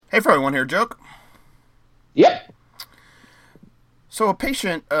Hey, for everyone here, joke. Yep. So a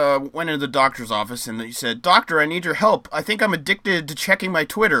patient went into the doctor's office and he said, "Doctor, I need your help. I think I'm addicted to checking my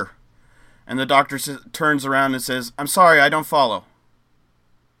Twitter." And the doctor turns around and says, "I'm sorry, I don't follow."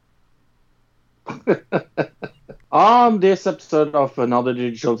 On this episode of Another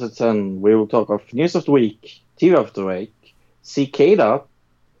Digital Citizen, we will talk of News of the Week, TV of the Week, Cicada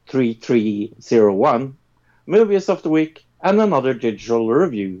 3301, Movies of the Week, and another digital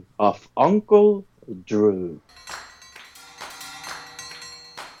review of Uncle Drew.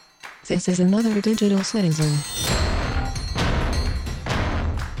 This is Another Digital Citizen.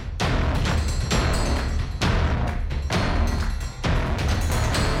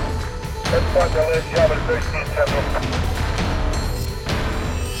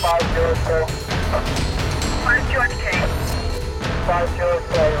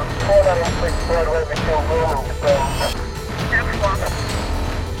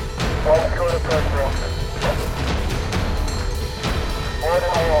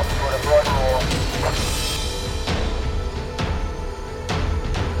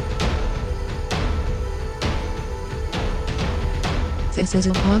 This is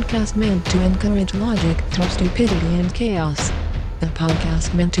a podcast meant to encourage logic through stupidity and chaos. A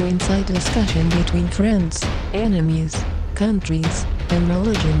podcast meant to incite discussion between friends, enemies, countries, and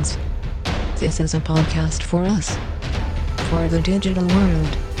religions. This is a podcast for us. For the digital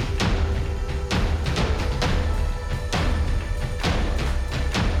world.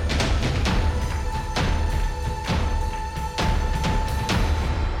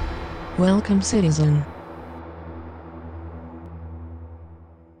 Welcome, citizen.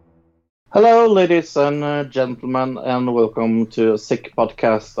 Hello, ladies and gentlemen, and welcome to a sick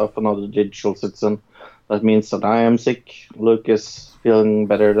podcast of Another Digital Citizen. That means that I am sick. Luke is feeling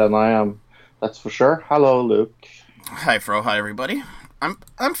better than I am. That's for sure. Hello, Luke. Hi, Fro. Hi, everybody.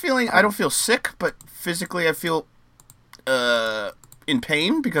 I'm feeling. I don't feel sick, but physically I feel in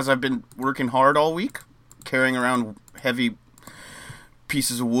pain because I've been working hard all week, carrying around heavy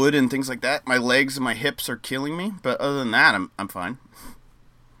pieces of wood and things like that. My legs and my hips are killing me, but other than that, I'm fine.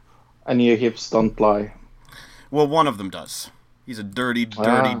 And your hips don't lie. Well, one of them does. He's a dirty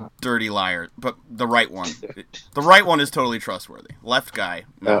liar. But the right one. The right one is totally trustworthy. Left guy,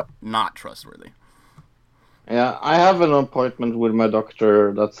 not trustworthy. Yeah, I have an appointment with my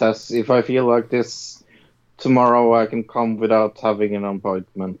doctor that says if I feel like this tomorrow, I can come without having an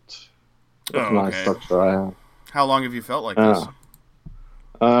appointment. What a nice doctor I have. How long have you felt like this?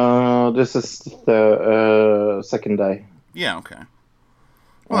 This is the second day. Yeah, okay.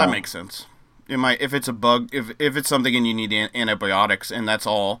 Well, that makes sense. If it's a bug, if it's something and you need antibiotics and that's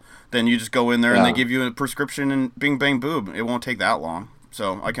all, then you just go in there and they give you a prescription and bing bang boom. It won't take that long,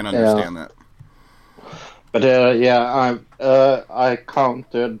 so I can understand that. But I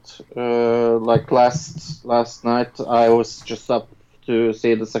counted like last night. I was just up to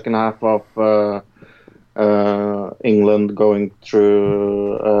see the second half of England going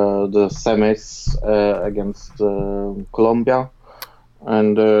through the semis against Colombia.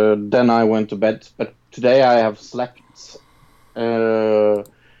 And then I went to bed. But today I have slept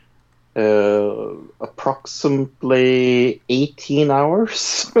approximately 18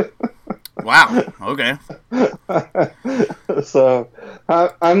 hours. Wow. Okay. So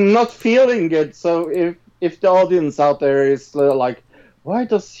I'm not feeling good. So if the audience out there is like, why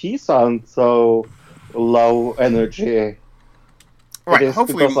does he sound so low energy? Right.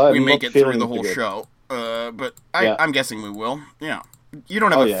 Hopefully we make it through the whole good. show. But I'm guessing we will. Yeah. You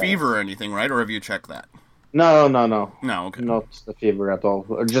don't have a fever or anything, right? Or have you checked that? No. No, okay. Not the fever at all.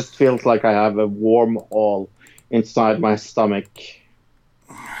 It just feels like I have a warm hole inside my stomach.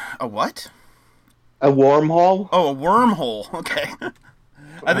 A what? A wormhole? Oh, a wormhole. Okay.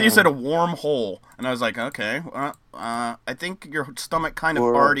 I think you said a warm hole, and I was like, okay. I think your stomach kind of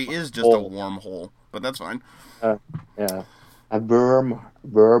already is just a wormhole, but that's fine. Yeah. A wormhole.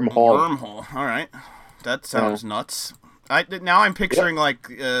 Wormhole. All right. That sounds nuts. Now I'm picturing like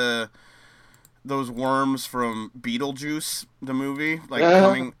those worms from Beetlejuice, the movie, like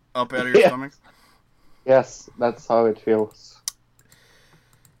coming up out of your stomach. Yes, that's how it feels.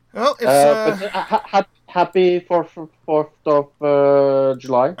 Well, it's but happy 4th of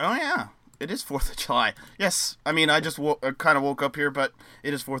July. Oh yeah, it is 4th of July. Yes, I mean I just kind of woke up here, but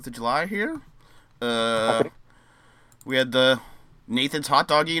it is 4th of July here. We had the Nathan's hot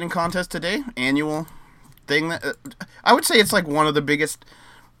dog eating contest today, annual thing that I would say it's like one of the biggest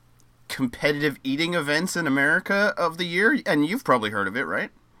competitive eating events in America of the year, and you've probably heard of it, right?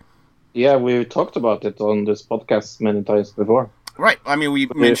 Yeah, we talked about it on this podcast many times before. Right. I mean, we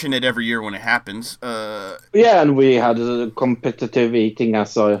mention it every year when it happens. Yeah, and we had competitive eating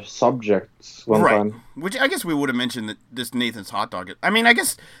as a subject one time. Which I guess we would have mentioned that this Nathan's hot dog. I mean, I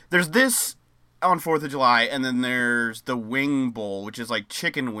guess there's this on 4th of July, and then there's the Wing Bowl, which is like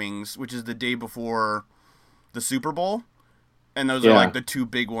chicken wings, which is the day before the Super Bowl. And those are like the two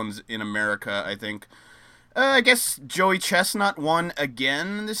big ones in America, I think. I guess Joey Chestnut won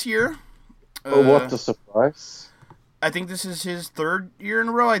again this year. Oh, what a surprise. I think this is his 3rd year in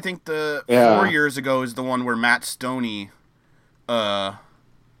a row. I think the 4 years ago is the one where Matt Stoney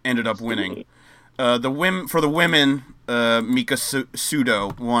ended up winning. For the women, Mika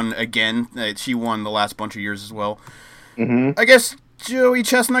Sudo won again. She won the last bunch of years as well. Mm-hmm. I guess Joey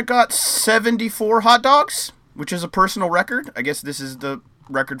Chestnut got 74 hot dogs, which is a personal record. I guess this is the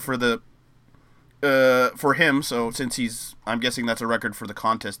record for him. So since I'm guessing that's a record for the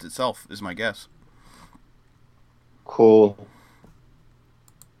contest itself, is my guess. Cool.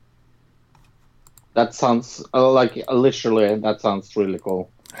 That sounds literally. That sounds really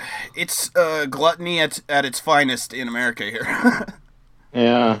cool. It's gluttony at its finest in America here.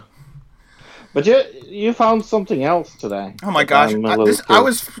 Yeah, but you found something else today. Oh my gosh! I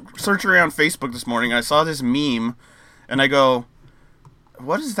was searching around Facebook this morning. I saw this meme, and I go,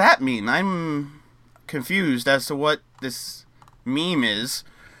 "What does that mean?" I'm confused as to what this meme is,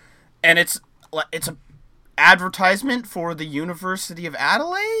 and it's a advertisement for the University of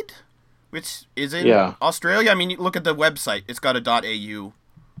Adelaide, which is in Australia. I mean, you look at the website; it's got a .au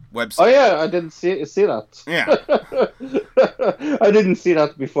website. Oh yeah, I didn't see that. Yeah, I didn't see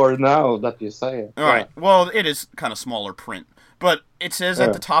that before. Now that you say it, all right. Well, it is kind of smaller print, but it says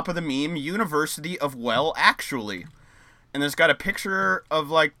at the top of the meme, "University of Well Actually," and there's got a picture of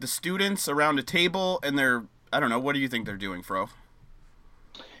like the students around a table, and I don't know. What do you think they're doing, Fro?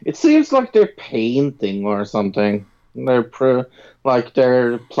 It seems like they're painting or something. They're planning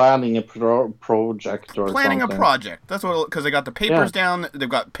a project or planning something. A project. That's what, because they got the papers down. They've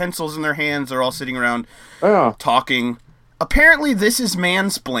got pencils in their hands. They're all sitting around talking. Apparently, this is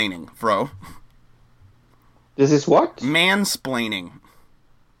mansplaining, Fro. This is what? Mansplaining.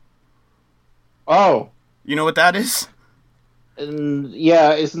 Oh. You know what that is?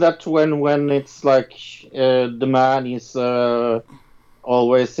 Yeah, isn't that when it's like the man is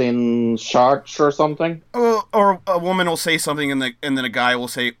always in charge or something? Or a woman will say something and then a guy will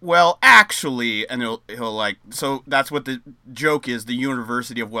say, "Well, actually," and he'll like, so that's what the joke is. The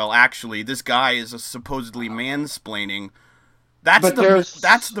University of Well Actually, this guy is supposedly mansplaining. That's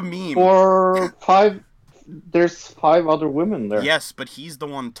the meme. There's 5 other women there. Yes, but he's the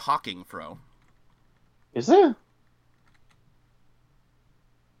one talking, Fro. Is it?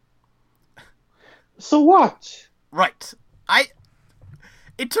 So what? Right.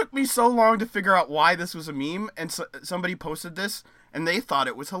 It took me so long to figure out why this was a meme, and somebody posted this, and they thought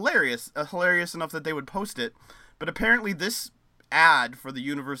it was hilarious enough that they would post it. But apparently this ad for the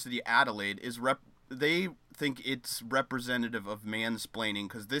University of Adelaide they think it's representative of mansplaining,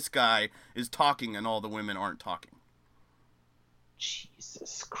 because this guy is talking and all the women aren't talking.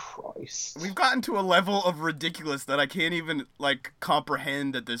 Jesus Christ. We've gotten to a level of ridiculous that I can't even,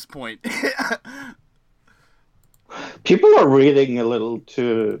 comprehend at this point. People are reading a little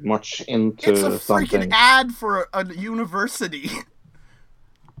too much into something. It's a freaking ad for a university.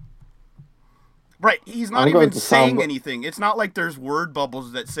 Right, he's not even saying anything. It's not like there's word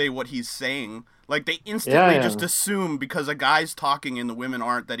bubbles that say what he's saying. Like, they instantly just assume because a guy's talking and the women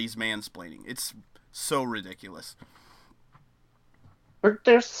aren't that he's mansplaining. It's so ridiculous. But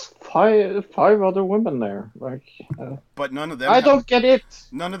there's five other women there. But none of them... I don't get it!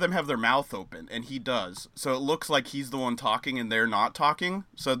 None of them have their mouth open, and he does. So it looks like he's the one talking and they're not talking.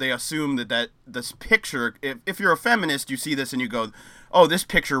 So they assume that this picture... If you're a feminist, you see this and you go, oh, this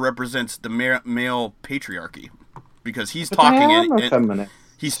picture represents the male patriarchy. Because he's talking and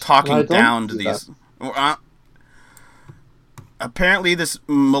he's talking down to these... apparently this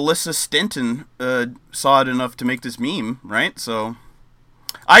Melissa Stinton saw it enough to make this meme, right? So...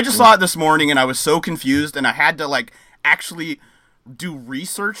 I just saw it this morning and I was so confused and I had to actually do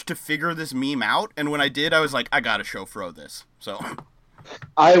research to figure this meme out, and when I did I was like, I gotta show Fro this. So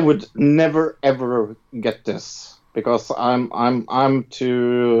I would never ever get this because I'm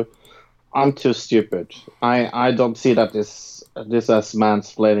too stupid. I don't see that this as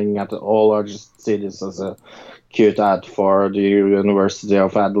mansplaining at all. I just see this as a cute ad for the University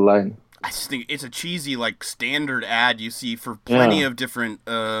of Adelaide. I just think it's a cheesy, standard ad you see for plenty of different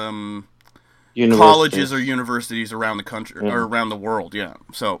colleges or universities around the country or around the world. Yeah.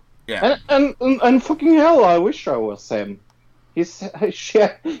 So yeah. And fucking hell, I wish I was him. He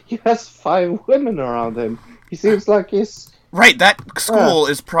has 5 women around him. He seems like he's Right, that school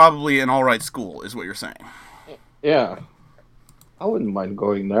is probably an all right school, is what you're saying. Yeah. I wouldn't mind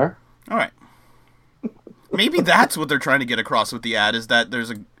going there. All right. Maybe that's what they're trying to get across with the ad, is that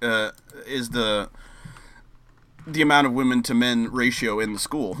there's is the amount of women to men ratio in the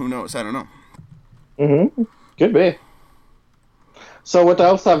school. Who knows? I don't know. Mm-hmm. Could be. So what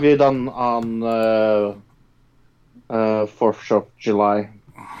else have you done on 4th of July?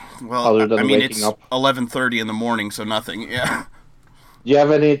 Well, other than I mean, waking it's up? 11:30 in the morning, so nothing. Yeah. Do you have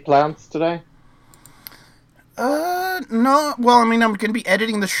any plans today? No. Well, I mean, I'm gonna be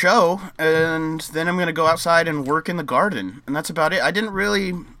editing the show, and then I'm gonna go outside and work in the garden, and that's about it.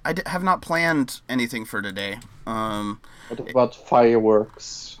 Have not planned anything for today. What about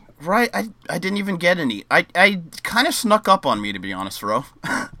fireworks? Right, I didn't even get any. I kind of snuck up on me, to be honest, Ro.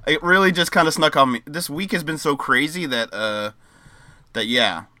 It really just kind of snuck on me. This week has been so crazy that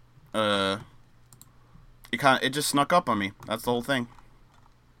it just snuck up on me. That's the whole thing.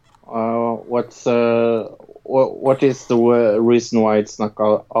 What is the reason why it snuck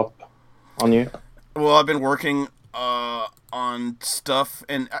up on you? Well, I've been working on stuff,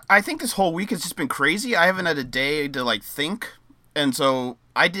 and I think this whole week has just been crazy. I haven't had a day to like think, and so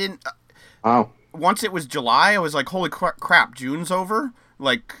I didn't. Oh. Once it was July, I was like, "Holy crap, June's over!"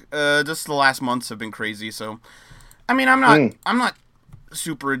 Like, just the last months have been crazy. So, I mean, I'm not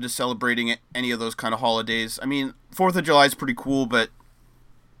super into celebrating any of those kind of holidays. I mean, 4th of July is pretty cool, but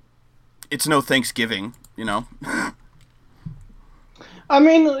it's no Thanksgiving, you know. I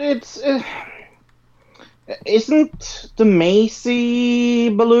mean, it's isn't the Macy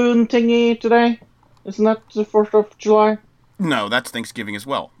balloon thingy today? Isn't that the 4th of July? No, that's Thanksgiving as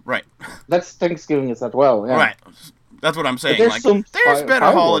well. Right. That's Thanksgiving as well. Yeah. Right. That's what I'm saying. There's there's better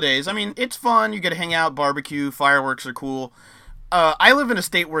fireworks. holidays. I mean, it's fun. You get to hang out, barbecue, fireworks are cool. I live in a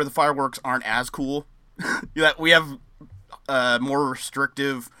state where the fireworks aren't as cool. We have more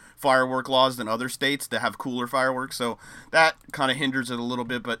restrictive firework laws than other states that have cooler fireworks, so that kind of hinders it a little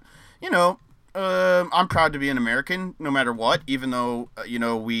bit. But, you know, I'm proud to be an American, no matter what, even though,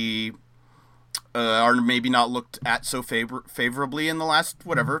 we are maybe not looked at so favorably in the last,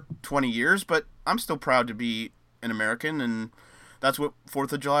 20 years, but I'm still proud to be an American, and that's what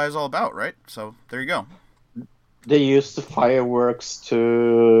 4th of July is all about, right? So, there you go. They use the fireworks to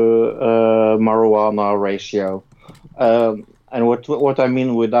marijuana ratio. And what I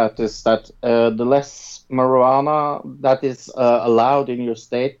mean with that is that the less marijuana that is allowed in your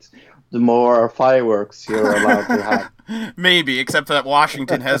state, the more fireworks you're allowed to have. Maybe, except that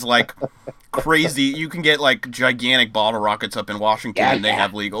Washington has like crazy. You can get like gigantic bottle rockets up in Washington, and they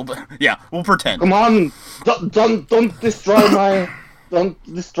have legal. But yeah, we'll pretend. Come on, don't destroy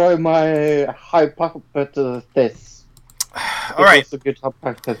my hypothesis. All right. It's a good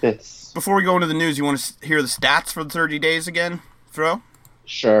hypothesis. Before we go into the news, you want to hear the stats for the 30 days again, Fro?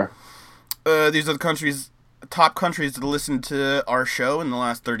 Sure. These are the top countries that listened to our show in the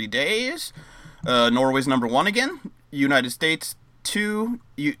last 30 days. Norway's number 1 again. United States 2.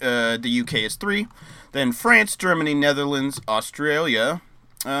 The UK is 3. Then France, Germany, Netherlands, Australia.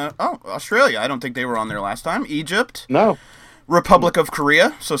 Australia. I don't think they were on there last time. Egypt. No. Republic of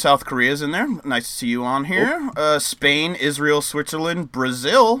Korea, so South Korea's in there. Nice to see you on here. Spain, Israel, Switzerland,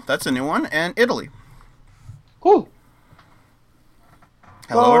 Brazil, that's a new one, and Italy. Cool.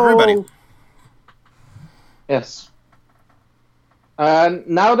 Hello, everybody. Yes.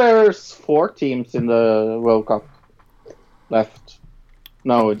 Now there's 4 teams in the World Cup left.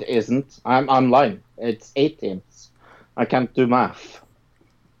 No, it isn't. I'm lying. It's 8 teams. I can't do math.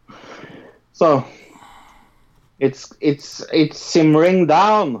 So it's simmering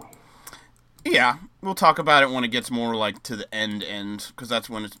down. Yeah, we'll talk about it when it gets more like to the end, because that's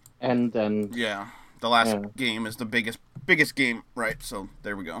when it's And yeah. The last game is the biggest game, right? So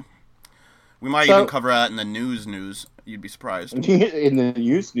there we go. We might even cover that in the news. You'd be surprised. In the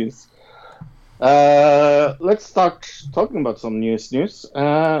news. Let's start talking about some news.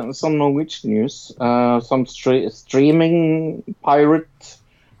 Some Norwegian news. Some streaming pirate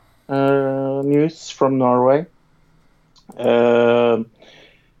news from Norway. The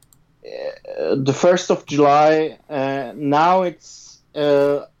 1st of July, now it's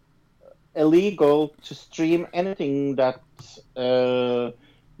illegal to stream anything that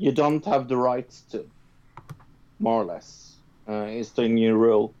you don't have the rights to, more or less, is the new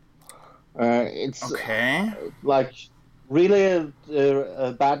rule. It's okay. Like really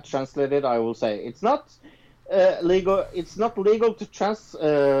bad translated, I will say. It's not legal. It's not legal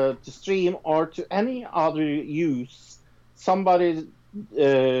to stream or to any other use somebody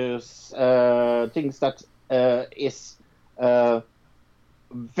things that is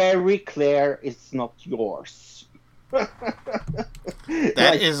very clear it's not yours.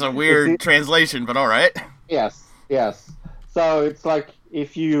 That is a weird translation, but all right. Yes. So it's like,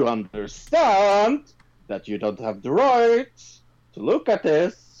 if you understand that you don't have the right to look at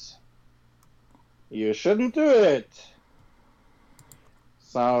this, you shouldn't do it.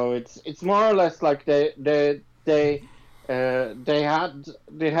 So it's more or less like they had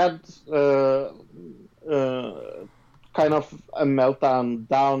kind of a meltdown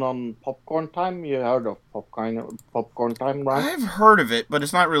down on Popcorn Time. You heard of Popcorn Time, right? I've heard of it, but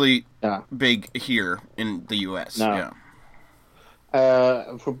it's not really Yeah. big here in the U.S. No. Yeah.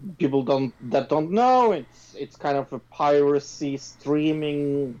 For people that don't know, it's kind of a piracy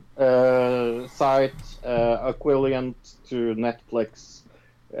streaming site equivalent to Netflix,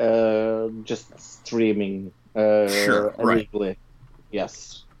 just streaming Sure, right. illegally.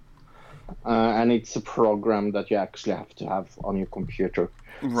 Yes. And it's a program that you actually have to have on your computer.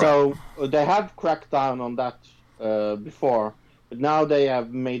 Right. So they have cracked down on that before, but now they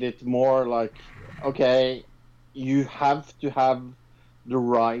have made it more like, okay, you have to have the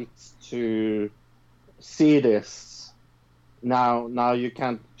right to see this. Now you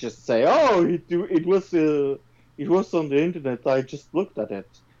can't just say, oh, it was on the internet, I just looked at it.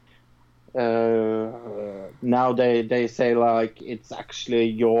 Now they say, like, it's actually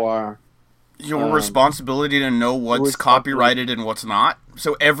your responsibility to know what's copyrighted and what's not.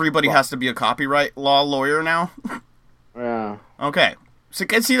 So everybody has to be a copyright law lawyer now. Yeah. Okay. So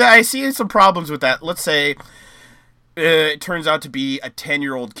I see some problems with that. Let's say it turns out to be a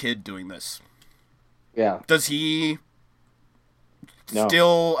 10-year-old kid doing this. Yeah. Does he No.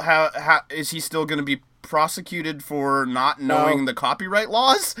 still is he still going to be prosecuted for not knowing the copyright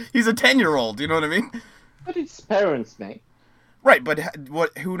laws? He's a 10-year-old, you know what I mean? But it's parents, mate. Right, but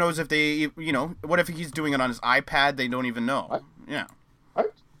who knows if they, what if he's doing it on his iPad, they don't even know. Right. Yeah.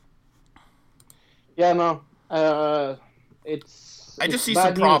 Right? Yeah, no. I just see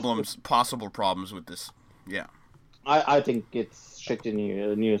some possible problems with this. Yeah. I think it's shitty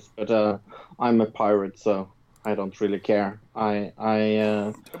news, but I'm a pirate, so I don't really care.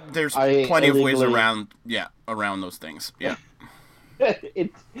 There's plenty of ways around those things. Yeah.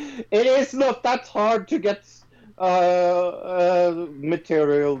 it is not that hard to get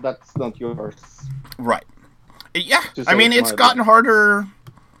material that's not yours. Right. Yeah. I mean, it's gotten harder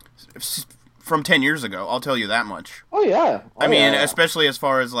from 10 years ago. I'll tell you that much. Oh yeah. Especially as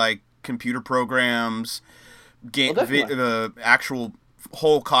far as like computer programs, actual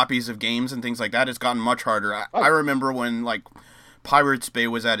whole copies of games and things like that. It's gotten much harder. I remember when like Pirates Bay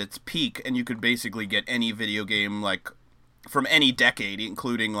was at its peak, and you could basically get any video game like from any decade,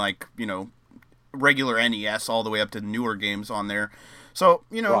 including like regular NES all the way up to newer games on there. So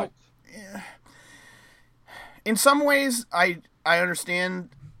in some ways I understand,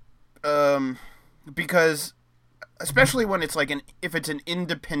 because especially when it's like if it's an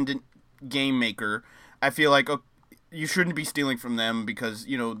independent game maker, I feel like you shouldn't be stealing from them because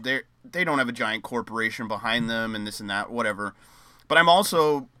they don't have a giant corporation behind them and this and that, whatever. But I'm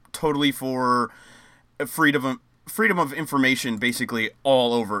also totally for freedom of information, basically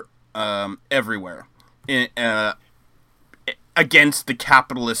all over, everywhere, against the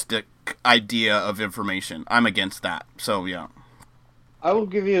capitalistic idea of information. I'm against that. So yeah. I will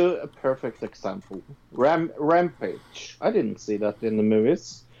give you a perfect example. Rampage. I didn't see that in the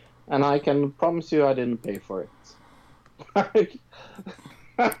movies, and I can promise you I didn't pay for it.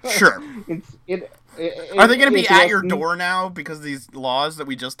 Sure. Are they going to be at your door now because of these laws that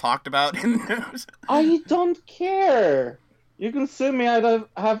we just talked about in the news? I don't care. You can sue me. I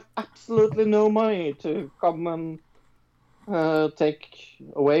have absolutely no money to come and take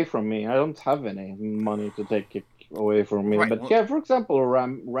away from me. I don't have any money to take it away from me. Right, but yeah, for example,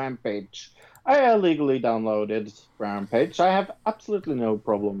 Rampage. I illegally downloaded Rampage. I have absolutely no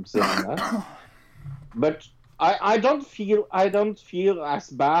problem seeing that. But I don't feel as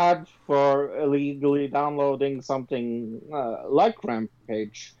bad for illegally downloading something like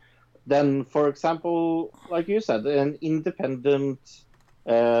Rampage than, for example, like you said, an independent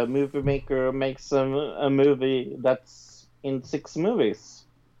movie maker makes a movie that's in 6 movies.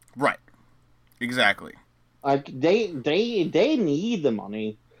 Right. Exactly. Like they need the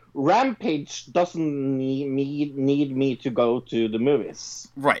money. Rampage doesn't need me to go to the movies.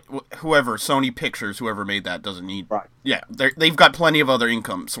 Right. Whoever, Sony Pictures, whoever made that doesn't need... Right. Yeah, they've got plenty of other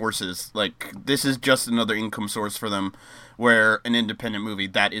income sources. Like, this is just another income source for them, where an independent movie,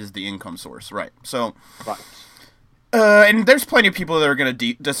 that is the income source. Right. So... Right. And there's plenty of people that are going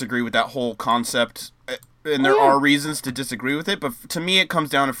to disagree with that whole concept, and there are reasons to disagree with it, but to me it comes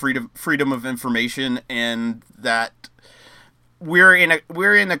down to freedom of information, and that we're in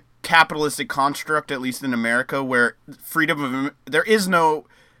a capitalistic construct, at least in America, where there is no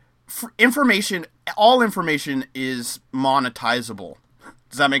information. All information is monetizable.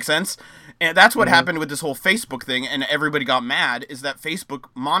 Does that make sense? And that's what happened with this whole Facebook thing, and everybody got mad, is that Facebook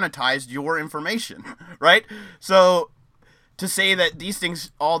monetized your information, right? So to say that these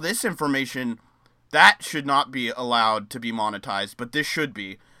things, all this information, that should not be allowed to be monetized, but this should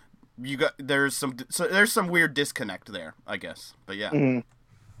be. There's some weird disconnect there, I guess. But yeah. Mm-hmm.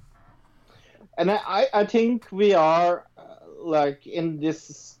 And I think we are like in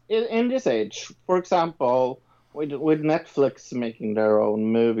this age. For example, with Netflix making their own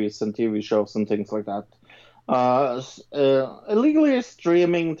movies and TV shows and things like that, illegally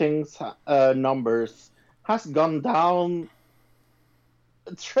streaming things numbers has gone down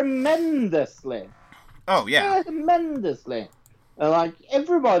tremendously. Oh yeah, tremendously. Like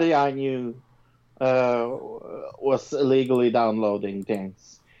everybody I knew was illegally downloading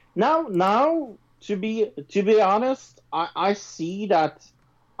things. Now, to be honest, I see that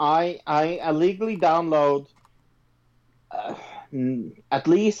I illegally download at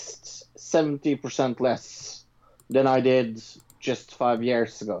least 70% less than I did just 5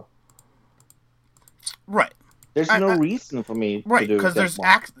 years ago. Right. There's no reason for me to do it. Right, because there's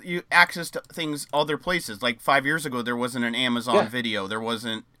access to things other places. Like 5 years ago, there wasn't an Amazon Video. There was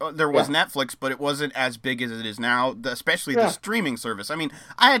Netflix, but it wasn't as big as it is now, especially the streaming service. I mean,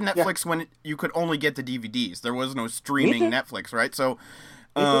 I had Netflix when you could only get the DVDs. There was no streaming Netflix, right? So,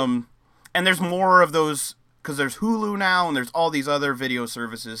 and there's more of those, because there's Hulu now, and there's all these other video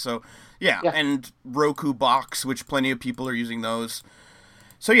services. So, yeah, and Roku Box, which plenty of people are using those.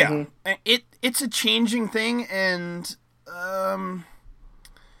 So yeah, it's a changing thing, and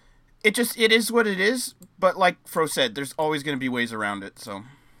it is what it is. But like Fro said, there's always going to be ways around it. So,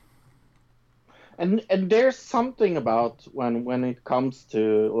 and there's something about when it comes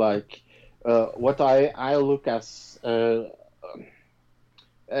to like what I look as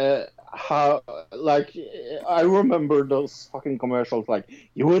how, like, I remember those fucking commercials, like,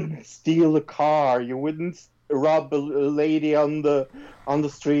 you wouldn't steal a car, you wouldn't rob a lady on the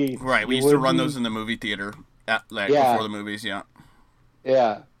street. Right, we used to run those in the movie theater before the movies, yeah.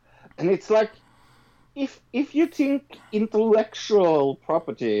 Yeah. And it's like, if you think intellectual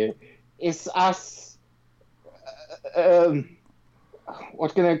property is as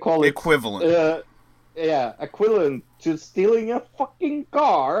what can I call it? Equivalent. Equivalent to stealing a fucking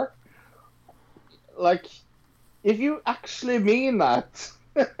car. Like, if you actually mean that,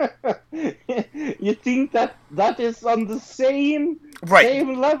 you think that is on the same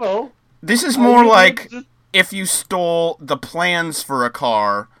level. This is more like if you stole the plans for a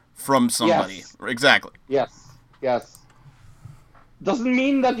car from somebody. Yes. Exactly. Yes. Doesn't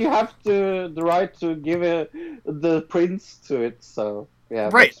mean that you have the right to give the prints to it. So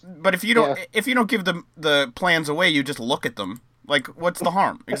yeah. Right, but if you don't give the plans away, you just look at them. Like, what's the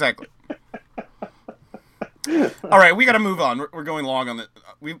harm? Exactly. All right, we got to move on. We're going long on it.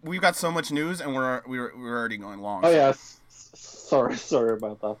 We've got so much news, and we're already going long. Oh yes, sorry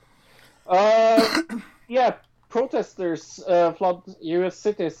about that. Yeah, protesters flood U.S.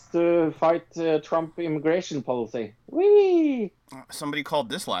 cities to fight Trump immigration policy. Whee! Somebody called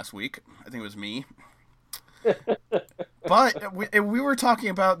this last week. I think it was me. But we were talking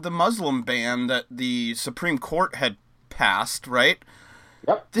about the Muslim ban that the Supreme Court had passed, right?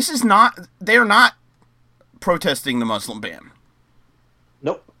 Yep. They are not protesting the Muslim ban.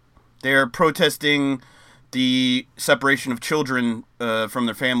 Nope. They're protesting the separation of children from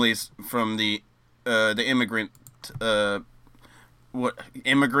their families from the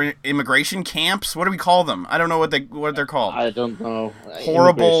immigration camps. What do we call them? I don't know what they're called. I don't know.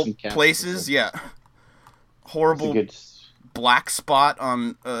 Horrible places. Yeah. Horrible black spot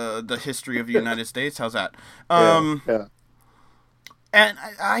on the history of the United States. How's that? Yeah. And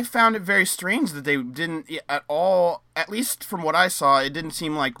I found it very strange that they didn't at all, at least from what I saw, it didn't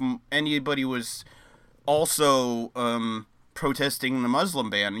seem like anybody was also protesting the Muslim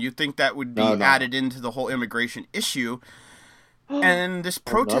ban. You'd think that would be added into the whole immigration issue. And this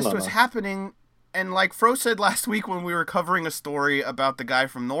protest was happening, and like Fro said last week when we were covering a story about the guy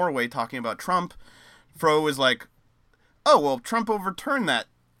from Norway talking about Trump, Fro was like, oh, well, Trump overturned that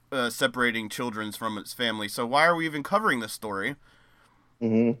separating children from its family, so why are we even covering this story?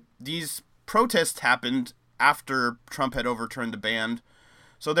 Mm-hmm. These protests happened after Trump had overturned the ban,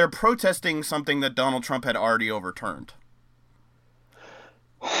 so they're protesting something that Donald Trump had already overturned.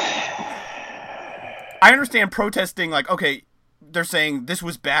 I understand protesting, like, okay, they're saying this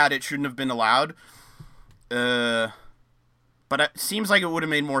was bad, it shouldn't have been allowed, but it seems like it would have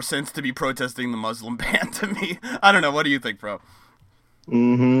made more sense to be protesting the Muslim ban to me. I don't know, what do you think, Fro?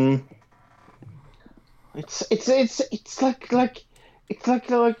 Mm-hmm. It's like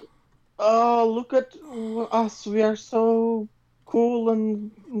oh, look at us, we are so cool, and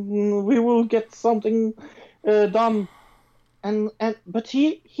we will get something done. And but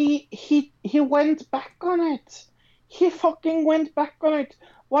he went back on it. He fucking went back on it.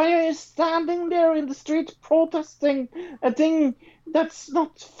 Why are you standing there in the street protesting a thing that's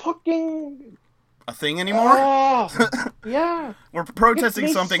not fucking A thing anymore? oh yeah. We're Gets protesting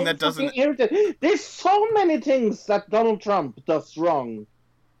me something so that fucking doesn't. irritated. There's so many things that Donald Trump does wrong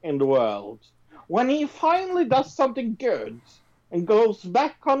in the world. When he finally does something good and goes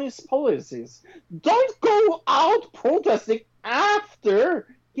back on his policies, don't go out protesting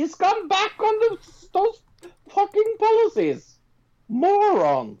after he's gone back on those fucking policies.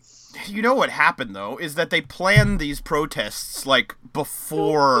 Morons. You know what happened though is that they planned these protests like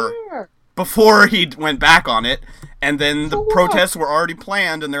before he went back on it, and then the So what? protests were already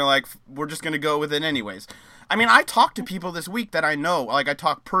planned, and they're like, we're just gonna go with it anyways. I mean, I talked to people this week that I know, like I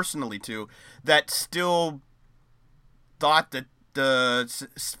talked personally to, that still thought that the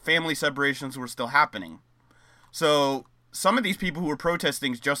family separations were still happening. So some of these people who were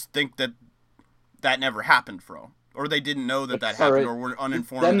protesting just think that that never happened, Fro, or they didn't know that that happened, Sorry. or were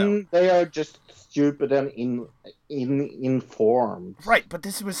uninformed. Then they are just stupid and informed. Right, but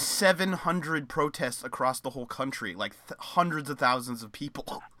this was 700 protests across the whole country, like hundreds of thousands of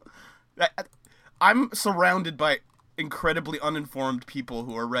people. I'm surrounded by incredibly uninformed people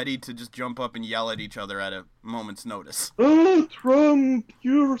who are ready to just jump up and yell at each other at a moment's notice. Oh, Trump,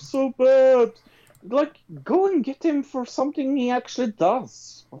 you're so bad. Like, go and get him for something he actually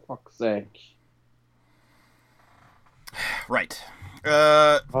does, for fuck's sake. Right.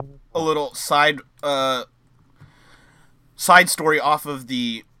 A little side story off of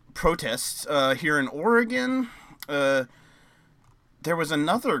the protests here in Oregon. There was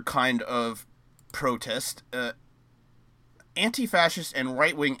another kind of protest. Anti-fascist and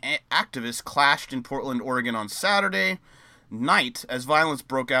right-wing activists clashed in Portland, Oregon on Saturday night as violence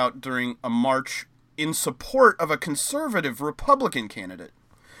broke out during a march in support of a conservative Republican candidate.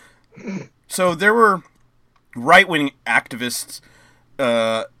 So there were right-wing activists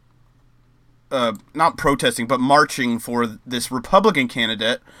not protesting but marching for this Republican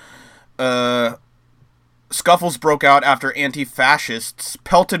candidate. Scuffles broke out after anti-fascists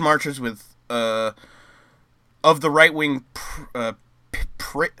pelted marchers with of the right-wing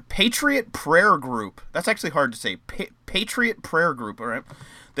Patriot Prayer Group. That's actually hard to say. Patriot Prayer Group, all right?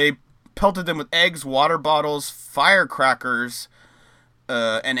 They pelted them with eggs, water bottles, firecrackers,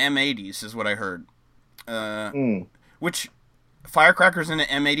 and M80s is what I heard. Which firecrackers and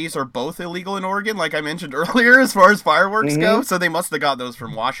M80s are both illegal in Oregon, like I mentioned earlier, as far as fireworks go. So they must have got those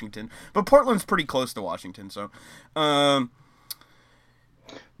from Washington. But Portland's pretty close to Washington, so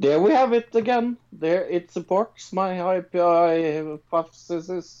there we have it again. There, it supports my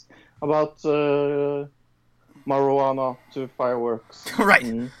hypothesis about marijuana to fireworks.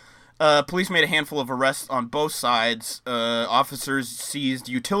 Right. Police made a handful of arrests on both sides. Officers seized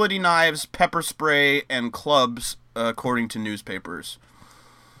utility knives, pepper spray, and clubs, according to newspapers.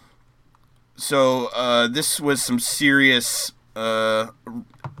 So this was some serious...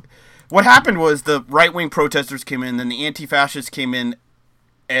 what happened was the right-wing protesters came in, then the anti-fascists came in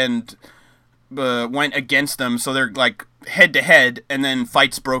and went against them. So they're like head-to-head, and then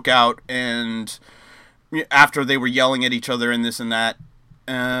fights broke out, and after they were yelling at each other and this and that,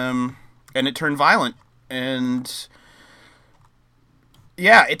 and it turned violent, and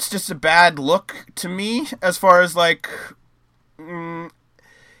yeah, it's just a bad look to me as far as like,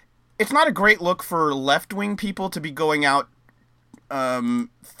 it's not a great look for left-wing people to be going out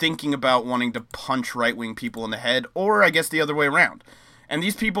thinking about wanting to punch right-wing people in the head, or I guess the other way around. And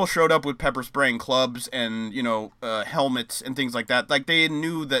these people showed up with pepper spray and clubs and, you know, helmets and things like that. Like, they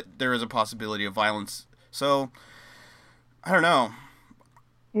knew that there is a possibility of violence. So, I don't know.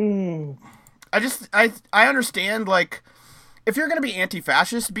 I understand, like, if you're going to be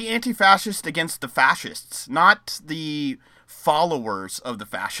anti-fascist against the fascists, not the followers of the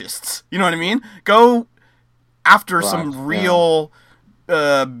fascists. You know what I mean? Go after some real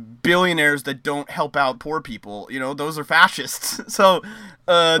billionaires that don't help out poor people. You know, those are fascists. So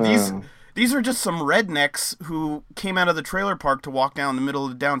these are just some rednecks who came out of the trailer park to walk down the middle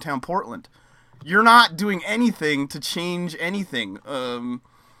of downtown Portland. You're not doing anything to change anything.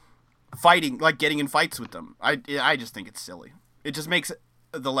 Fighting, like getting in fights with them. I just think it's silly. It just makes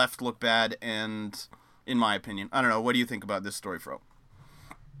the left look bad, and in my opinion, I don't know. What do you think about this story, Fro?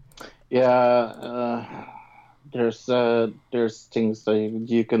 Yeah, there's things that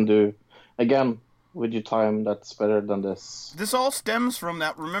you can do. Again, with your time that's better than this. This all stems from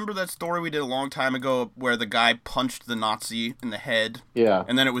that. Remember that story we did a long time ago where the guy punched the Nazi in the head? Yeah.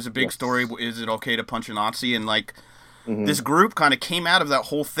 And then it was a big Yes. story. Is it okay to punch a Nazi? And like, Mhm. this group kind of came out of that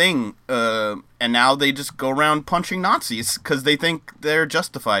whole thing, and now they just go around punching Nazis because they think they're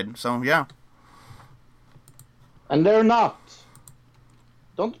justified. So yeah. And they're not.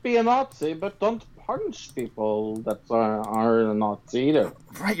 Don't be a Nazi, but don't punch people that are a Nazi either.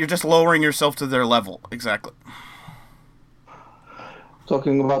 Right, you're just lowering yourself to their level. Exactly.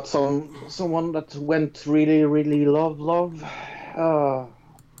 Talking about someone that went really love.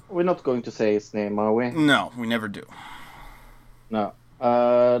 We're not going to say his name, are we? No, we never do. No.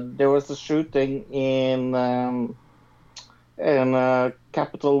 There was a shooting in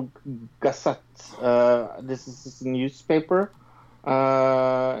Capital Gazette. This is a newspaper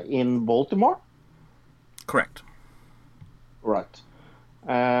in Baltimore. Correct. Right.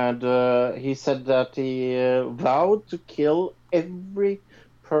 And he said that he vowed to kill every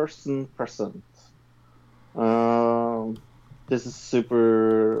person present. This is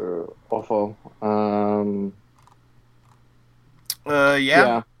super awful.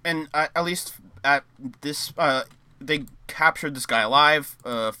 Yeah. And at least at this, they captured this guy alive.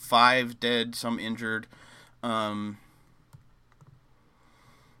 5 dead, some injured.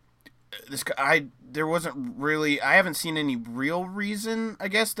 This guy, there wasn't really. I haven't seen any real reason, I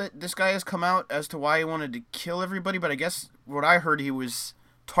guess, that this guy has come out as to why he wanted to kill everybody. But I guess what I heard, he was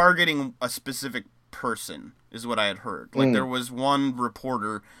targeting a specific person, is what I had heard. Like, there was one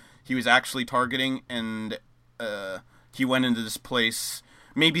reporter he was actually targeting, and he went into this place.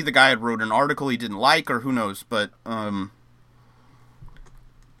 Maybe the guy had wrote an article he didn't like, or who knows, but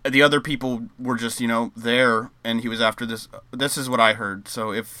the other people were just, there, and he was after this. This is what I heard.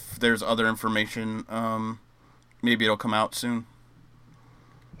 So if there's other information, maybe it'll come out soon.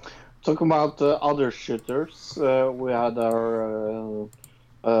 Talking about other shooters, we had our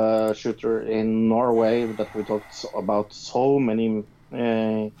shooter in Norway that we talked about so many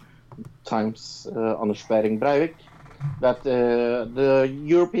times, Anders Behring Breivik, that the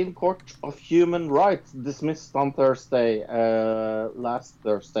European Court of Human Rights dismissed on Thursday, last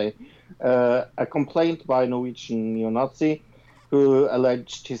Thursday, a complaint by a Norwegian neo-Nazi who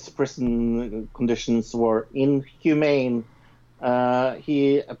alleged his prison conditions were inhumane.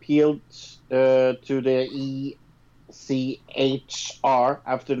 He appealed to the ECHR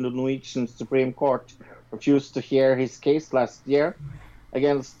after the Norwegian Supreme Court refused to hear his case last year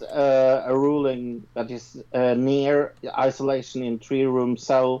against a ruling that his near isolation in 3-room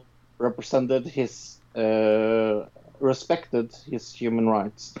cell respected his human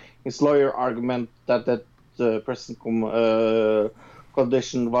rights. His lawyer argued that the prison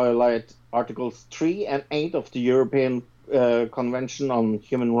condition violate Articles 3 and 8 of the European Convention on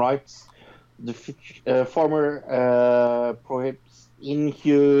Human Rights. The former prohibits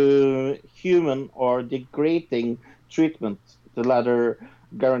inhuman or degrading treatment. The latter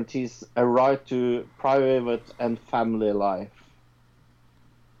guarantees a right to private and family life.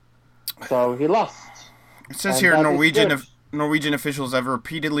 So he lost. It says here Norwegian officials have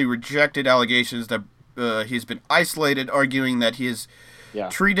repeatedly rejected allegations that he's been isolated, arguing that he is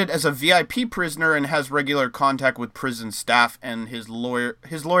treated as a VIP prisoner and has regular contact with prison staff and his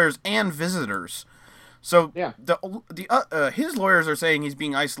lawyers and visitors. So his lawyers are saying he's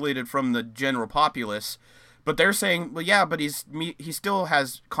being isolated from the general populace, but they're saying, well, yeah, but he still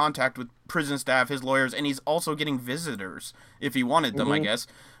has contact with prison staff, his lawyers, and he's also getting visitors if he wanted them, I guess.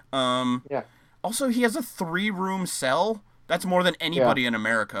 Also, he has a 3-room cell. That's more than anybody in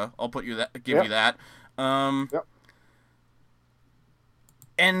America. I'll give you that.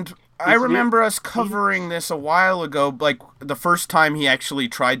 And I remember us covering this a while ago, like the first time he actually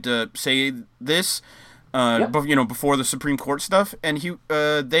tried to say this, before the Supreme Court stuff, and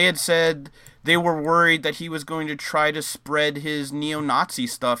they had said they were worried that he was going to try to spread his neo-Nazi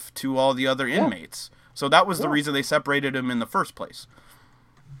stuff to all the other inmates. So that was the reason they separated him in the first place.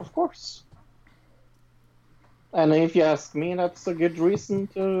 Of course. And if you ask me, that's a good reason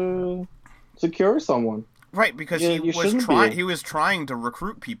to secure someone. Right, because he was trying to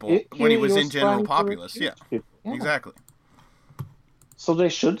recruit people when he was in general populace. Yeah, exactly. So they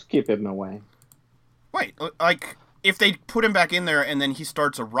should keep him away. Right, like if they put him back in there and then he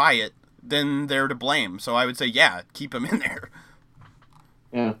starts a riot, then they're to blame. So I would say, keep him in there.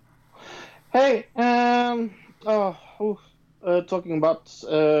 Yeah. Hey, talking about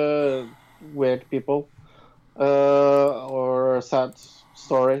weird people or a sad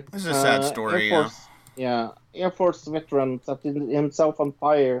story. This is a sad story, Air Force veteran set himself on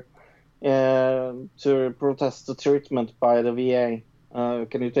fire to protest the treatment by the VA.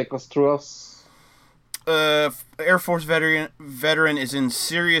 Can you take us through us? Air Force veteran is in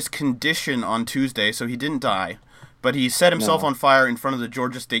serious condition on Tuesday, so he didn't die. But he set himself on fire in front of the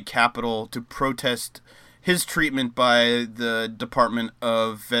Georgia State Capitol to protest his treatment by the Department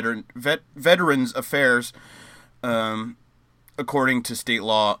of Veterans Affairs, according to state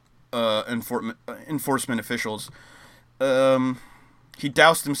law enforcement officials. He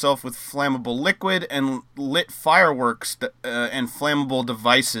doused himself with flammable liquid and lit fireworks and flammable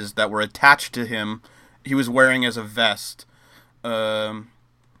devices that were attached to him. He was wearing as a vest.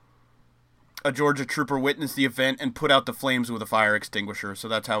 A Georgia trooper witnessed the event and put out the flames with a fire extinguisher, so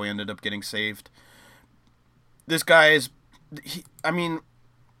that's how he ended up getting saved. This guy is...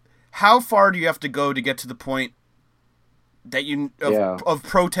 how far do you have to go to get to the point that of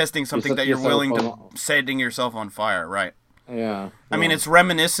protesting something that you're willing to setting yourself on fire, right? Yeah. I mean, it's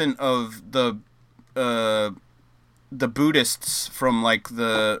reminiscent of the Buddhists from like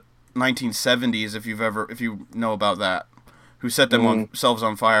the 1970s, if you know about that, who set themselves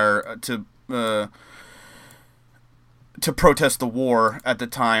on fire to protest the war at the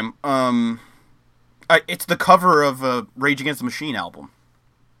time. It's the cover of a Rage Against the Machine album.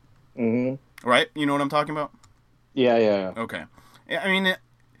 Mm-hmm. Right? You know what I'm talking about? Yeah. Okay. I mean,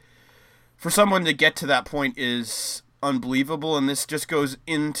 for someone to get to that point is unbelievable, and this just goes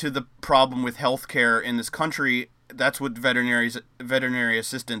into the problem with healthcare in this country. That's what veterinary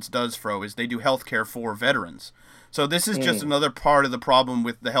assistance does, Fro, is they do healthcare for veterans. So this is just another part of the problem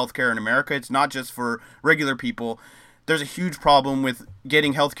with the healthcare in America. It's not just for regular people. There's a huge problem with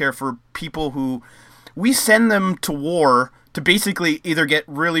getting healthcare for people who we send them to war to basically either get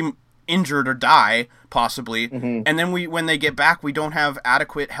really injured or die, possibly. Mm-hmm. And then when they get back, we don't have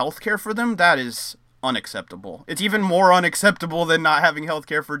adequate healthcare for them. That is unacceptable. It's even more unacceptable than not having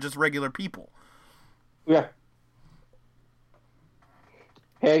healthcare for just regular people. Yeah.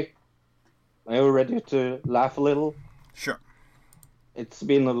 Hey, are you ready to laugh a little? Sure. It's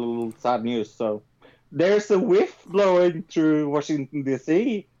been a little sad news, so... There's a whiff blowing through Washington,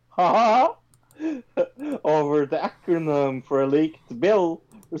 D.C. Ha over the acronym for a leaked bill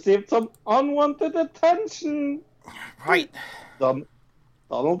received some unwanted attention. Right.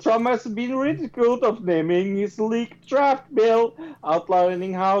 Donald Trump has been ridiculed of naming his leaked draft bill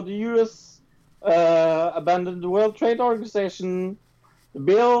outlining how the U.S. abandoned the World Trade Organization. The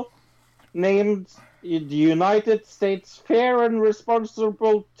bill, named the United States Fair and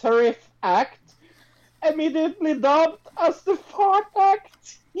Responsible Tariff Act, immediately dubbed as the Fart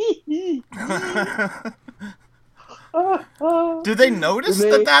Act. Do they notice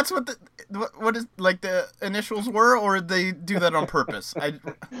that's what what is like the initials were, or did they do that on purpose? I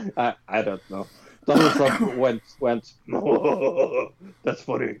don't know. Donald Trump went. Oh, that's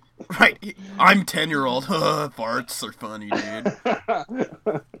funny. Right, I'm 10-year-old. Farts are funny, dude.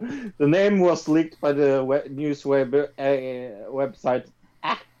 The name was leaked by the news website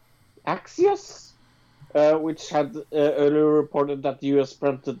Axios, which had earlier reported that the U.S.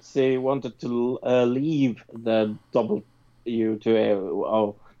 presidency wanted to leave the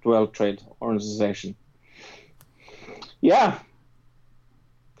WTO, World Trade Organization. Yeah.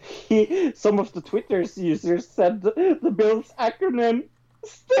 Some of the Twitter users said the bill's acronym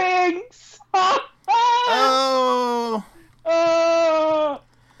stinks. Oh.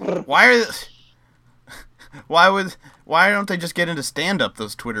 Why don't they just get into stand-up,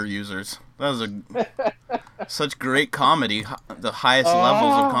 those Twitter users? That was such great comedy, the highest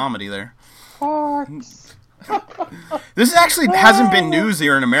levels of comedy there. This actually hasn't been news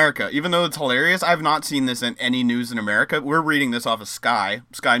here in America, even though it's hilarious. I've not seen this in any news in America. We're reading this off of Sky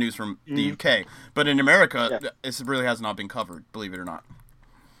News from the UK, but in America, this really has not been covered, believe it or not.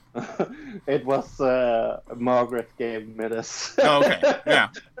 It was Margaret gave me this. Oh, okay, yeah.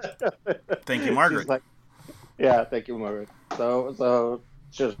 Thank you, Margaret. Thank you, Margaret. So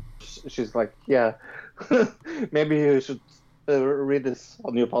she's like, yeah, maybe you should read this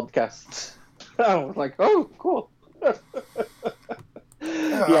on your podcast. I was like, oh, cool.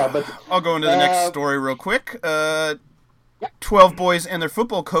 Yeah, but I'll go into the next story real quick. 12 boys and their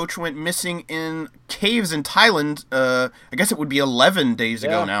football coach went missing in caves in Thailand. I guess it would be 11 days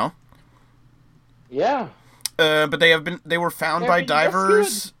ago now. Yeah. But they were found by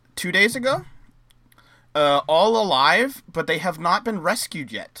divers 2 days ago. All alive, but they have not been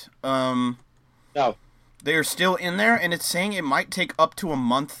rescued yet. No. They are still in there, and it's saying it might take up to a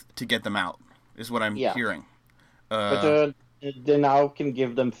month to get them out, is what I'm hearing. But they now can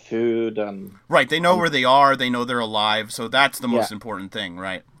give them food and... Right, they know where they are, they know they're alive, so that's the most important thing,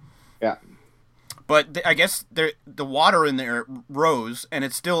 right? Yeah. But I guess the water in there rose, and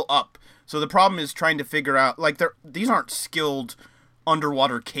it's still up. So the problem is trying to figure out, like, these aren't skilled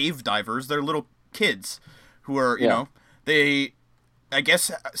underwater cave divers. They're little kids who are, you know, they, I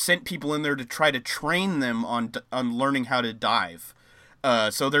guess, sent people in there to try to train them on learning how to dive.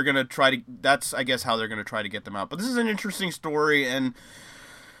 So they're going to try to, that's, I guess, how they're going to try to get them out. But this is an interesting story, and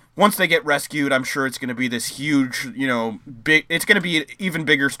once they get rescued, I'm sure it's going to be this huge, you know, big, it's going to be an even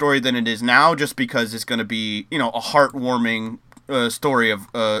bigger story than it is now, just because it's going to be, you know, a heartwarming story of,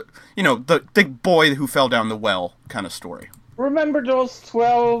 you know, the boy who fell down the well kind of story. Remember those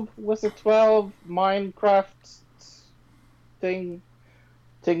 12 Minecraft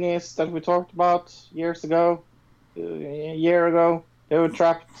thingies that we talked about years ago? A year ago? They were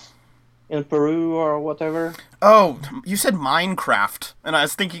trapped in Peru or whatever. Oh, you said Minecraft, and I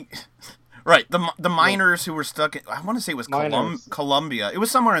was thinking, right, the miners who were stuck in, I want to say it was Colombia. It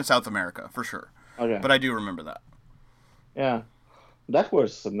was somewhere in South America, for sure. Okay. But I do remember that. Yeah. That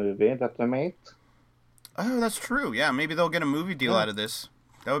was a movie that they made. Oh, that's true. Yeah, maybe they'll get a movie deal out of this.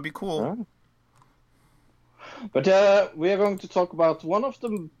 That would be cool. Yeah. But we are going to talk about one of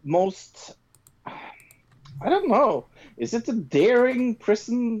the most, I don't know, is it a daring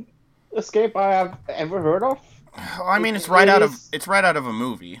prison escape I have ever heard of? I mean, it's right out of a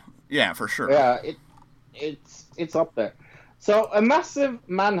movie. Yeah, for sure. Yeah, it's up there. So a massive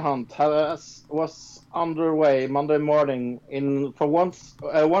manhunt was underway Monday morning for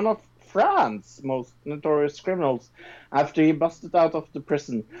one of France's most notorious criminals after he busted out of the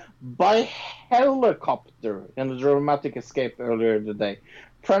prison by helicopter in a dramatic escape earlier today.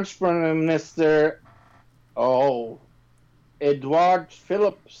 French Prime Minister Edouard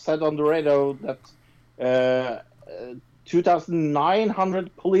Philippe said on the radio that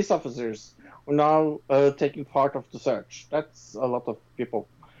 2,900 police officers are now taking part of the search. That's a lot of people.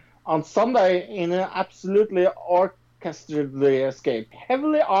 On Sunday, in an absolutely orchestrated escape,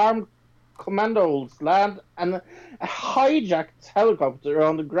 heavily armed commandos land and a hijacked helicopter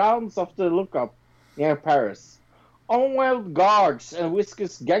on the grounds of the lookup near Paris. Unwell guards and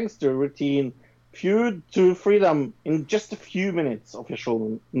Whiskey's gangster routine feud to freedom in just a few minutes,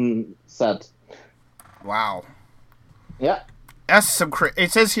 official said. Wow. Yeah. That's some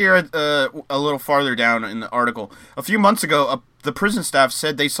it says here a little farther down in the article, a few months ago, the prison staff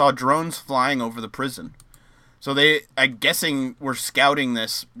said they saw drones flying over the prison. So they, I'm guessing, were scouting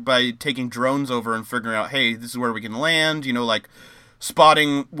this by taking drones over and figuring out, hey, this is where we can land, you know, like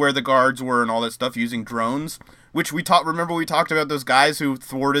spotting where the guards were and all that stuff using drones, which remember we talked about those guys who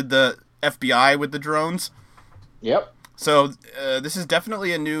thwarted the FBI with the drones? Yep. So this is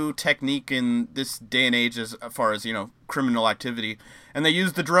definitely a new technique in this day and age as far as, you know, criminal activity. And they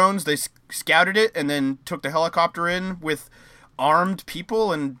used the drones, they scouted it, and then took the helicopter in with armed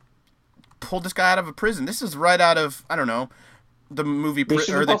people and pulled this guy out of a prison. This is right out of, I don't know, the movie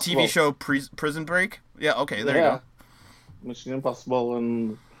or the TV show Prison Break. Yeah, okay, there you go. Mission Impossible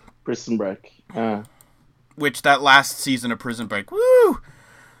and Prison Break. Yeah. Which, that last season of Prison Break, woo!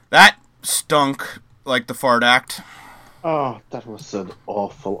 That stunk like the fart act. Oh, that was an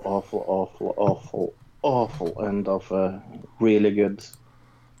awful end of a really good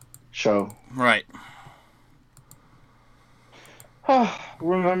show. Right.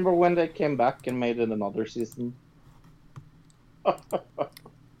 Remember when they came back and made it another season?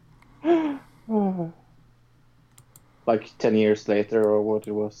 Like 10 years later or what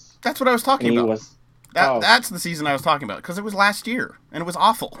it was. That's what I was talking about. That's the season I was talking about, because it was last year, and it was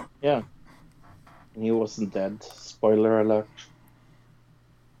awful. Yeah. And he wasn't dead. Spoiler alert.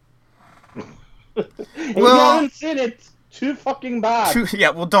 If you haven't seen it, too fucking bad.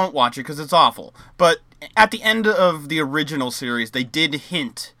 Well, don't watch it, because it's awful. But at the end of the original series, they did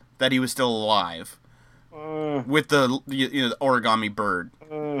hint that he was still alive. With the origami bird.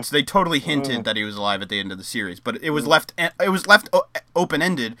 So they totally hinted that he was alive at the end of the series, but it was left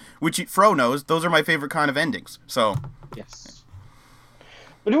open-ended, which Fro knows. Those are my favorite kind of endings. So yes.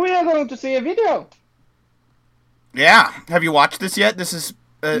 But we are going to see a video. Yeah. Have you watched this yet? This is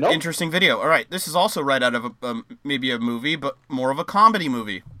an Nope. interesting video. All right. This is also right out of maybe a movie, but more of a comedy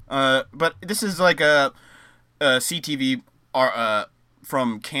movie. But this is like a CTV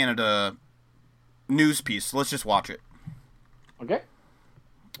from Canada news piece. So let's just watch it. Okay.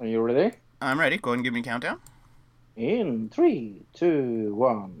 Are you ready? I'm ready. Go ahead and give me a countdown. In 3, 2,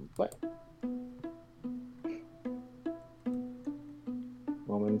 1, play.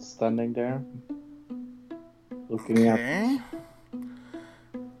 Woman standing there, looking at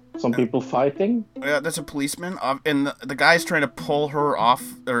some people fighting. Yeah, that's a policeman, and the guy's trying to pull her off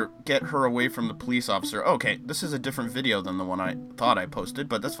or get her away from the police officer. Okay, this is a different video than the one I thought I posted,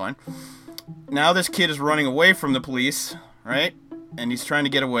 but that's fine. Now this kid is running away from the police, right? And he's trying to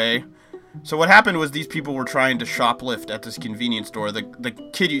get away. So what happened was these people were trying to shoplift at this convenience store. The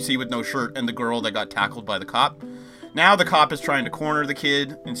kid you see with no shirt and the girl that got tackled by the cop. Now the cop is trying to corner the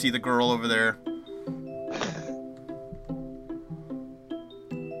kid and see the girl over there.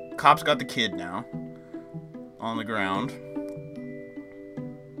 Cop's got the kid now on the ground.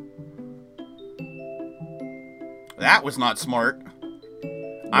 That was not smart.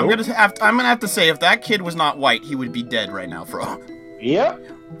 Nope. I'm gonna have to say, if that kid was not white, he would be dead right now, Fro. Yep.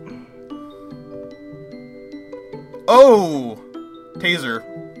 Oh, taser.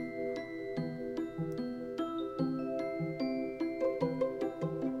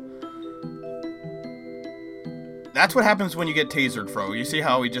 That's what happens when you get tasered, Fro. You see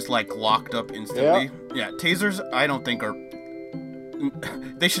how he just, like, locked up instantly? Yeah, tasers, I don't think are...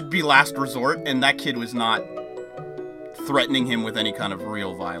 They should be last resort, and that kid was not threatening him with any kind of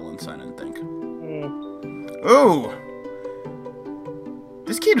real violence, I didn't think. Ooh!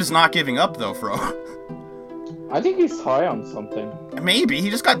 This kid is not giving up, though, Fro. I think he's high on something. Maybe.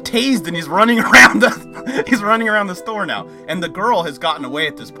 He just got tased, and he's running around the store now. And the girl has gotten away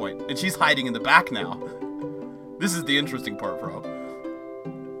at this point, and she's hiding in the back now. This is the interesting part, bro.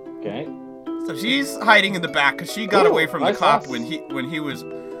 Okay. So she's hiding in the back because she got away from the cop when he was.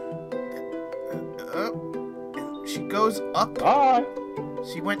 She goes up. Bye.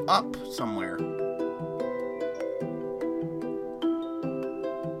 She went up somewhere.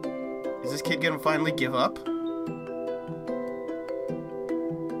 Is this kid gonna finally give up?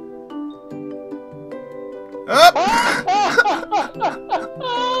 Up.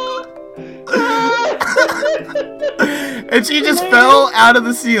 And she just fell out of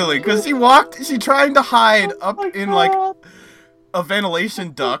the ceiling because she tried to hide up in like a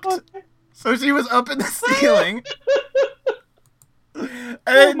ventilation duct. So she was up in the ceiling.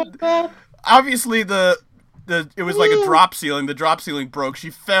 And obviously it was like a drop ceiling. The drop ceiling broke. She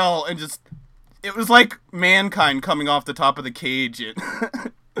fell and it was like Mankind coming off the top of the cage.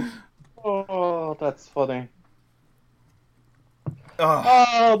 Oh, that's funny.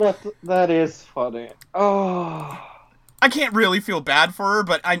 Oh, that is funny. Oh. I can't really feel bad for her,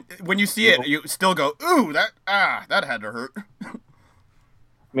 but when you see it, you still go, ooh, that had to hurt.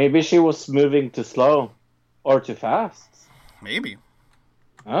 Maybe she was moving too slow or too fast. Maybe.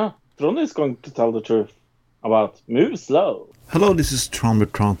 Tron is going to tell the truth about move slow. Hello, this is Tron,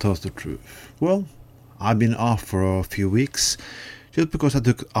 but Tron tells the truth. Well, I've been off for a few weeks just because I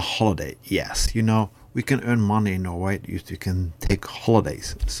took a holiday. Yes, we can earn money in Norway. You can take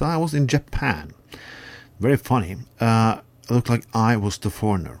holidays. So I was in Japan. Very funny. It looked like I was the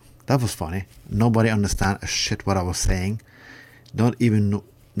foreigner. That was funny. Nobody understand a shit what I was saying. Not even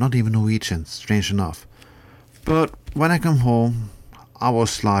Norwegian, strange enough. But when I come home, I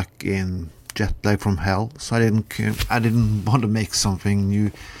was like in jet lag from hell. So I didn't want to make something new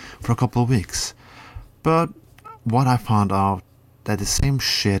for a couple of weeks. But what I found out, that the same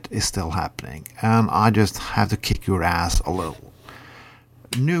shit is still happening, and I just have to kick your ass a little.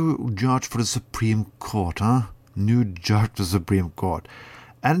 New judge for the Supreme Court, huh? New judge for the Supreme Court.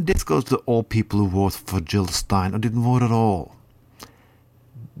 And this goes to all people who voted for Jill Stein or didn't vote at all.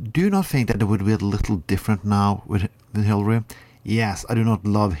 Do you not think that it would be a little different now with Hillary? Yes, I do not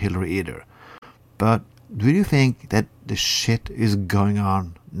love Hillary either. But do you think that the shit is going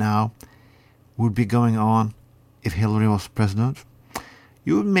on now would be going on if Hillary was president?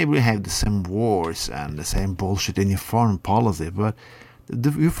 You would maybe have the same wars and the same bullshit in your foreign policy, but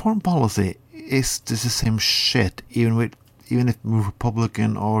your foreign policy is just the same shit, even if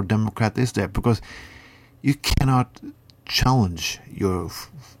Republican or Democrat is there, because you cannot challenge your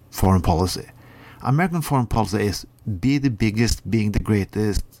foreign policy. American foreign policy is be the biggest, being the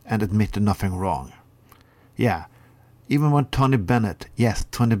greatest, and admit to nothing wrong. Yeah, even when Tony Bennett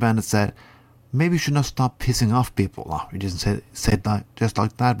said, maybe you should not stop pissing off people. No, he didn't say that just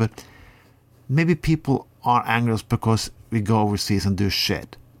like that, but maybe people are angry because we go overseas and do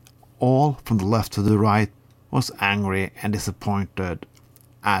shit. All from the left to the right was angry and disappointed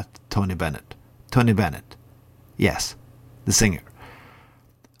at Tony Bennett. Tony Bennett. Yes, the singer.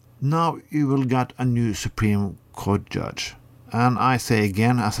 Now you will get a new Supreme Court judge. And I say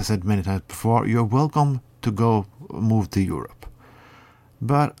again, as I said many times before, you're welcome to move to Europe.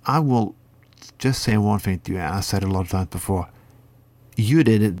 But I will just say one thing to you, and I said a lot of times before. You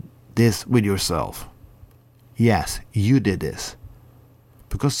did this with yourself. Yes, you did this.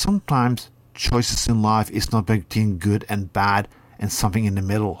 Because sometimes choices in life is not between good and bad and something in the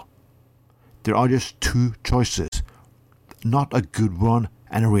middle. There are just two choices. Not a good one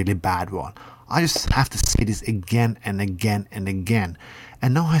and a really bad one. I just have to say this again and again and again.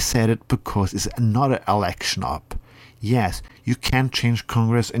 And now I said it because it's another election up. Yes, you can change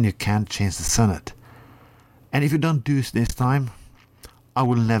Congress and you can change the Senate. And if you don't do this time, I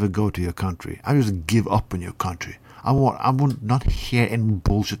will never go to your country. I just give up on your country. I would not hear any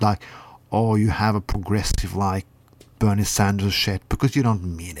bullshit like, oh, you have a progressive like Bernie Sanders shit, because you don't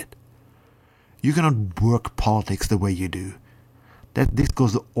mean it. You cannot work politics the way you do. That this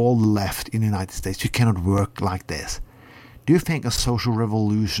goes to all left in the United States. You cannot work like this. Do you think a social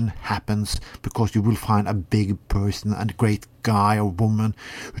revolution happens because you will find a big person and a great guy or woman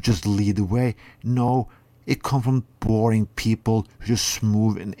who just lead the way? No, it comes from boring people who just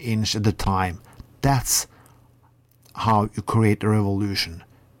move an inch at a time. That's how you create a revolution.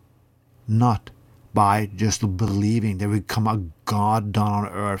 Not by just believing there will come a god down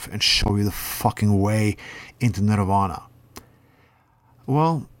on earth and show you the fucking way into nirvana.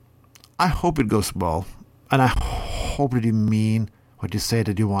 Well, I hope it goes well, and I hope that you mean what you say,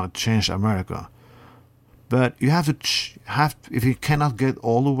 that you want to change America. But you have to if you cannot get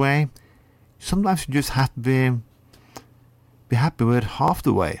all the way, sometimes you just have to be happy with half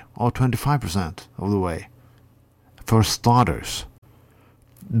the way or 25% of the way. For starters,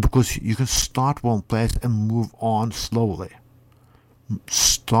 because you can start one place and move on slowly.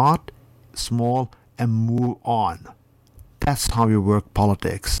 Start small and move on. That's how you work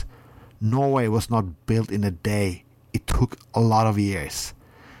politics. Norway was not built in a day. It took a lot of years.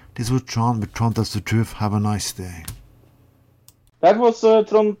 This was Trond, but Trond Tells the Truth. Have a nice day. That was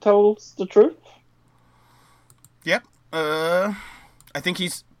Trond Tells the Truth. Yep. I think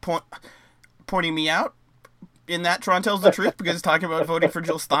he's pointing me out in that Trond Tells the Truth, because he's talking about voting for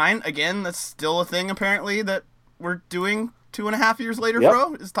Jill Stein. Again, that's still a thing, apparently, that we're doing 2.5 years later,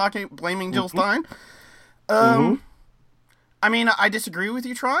 bro, is blaming Jill Stein. I mean, I disagree with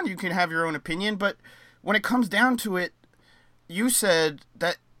you, Tron. You can have your own opinion, but when it comes down to it, you said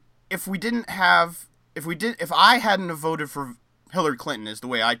that if I hadn't have voted for Hillary Clinton, is the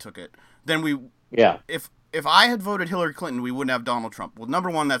way I took it, then if I had voted Hillary Clinton, we wouldn't have Donald Trump. Well, number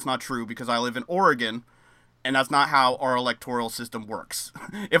one, that's not true, because I live in Oregon, and that's not how our electoral system works.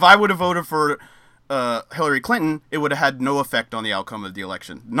 If I would have voted for Hillary Clinton, it would have had no effect on the outcome of the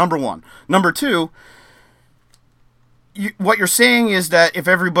election. Number one. Number two, what you're saying is that if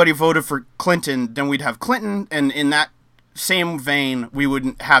everybody voted for Clinton, then we'd have Clinton, and in that same vein, we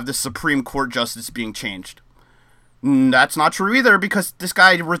wouldn't have the Supreme Court justice being changed. That's not true either, because this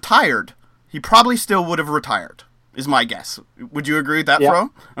guy retired. He probably still would have retired, is my guess. Would you agree with that,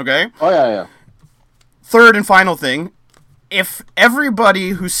 Fro? Okay. Oh, yeah. Third and final thing, if everybody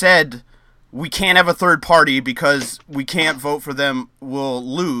who said we can't have a third party because we can't vote for them will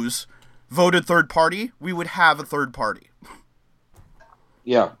lose, voted third party, we would have a third party.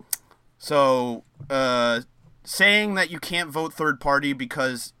 Yeah. So, saying that you can't vote third party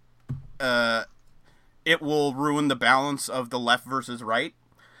because it will ruin the balance of the left versus right,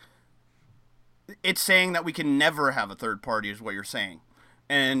 it's saying that we can never have a third party is what you're saying.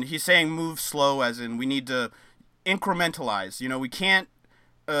 And he's saying move slow, as in we need to incrementalize. You know, we can't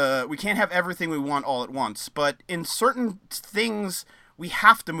have everything we want all at once. But in certain things, we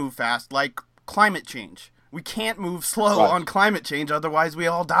have to move fast, like climate change. We can't move slow on climate change, otherwise we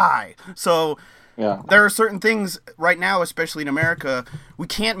all die. So there are certain things right now, especially in America, we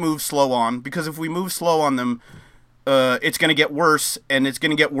can't move slow on, because if we move slow on them, it's going to get worse, and it's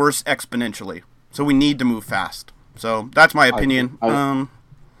going to get worse exponentially. So we need to move fast. So that's my opinion.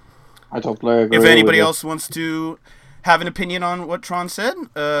 I totally agree. If anybody else wants to have an opinion on what Tron said,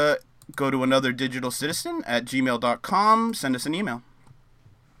 go to anotherdigitalcitizen@gmail.com. Send us an email.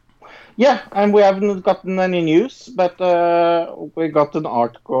 Yeah, and we haven't gotten any news, but we got an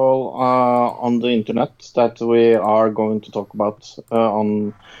article on the internet that we are going to talk about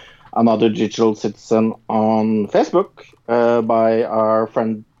on Another Digital Citizen on Facebook by our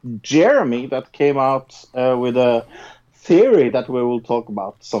friend Jeremy, that came out with a theory that we will talk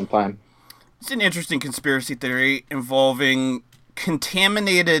about sometime. It's an interesting conspiracy theory involving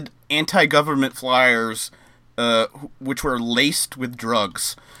contaminated anti-government flyers which were laced with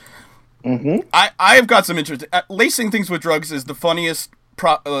drugs. Mm-hmm. I've got some interest. Lacing things with drugs is the funniest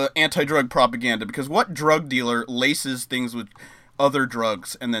anti-drug propaganda, because what drug dealer laces things with other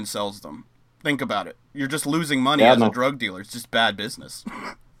drugs and then sells them? Think about it. You're just losing money as a drug dealer. It's just bad business.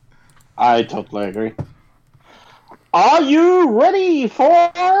 I totally agree. Are you ready for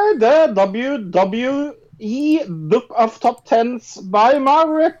the WWE Book of Top Tens by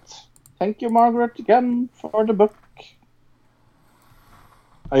Margaret? Thank you, Margaret, again for the book.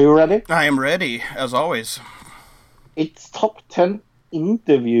 Are you ready? I am ready, as always. It's top 10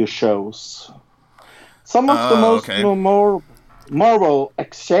 interview shows. Some of the most Marvel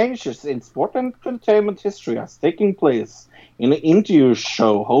exchanges in sport and entertainment history has taken place in an interview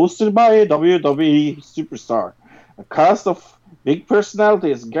show hosted by a WWE superstar. A cast of big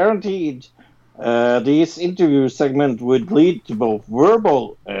personalities guaranteed these interview segments would lead to both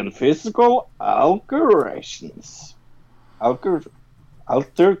verbal and physical altercations. Altercations.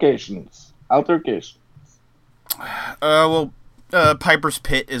 Piper's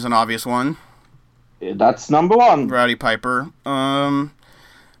Pit is an obvious one. That's number one. Rowdy Piper.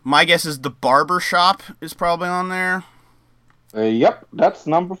 My guess is the Barber Shop is probably on there. Yep, that's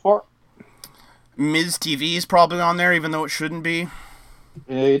number 4. Miz TV is probably on there, even though it shouldn't be.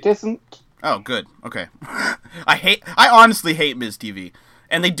 It isn't. Oh, good. Okay. I honestly hate Miz TV,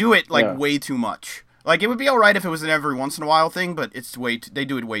 and they do it way too much. Like, it would be all right if it was an every once in a while thing, but it's they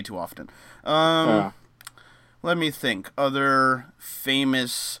do it way too often. Let me think. Other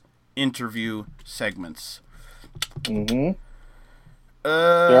famous interview segments. Mm-hmm.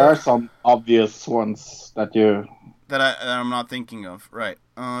 There are some obvious ones that I'm not thinking of. Right.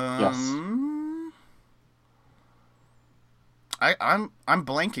 Yes. I'm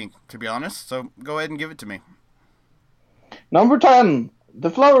blanking, to be honest. So go ahead and give it to me. Number 10, The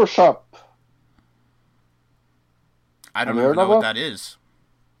Flower Shop. I don't even know what that is.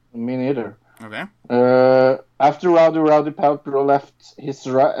 Me neither. Okay. After Rowdy Piper left, his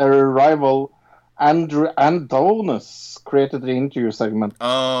rival Andrew Adonis created the interview segment.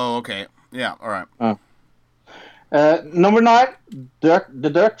 Oh, okay. Yeah, all right. Number 9,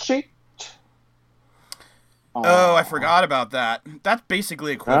 The Dirt Sheet. Oh, I forgot about that. That's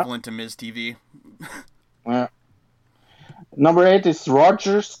basically equivalent to Miz TV. Number 8 is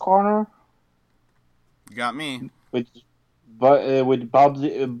Rogers Corner. You got me. With Buddy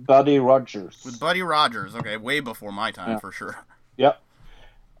Rogers. With Buddy Rogers. Okay, way before my time, for sure. Yep.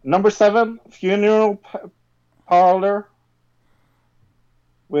 Number 7, Funeral Parlor.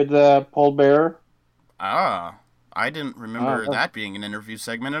 With Paul Bearer. Ah, I didn't remember that being an interview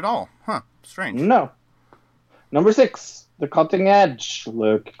segment at all. Huh, strange. No. Number 6, The Cutting Edge.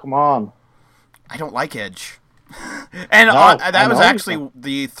 Look, come on. I don't like Edge. And that was actually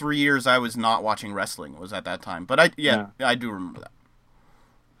the 3 years I was not watching wrestling was at that time. But I do remember that.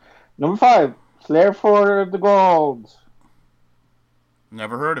 Number 5, Flair for the Gold.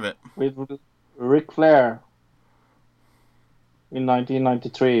 Never heard of it. With Ric Flair. In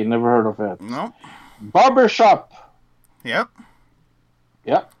 1993. Never heard of it. No. Barbershop. Yep.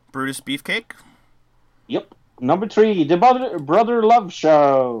 Yep. Brutus Beefcake. Yep. Number 3, The Brother Love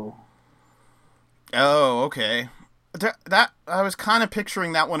Show. Oh, okay. That I was kind of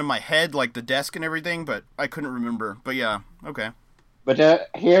picturing that one in my head, like the desk and everything, but I couldn't remember. But yeah, okay. But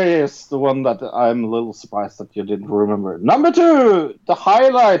here is the one that I'm a little surprised that you didn't remember. Number 2, The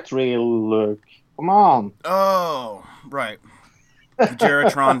Highlight Reel. Look, come on. Oh, right. The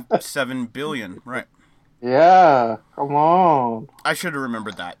Geratron 7 billion, right. Yeah, come on. I should have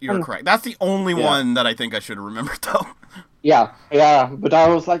remembered that. You're correct. That's the only one that I think I should have remembered, though. Yeah, but I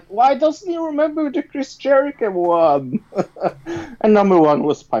was like, why doesn't he remember the Chris Jericho one? And number 1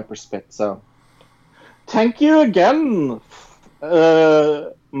 was Piper's Pit, so. Thank you again,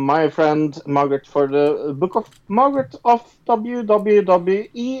 my friend Margaret, for the Book of Margaret of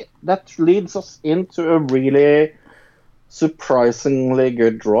WWE. That leads us into a really surprisingly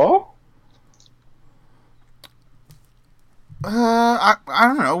good draw. I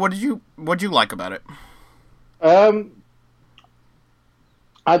don't know. What did you like about it?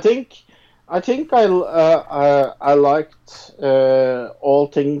 I think I liked all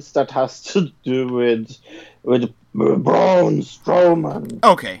things that has to do with Braun Strowman.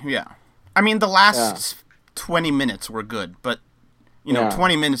 Okay, yeah. I mean, the last 20 minutes were good, but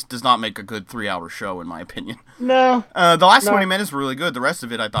 20 minutes does not make a good 3-hour show, in my opinion. No. The last 20 minutes were really good. The rest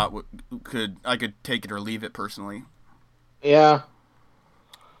of it, I thought I could take it or leave it personally. Yeah.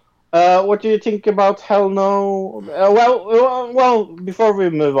 What do you think about Hell No? Well, before we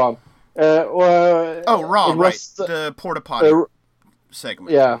move on. Raw, right. The Porta Potty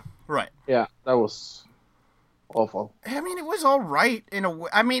segment. Yeah. Right. Yeah, that was awful. I mean, it was all right in a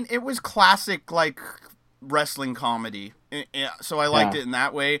way. I mean, it was classic, like, wrestling comedy. So I liked it in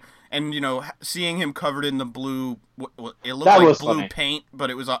that way. And, seeing him covered in the blue, it looked like blue funny. Paint, but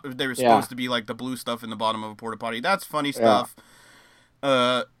it was they were supposed to be like the blue stuff in the bottom of a porta potty. That's funny stuff.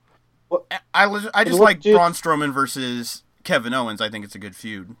 I just like Braun Strowman versus Kevin Owens. I think it's a good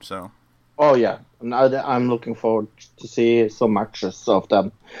feud. So. Oh yeah, I'm looking forward to see some matches of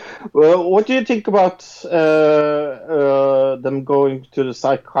them. Well, what do you think about them going to the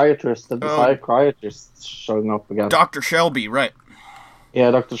psychiatrist and the psychiatrist showing up again? Dr. Shelby, right? Yeah,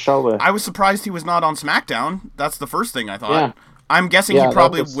 Dr. Shelby. I was surprised he was not on SmackDown. That's the first thing I thought. I'm guessing Yeah, he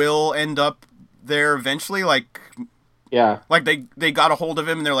probably that was- will end up there eventually. Like they got a hold of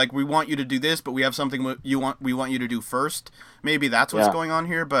him and they're like, we want you to do this, but we have something we want you to do first. Maybe that's what's Yeah. going on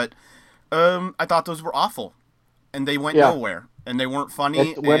here. But I thought those were awful, and they went Yeah. nowhere, and they weren't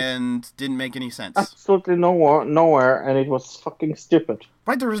funny, It went- and didn't make any sense. absolutely nowhere, and it was fucking stupid.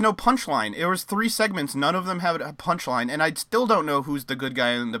 Right, there was no punchline. It was 3 segments. None of them had a punchline, and I still don't know who's the good guy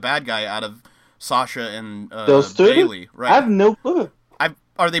and the bad guy out of Sasha and Those two? Bailey. Right? I have no clue.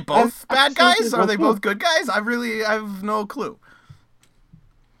 Are they both bad guys? absolutely Are no they clue. both good guys? I have no clue.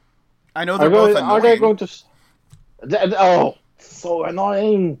 I know Are they're both they annoying. going to? Oh, so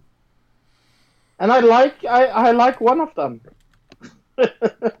annoying. And I like one of them,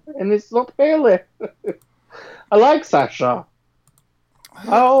 and it's not Bailey. I like Sasha.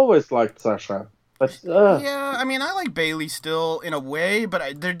 I always liked Sasha, but Yeah, I mean, I like Bailey still in a way,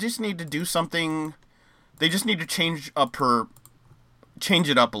 but they just need to do something. They just need to change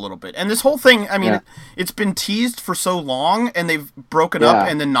it up a little bit. And this whole thing, I mean, Yeah. it's been teased for so long, and they've broken up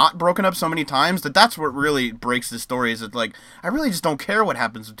Yeah. and then not broken up so many times that's what really breaks the story. Is that, like, I really just don't care what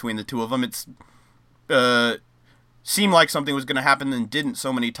happens between the two of them. It's seemed like something was going to happen and didn't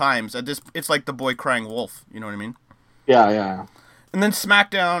so many times. It's like the boy crying wolf. You know what I mean? yeah. And then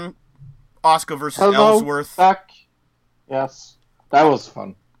SmackDown, Asuka versus Hello, Ellsworth. back. Yes, that was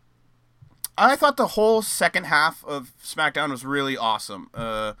fun. I thought the whole second half of SmackDown was really awesome.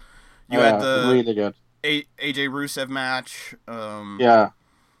 You had the really good. AJ Rusev match. Yeah,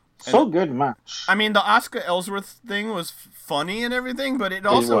 so good match. I mean, the Asuka Ellsworth thing was funny and everything, but it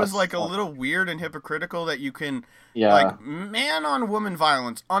also was is like a fun. little weird and hypocritical that you can, Yeah, like, man on woman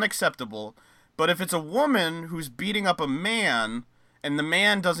violence, unacceptable. But if it's a woman who's beating up a man and the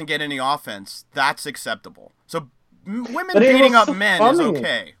man doesn't get any offense, that's acceptable. So women But it beating was up so men funny. is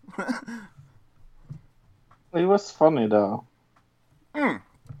okay. it was funny though.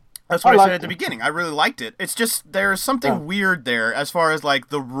 That's what I said liked at the it. beginning. I really liked it. It's just there's something Yeah. weird there as far as, like,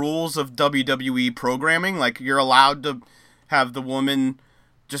 the rules of WWE programming. Like, you're allowed to have the woman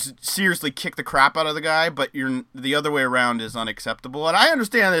just seriously kick the crap out of the guy, but the other way around is unacceptable. And I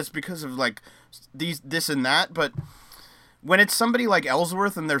understand this because of, like, this and that, but when it's somebody like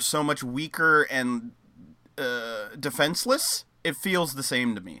Ellsworth and they're so much weaker and defenseless, it feels the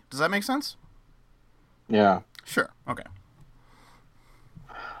same to me. Does that make sense? Yeah. Sure. Okay.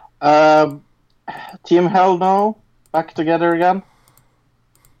 Team Hell No back together again.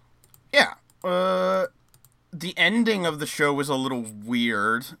 Yeah. The ending of the show was a little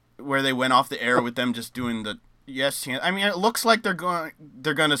weird, where they went off the air with them just doing the yes chant. I mean, it looks like they're going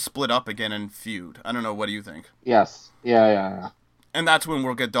to split up again and feud. I don't know. What do you think? Yes. Yeah. And that's when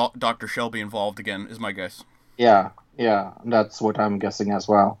we'll get Dr. Shelby involved again, is my guess. Yeah. That's what I'm guessing as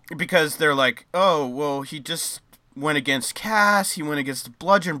well. Because they're like, oh, well, he just went against Cass. He went against the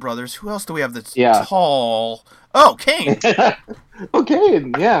Bludgeon Brothers. Who else do we have that's Yeah. tall? Oh, Kane. Okay.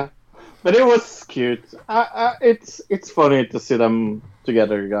 Yeah. But it was cute. It's funny to see them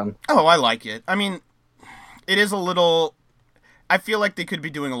together again. Oh, I like it. I mean, it is a little... I feel like they could be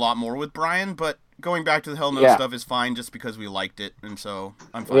doing a lot more with Brian, but going back to the Hell No Yeah. stuff is fine just because we liked it, and so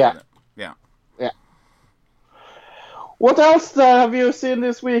I'm fine Yeah. with it. Yeah. What else have you seen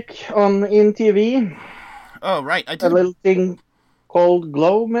this week in TV? Oh, right. I A did. little thing called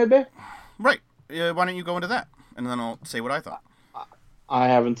Glow, maybe? Right. Why don't you go into that? And then I'll say what I thought. I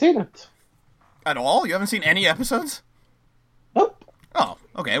haven't seen it. At all? You haven't seen any episodes? Nope. Oh,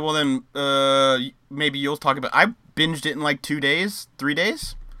 okay. Well, then maybe you'll talk about... I binged it in like 3 days.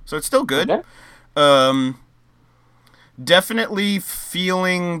 So it's still good. Okay. Definitely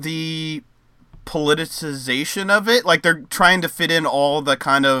feeling the politicization of it. Like, they're trying to fit in all the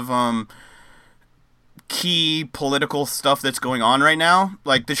kind of key political stuff that's going on right now.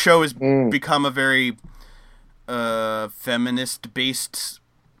 Like, the show has become a very feminist-based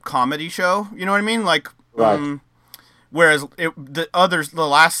comedy show. You know what I mean? Like, Right. whereas the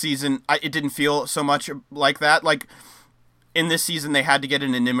last season, it didn't feel so much like that. Like, in this season, they had to get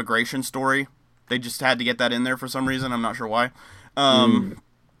in an immigration story. They just had to get that in there for some reason. I'm not sure why.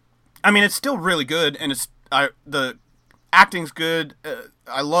 I mean, it's still really good, and the acting's good.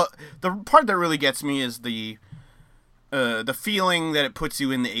 I love the part that really gets me is the feeling that it puts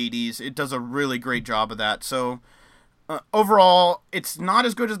you in the 80s. It does a really great job of that. So overall, it's not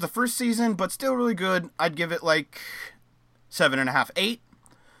as good as the first season, but still really good. I'd give it like 7.5, 8.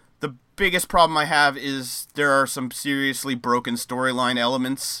 The biggest problem I have is there are some seriously broken storyline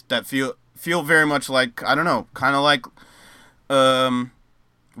elements that feel very much like, I don't know, kind of like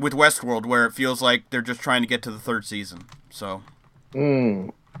with Westworld, where it feels like they're just trying to get to the third season. So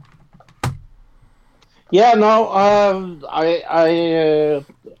Yeah, no,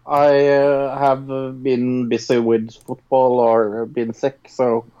 I have been busy with football or been sick,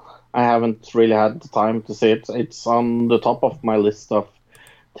 so I haven't really had the time to see it. It's on the top of my list of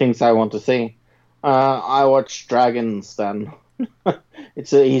things I want to see. I watch Dragons then.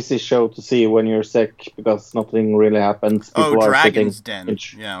 It's an easy show to see when you're sick because nothing really happens. Oh, People are Dragon's sitting Den.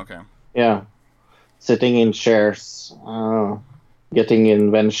 in Yeah, okay. yeah, sitting in chairs, getting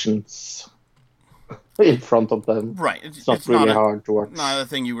inventions in front of them. Right. It's not really hard to watch. Not a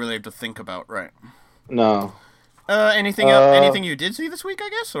thing you really have to think about, right? No. Anything else? Anything you did see this week? I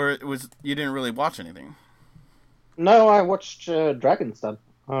guess, or it was you didn't really watch anything. No, I watched Dragon's Den.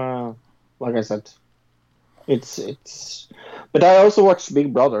 Like I said, it's. But I also watched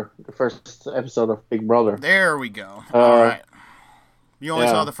Big Brother, the first episode of Big Brother. There we go. All right. You only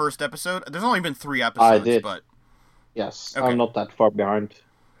yeah. saw the first episode. There's only been 3 episodes. I did. But yes, okay. I'm not that far behind.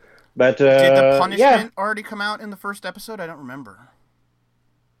 But did the punishment already come out in the first episode? I don't remember.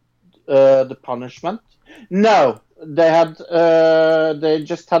 The punishment? No, they had. They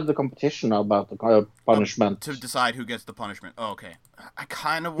just had the competition about the punishment to decide who gets the punishment. Oh, okay. I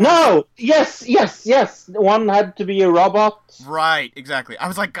kind of no. Yes. One had to be a robot. Right. Exactly. I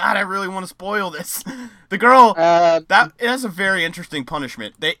was like, God, I really want to spoil this. The girl. That it has a very interesting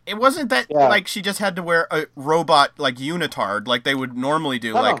punishment. It wasn't that like she just had to wear a robot like unitard like they would normally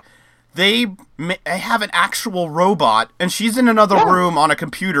do. No. Like they have an actual robot and she's in another room on a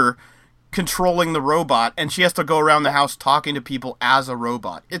computer controlling the robot, and she has to go around the house talking to people as a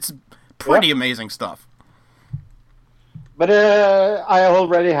robot. It's pretty amazing stuff. But I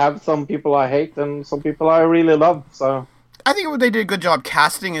already have some people I hate and some people I really love, so... I think they did a good job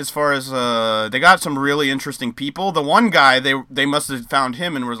casting as far as, they got some really interesting people. The one guy, they must have found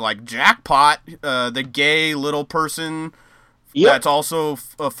him and was like, jackpot, the gay little person that's also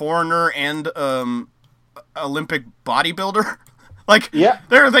a foreigner and Olympic bodybuilder. Like,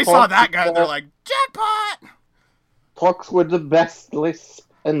 they saw that guy and they're like, jackpot! Talks with the best lisp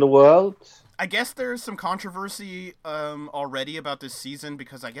in the world. I guess there's some controversy already about this season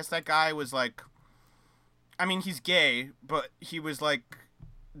because I guess that guy was like, I mean, he's gay, but he was like,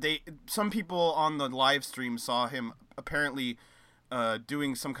 some people on the live stream saw him apparently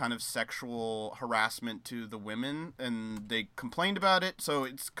doing some kind of sexual harassment to the women, and they complained about it, so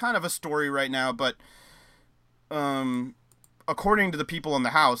it's kind of a story right now, but according to the people in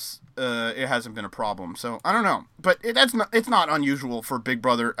the house, it hasn't been a problem. So I don't know, but it's not unusual for Big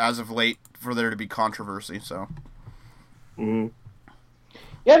Brother as of late for there to be controversy. So,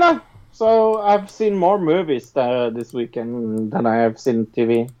 yeah, no. So I've seen more movies this weekend than I have seen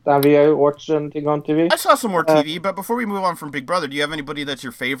TV. Have you watched anything on TV? I saw some more TV, but before we move on from Big Brother, do you have anybody that's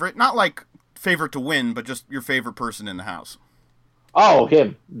your favorite? Not like favorite to win, but just your favorite person in the house. Oh,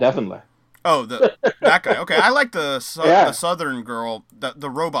 him, definitely. Oh, that guy. Okay, I like the southern girl, the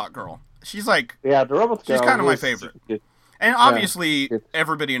robot girl. She's like the robot girl. She's kind of my favorite. And obviously,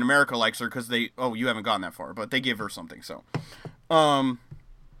 everybody in America likes her because they. Oh, you haven't gone that far, but they give her something. So,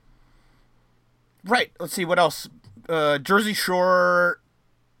 right. Let's see what else. Jersey Shore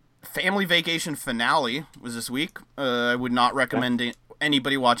Family Vacation finale was this week. I would not recommend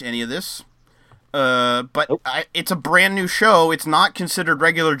anybody watch any of this. But it's a brand new show. It's not considered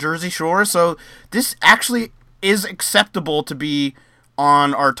regular Jersey Shore, so this actually is acceptable to be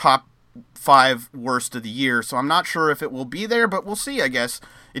on our top 5 worst of the year. So I'm not sure if it will be there, but we'll see, I guess.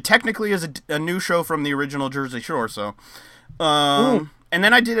 It technically is a new show from the original Jersey Shore, so... and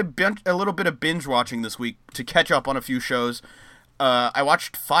then I did a little bit of binge watching this week to catch up on a few shows. I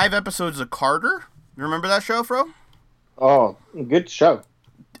watched 5 episodes of Carter. You remember that show, Fro? Oh, good show.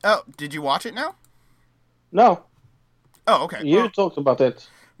 Oh, did you watch it now? No. Oh, okay. You talked about it.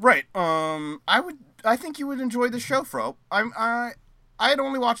 Right. I think you would enjoy the show, Fro. I had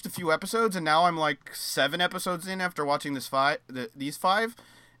only watched a few episodes, and now I'm like 7 episodes in after watching these 5,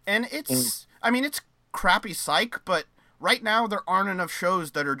 and it's. I mean, it's crappy psych, but right now there aren't enough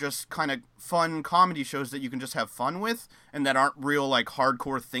shows that are just kind of fun comedy shows that you can just have fun with, and that aren't real like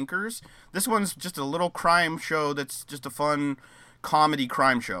hardcore thinkers. This one's just a little crime show that's just a fun comedy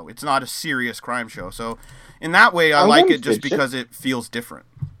crime show. It's not a serious crime show, so in that way I like it just because it feels different.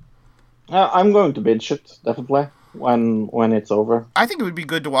 I'm going to binge it definitely when it's over. I think it would be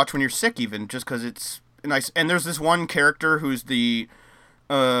good to watch when you're sick, even just because it's nice. And there's this one character who's the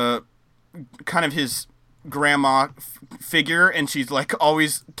kind of his grandma figure, and she's like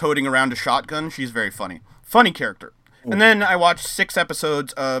always toting around a shotgun. She's very funny character. And then I watched 6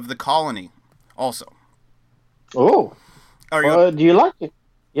 episodes of The Colony also. Oh. Do you like it?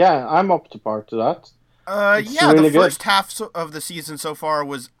 Yeah, I'm up to part to that. Yeah, really the first half of the season so far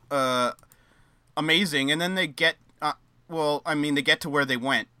was amazing, and then they get they get to where they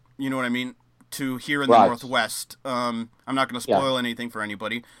went. You know what I mean? To here in the Right. Northwest. I'm not going to spoil anything for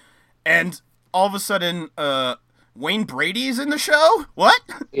anybody. And all of a sudden, Wayne Brady's in the show? What?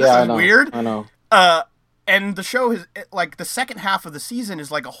 This Yeah, I is know. weird. I know. And the show is, like, the second half of the season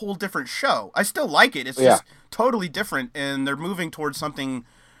is like a whole different show. I still like it. It's Yeah. just totally different, and they're moving towards something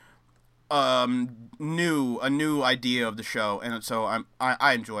new, a new idea of the show, and so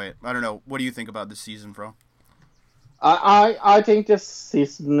I enjoy it. I don't know. What do you think about this season, Fro? I think this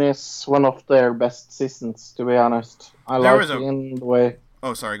season is one of their best seasons, to be honest. I There like was a- in the way.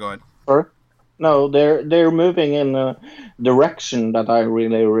 Oh, sorry, go ahead. Sorry? No, they're moving in a direction that I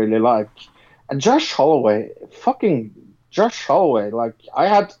really, really like. And Josh Holloway, like, I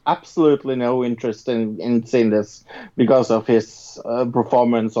had absolutely no interest in seeing this because of his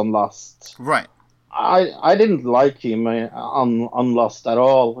performance on Lost. Right. I didn't like him on Lost at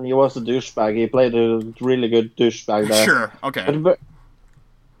all. He was a douchebag. He played a really good douchebag there. Sure. Okay.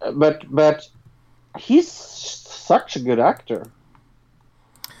 But he's such a good actor.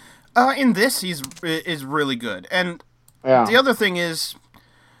 In this, is really good, and Yeah. the other thing is,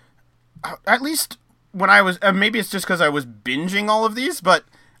 at least when I was, maybe it's just because I was binging all of these, but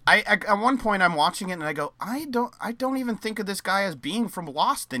I at one point I'm watching it and I go, I don't even think of this guy as being from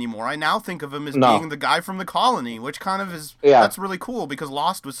Lost anymore. I now think of him as No. being the guy from The Colony, which kind of is Yeah. that's really cool because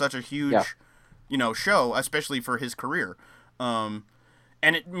Lost was such a huge, Yeah. show, especially for his career. And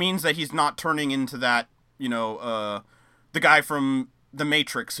it means that he's not turning into that, the guy from The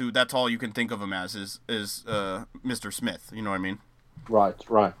Matrix, who that's all you can think of him as is Mr. Smith. You know what I mean? Right.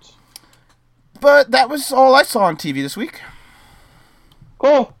 But that was all I saw on TV this week.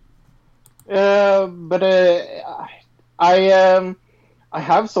 Cool. But I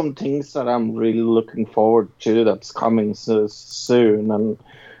have some things that I'm really looking forward to that's coming soon, and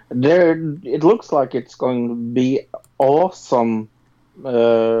it looks like it's going to be awesome.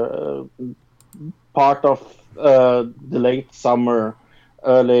 Part of the late summer,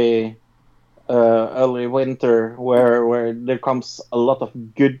 early winter, where there comes a lot of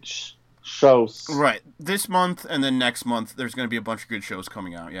good shows. Right. This month and then next month, there's going to be a bunch of good shows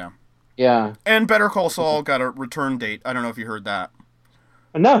coming out, yeah. Yeah. And Better Call Saul got a return date. I don't know if you heard that.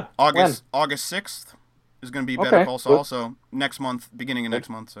 No. August 6th is going to be Better Okay, Call Saul, good. so next month, beginning of next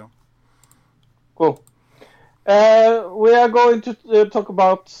month, so. Cool. We are going to talk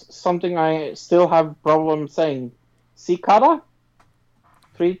about something I still have problem saying. Cicada?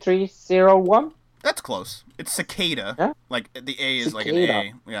 3301? That's close. It's cicada. Yeah? Like, the A is like Cicada.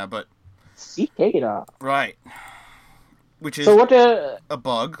 an A. Yeah, but... Cicada. Right. Which is So what... a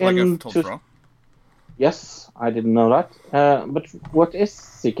bug, like I've told to- Fro. Yes, I didn't know that. But what is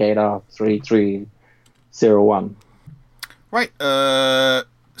Cicada 3301? Right.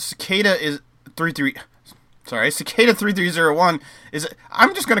 Cicada is 3301 is...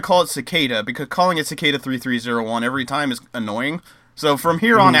 I'm just going to call it Cicada, because calling it Cicada 3301 every time is annoying. So from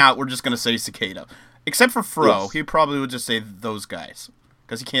here on out, we're just going to say Cicada. Except for Fro, Yes. he probably would just say those guys.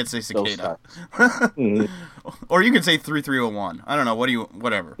 Because he can't say Those Cicada. guys. Mhm. Or you could say 3301. I don't know.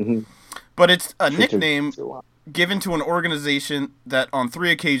 Whatever. Mhm. But it's a nickname 3301. given to an organization that on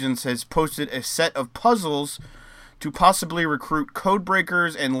 3 occasions has posted a set of puzzles to possibly recruit code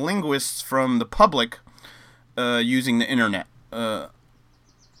breakers and linguists from the public using the internet. I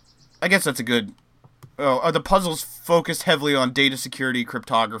guess that's a good... are the puzzles focused heavily on data security,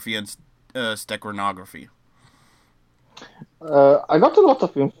 cryptography, and steganography? I got a lot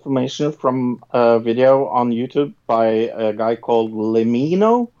of information from a video on YouTube by a guy called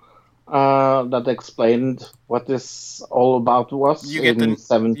Lemino that explained what this all about was You get in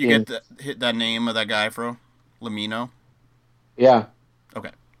 17. you get hit that name of that guy, Fro? Lemino? Yeah.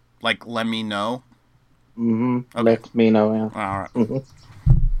 Okay. Like, let me know? Mm-hmm. Okay. Let me know, yeah. Alright.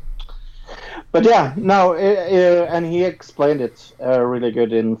 But yeah, no, and he explained it really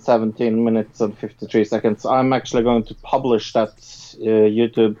good in 17 minutes and 53 seconds. I'm actually going to publish that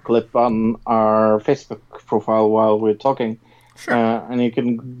YouTube clip on our Facebook profile while we're talking. Sure. And you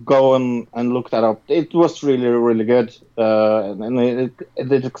can go and look that up. It was really, really good. And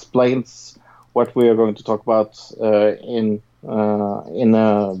it explains what we are going to talk about in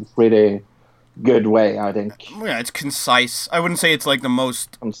a really good way, I think. Yeah, it's concise. I wouldn't say it's like the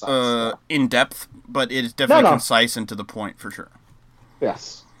most Concise, yeah. in-depth, but it is definitely No. concise and to the point, for sure.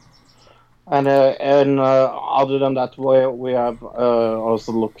 Yes. And other than that, we have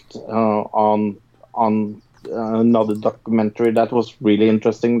also looked on another documentary that was really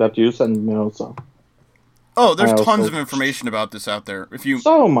interesting that you sent me also. Oh, there's I also- tons of information about this out there. If you...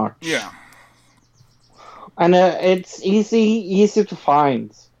 So much. Yeah. And it's easy to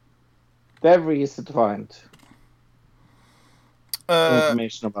find. very easy to find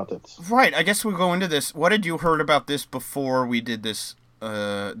information about it. Right. I guess we'll go into this. What had you heard about this before we did this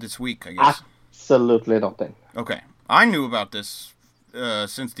this week, I guess? Absolutely nothing. Okay. I knew about this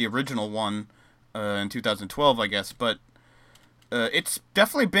since the original one in 2012, I guess, but it's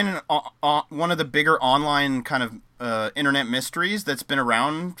definitely been one of the bigger online kind of internet mysteries that's been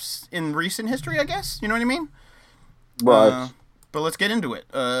around in recent history, I guess. You know what I mean? Right. But let's get into it.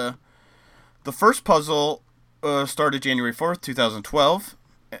 The first puzzle started January 4th, 2012,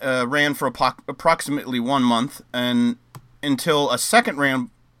 ran for approximately 1 month, and until a second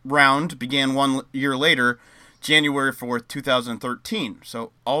round began 1 year later, January 4th, 2013.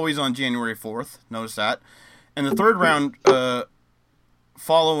 So always on January 4th, notice that. And the third round,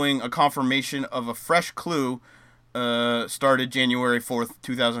 following a confirmation of a fresh clue, started January 4th,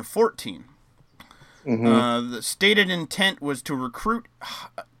 2014. The stated intent was to recruit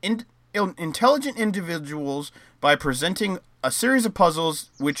intelligent individuals by presenting a series of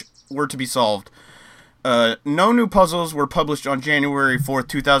puzzles which were to be solved. No new puzzles were published on January 4th,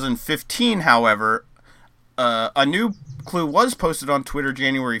 2015, however. A new clue was posted on Twitter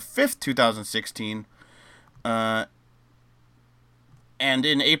January 5th, 2016. And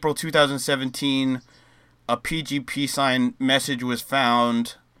in April 2017, a PGP sign message was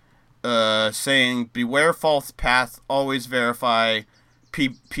found saying, "Beware false path, always verify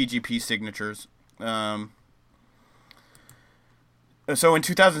PGP signatures." So in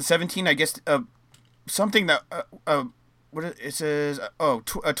 2017, I guess something that what it says. A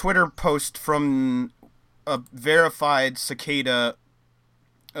Twitter post from a verified Cicada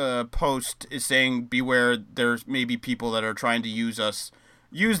post is saying, "Beware, there's maybe people that are trying to use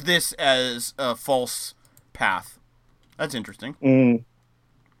this as a false path." That's interesting.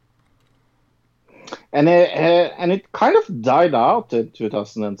 And it kind of died out in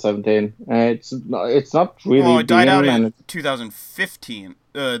 2017. It's not really. Well, it died out in 2015.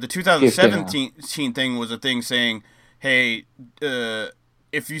 The 2017 thing was a thing saying, "Hey,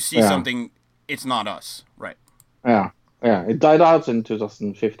 if you see something, it's not us." Right. Yeah. It died out in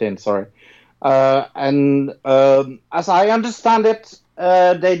 2015. Sorry. And as I understand it,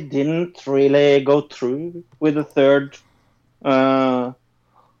 they didn't really go through with the third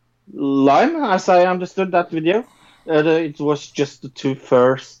line, as I understood that video. It was just the two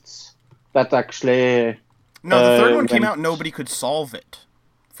firsts that actually... No, the third one came out and nobody could solve it,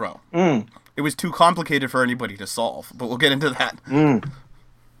 Fro. It was too complicated for anybody to solve, but we'll get into that.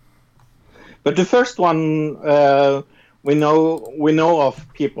 But the first one, we know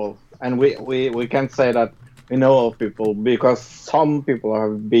of people, and we can say that we know of people because some people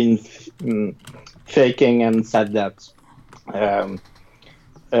have been faking and said that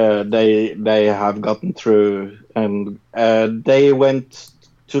they have gotten through, and they went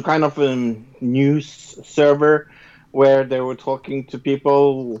to kind of a news server where they were talking to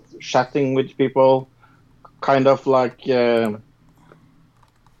people, chatting with people, kind of like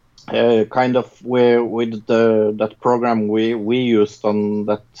kind of where with that program we used on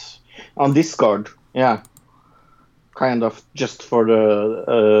Discord, kind of just for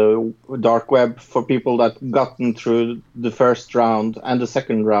the dark web for people that gotten through the first round and the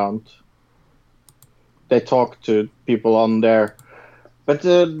second round. They talked to people on there, but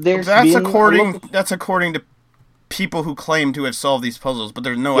that's according to people who claim to have solved these puzzles, but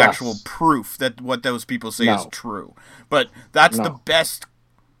there's no actual proof that what those people say is true. But that's the best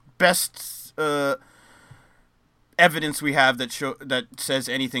evidence we have that says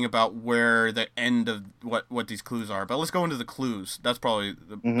anything about where the end of what these clues are. But let's go into the clues. That's probably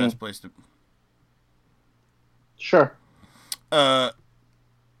the best place to. Sure. Well,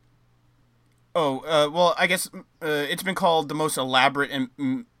 I guess it's been called the most elaborate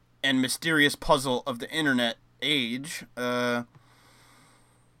and mysterious puzzle of the internet age. Right,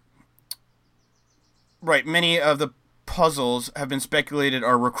 many of the puzzles have been speculated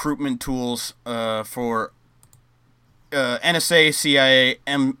are recruitment tools for NSA, CIA,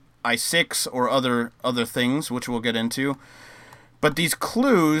 MI6, or other things, which we'll get into. But these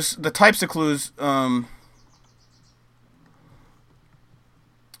clues, the types of clues, let's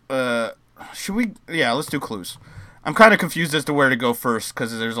do clues. I'm kind of confused as to where to go first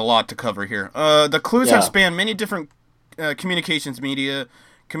because there's a lot to cover here. The clues have spanned many different communication media,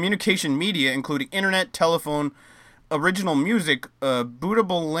 including internet, telephone, original music,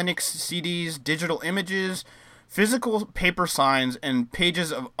 bootable Linux CDs, digital images, physical paper signs, and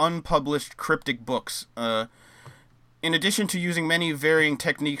pages of unpublished cryptic books. In addition to using many varying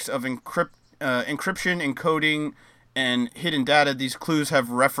techniques of encryption, encoding, and hidden data, these clues have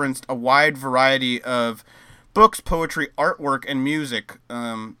referenced a wide variety of books, poetry, artwork, and music.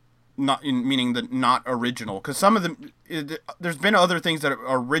 not meaning the not original, because some of them there's been other things that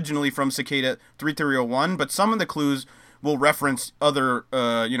are originally from Cicada 3301, but some of the clues will reference other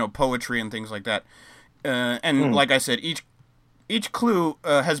poetry and things like that. Like I said, each clue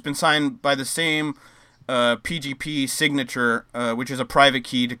has been signed by the same PGP signature, which is a private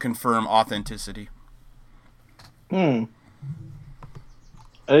key to confirm authenticity.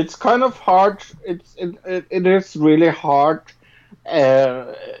 It's kind of hard. It is really hard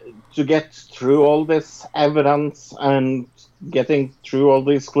to get through all this evidence and getting through all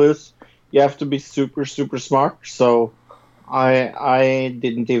these clues. You have to be super, super smart. So I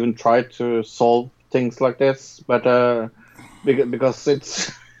didn't even try to solve things like this, but because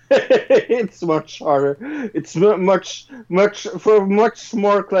it's it's much harder. It's much for much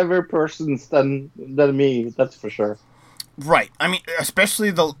more clever persons than me. That's for sure. Right. I mean,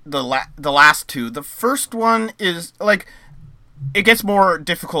 especially the last two. The first one is like it gets more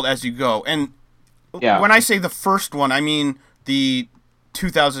difficult as you go. And when I say the first one, I mean the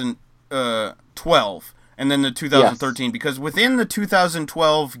 2012 and then the 2013, because within the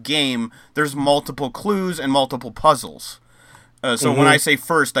 2012 game, there's multiple clues and multiple puzzles. So when I say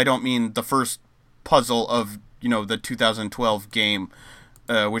first, I don't mean the first puzzle of, the 2012 game,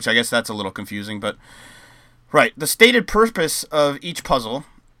 which I guess that's a little confusing, but right. The stated purpose of each puzzle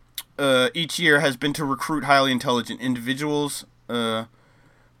each year has been to recruit highly intelligent individuals, but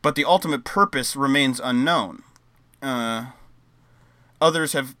the ultimate purpose remains unknown.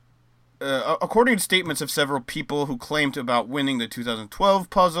 Others have, according to statements of several people who claimed about winning the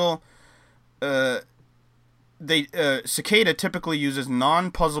 2012 puzzle, Cicada typically uses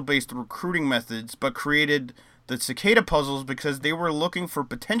non-puzzle based recruiting methods, but created the Cicada puzzles because they were looking for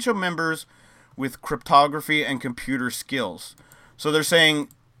potential members with cryptography and computer skills. So they're saying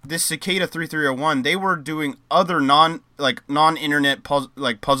this Cicada 3301, they were doing other non-internet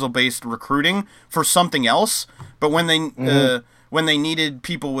puzzle based recruiting for something else, but when they needed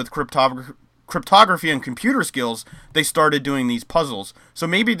people with cryptography and computer skills, they started doing these puzzles. So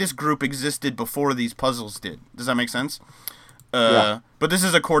maybe this group existed before these puzzles did. Does that make sense? But this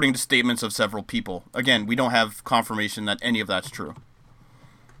is according to statements of several people. Again, we don't have confirmation that any of that's true.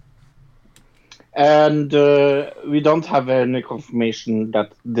 And we don't have any confirmation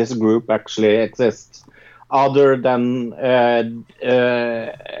that this group actually exists, other than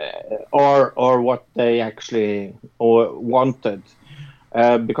or what they actually wanted,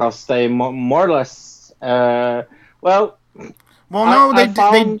 because they more or less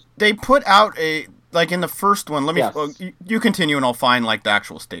they put out a, like in the first one. Let me you continue and I'll find like the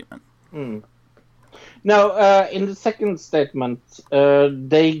actual statement. Now, in the second statement,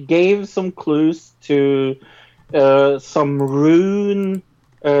 they gave some clues to some rune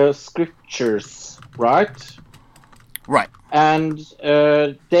scriptures, right? Right. And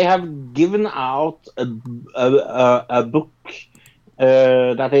they have given out a book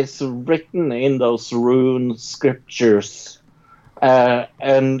that is written in those rune scriptures,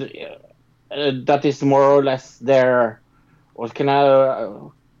 and that is more or less their, what can I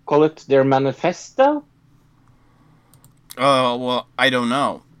call it, their manifesto? Well, I don't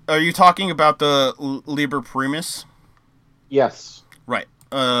know. Are you talking about the Liber Primus? Yes. Right.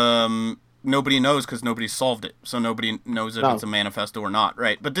 Nobody knows because nobody solved it, so nobody knows if it's a manifesto or not.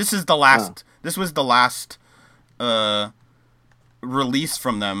 Right. But this is the last. This was the last release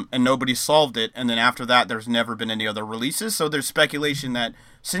from them, and nobody solved it. And then after that, there's never been any other releases. So there's speculation that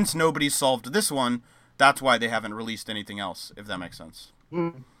since nobody solved this one, that's why they haven't released anything else. If that makes sense.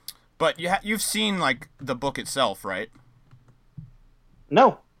 But you've seen like the book itself, right?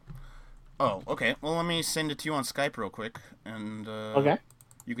 No. Oh, okay. Well, let me send it to you on Skype real quick, and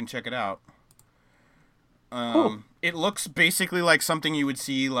you can check it out. Cool. It looks basically like something you would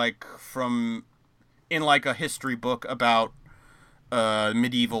see like in like a history book about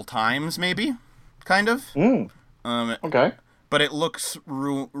medieval times, maybe, kind of. Okay. But it looks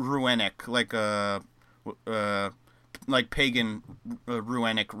Runic, like pagan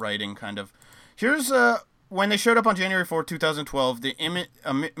Runic writing, kind of. Here's when they showed up on January 4, 2012,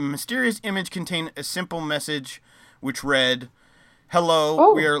 a mysterious image contained a simple message which read,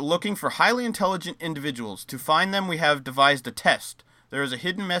 "Hello, we are looking for highly intelligent individuals. To find them, we have devised a test. There is a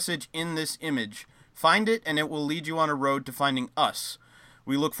hidden message in this image. Find it, and it will lead you on a road to finding us.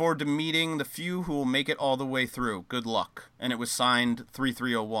 We look forward to meeting the few who will make it all the way through. Good luck." And it was signed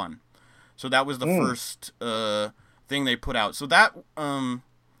 3301. So that was the first thing they put out. So that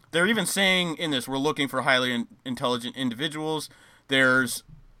they're even saying in this, we're looking for highly intelligent individuals. There's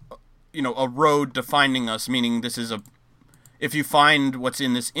a road to finding us, meaning this is if you find what's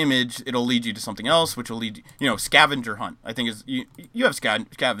in this image, it'll lead you to something else, which will lead scavenger hunt. I think is you have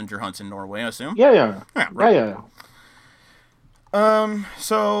scavenger hunts in Norway, I assume. Yeah. Right. Yeah.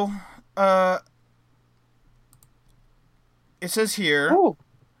 So it says here. Oh.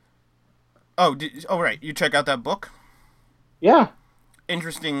 Oh, right. You check out that book. Yeah.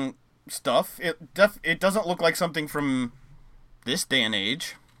 Interesting stuff. It doesn't look like something from this day and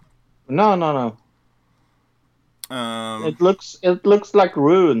age. No. It looks like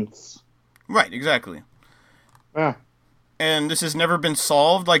ruins. Right, exactly. Yeah. And this has never been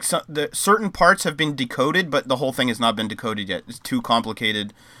solved. Like certain parts have been decoded, but the whole thing has not been decoded yet. It's too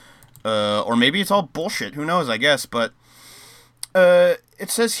complicated, or maybe it's all bullshit. Who knows? I guess. But it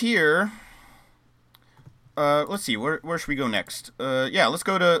says here. Let's see. Where should we go next? Yeah, let's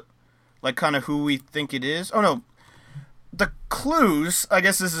go to like kind of who we think it is. Oh no. The clues, I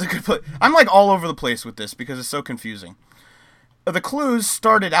guess this is a good place. I'm like all over the place with this because it's so confusing. The clues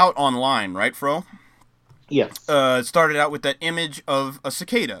started out online, right, Fro? Yes. It started out with that image of a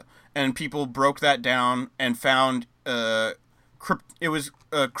cicada, and people broke that down and found it was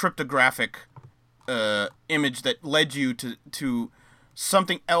a cryptographic image that led you to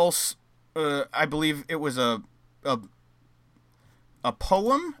something else. I believe it was a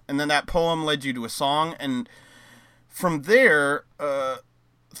poem, and then that poem led you to a song, and from there,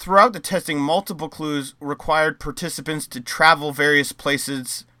 throughout the testing, multiple clues required participants to travel various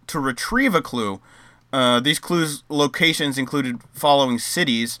places to retrieve a clue. These clues' locations included following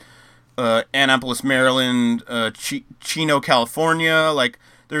cities: Annapolis, Maryland, Chino, California. Like,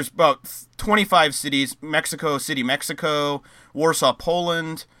 there's about 25 cities. Mexico City, Mexico. Warsaw,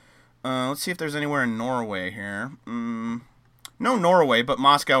 Poland. Let's see if there's anywhere in Norway here. No Norway, but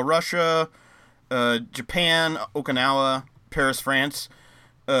Moscow, Russia. Japan, Okinawa, Paris, France,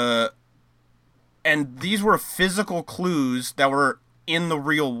 and these were physical clues that were in the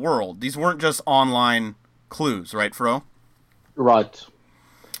real world. These weren't just online clues, right, Fro? Right.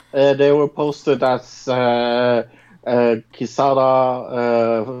 They were posted as Kisada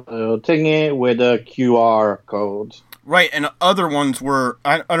thingy with a QR code. Right, and other ones were,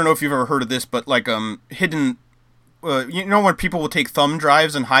 I don't know if you've ever heard of this, but like hidden. You know when people will take thumb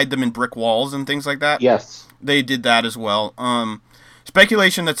drives and hide them in brick walls and things like that? Yes. They did that as well.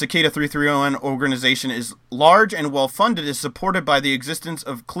 Speculation that Cicada 330N organization is large and well-funded is supported by the existence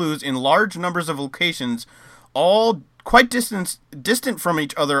of clues in large numbers of locations, all quite distant from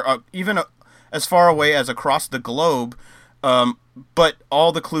each other, even as far away as across the globe, but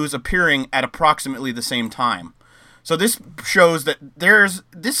all the clues appearing at approximately the same time. So this shows that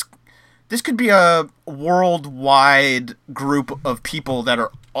this could be a worldwide group of people that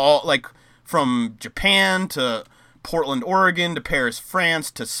are all, like, from Japan to Portland, Oregon, to Paris, France,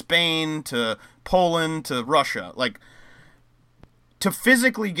 to Spain, to Poland, to Russia. Like, to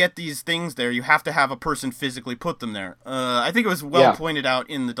physically get these things there, you have to have a person physically put them there. I think it was pointed out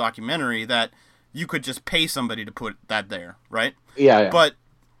in the documentary that you could just pay somebody to put that there, right? Yeah. But,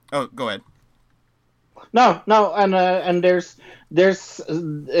 go ahead. No, and there's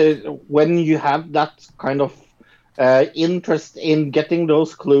when you have that kind of interest in getting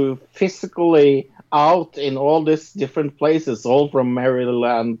those clues physically out in all these different places, all from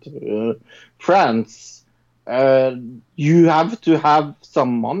Maryland to France, you have to have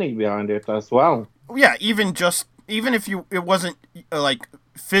some money behind it as well. Yeah, even if it wasn't like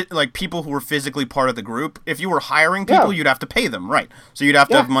people who were physically part of the group. If you were hiring people, you'd have to pay them, right? So you'd have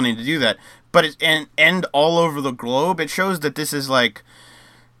to have money to do that. But and all over the globe, it shows that this is like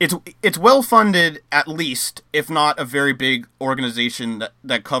it's well funded, at least, if not a very big organization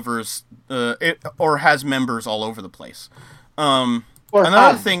that covers it or has members all over the place.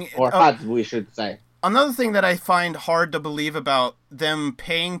 We should say. Another thing that I find hard to believe about them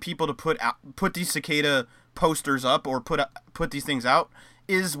paying people to put these cicada posters up or put these things out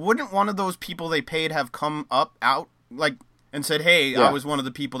is, wouldn't one of those people they paid have come out like and said, "Hey, I was one of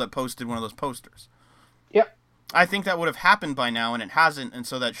the people that posted one of those posters"? Yep. I think that would have happened by now, and it hasn't, and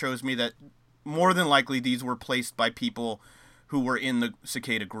so that shows me that more than likely these were placed by people who were in the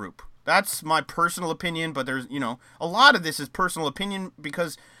cicada group. That's my personal opinion, but there's, a lot of this is personal opinion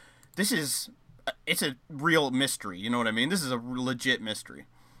because it's a real mystery, you know what I mean? This is a legit mystery.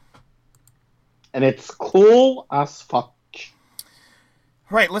 And it's cool as fuck.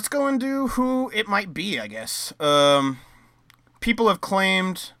 Right, let's go into who it might be, I guess. People have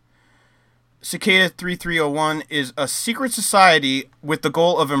claimed Cicada 3301 is a secret society with the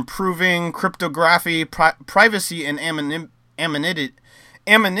goal of improving cryptography, privacy, and anonymity.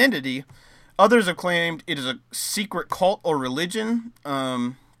 Others have claimed it is a secret cult or religion.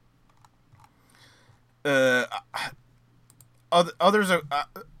 others are.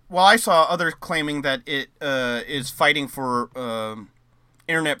 Well, I saw others claiming that it is fighting for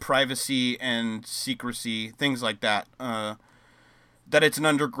internet privacy and secrecy, things like that. That it's an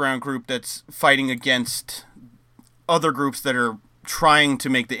underground group that's fighting against other groups that are trying to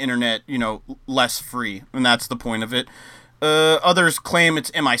make the internet, less free, and that's the point of it. Others claim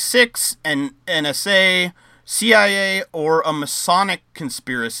it's MI6 and NSA, CIA, or a Masonic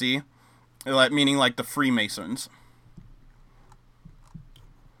conspiracy, meaning like the Freemasons.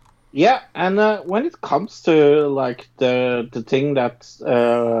 Yeah, and when it comes to like the thing that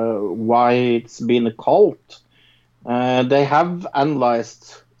why it's been a cult, they have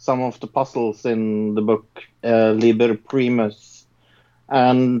analyzed some of the puzzles in the book Liber Primus,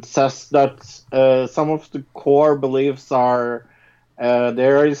 and says that some of the core beliefs are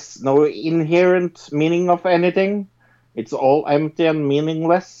there is no inherent meaning of anything. It's all empty and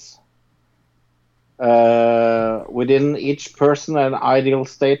meaningless. Within each person, an ideal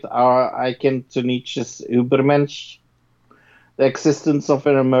state are akin to Nietzsche's Übermensch. The existence of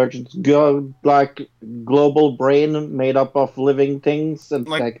an emergent global brain made up of living things and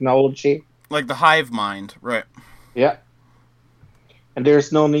technology. Like the hive mind, right? Yeah. And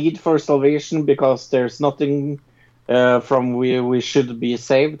there's no need for salvation because there's nothing from where we should be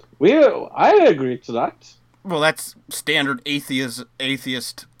saved. I agree to that. Well, that's standard atheist,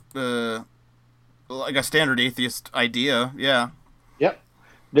 like a standard atheist idea, yeah. Yep.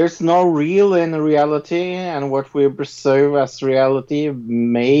 There's no real in reality, and what we perceive as reality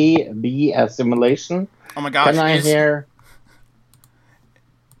may be a simulation. Oh my gosh!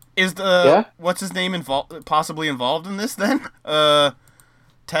 Is what's his name possibly involved in this then?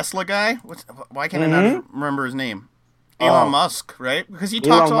 Tesla guy? Why can't I not remember his name? Elon Musk, right? Because he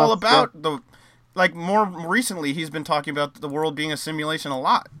talks all about more recently he's been talking about the world being a simulation a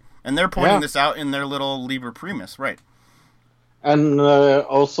lot. And they're pointing this out in their little Liber Primus, right? And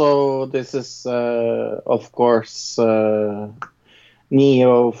also, this is, of course,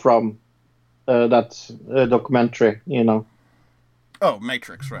 Neo from that documentary, Oh,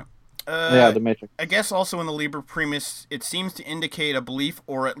 Matrix, right. The Matrix. I guess also in the Liber Primus, it seems to indicate a belief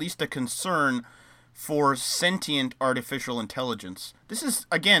or at least a concern for sentient artificial intelligence. This is,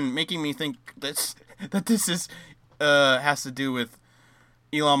 again, making me think that this is has to do with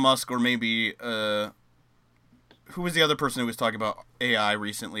Elon Musk, or maybe who was the other person who was talking about AI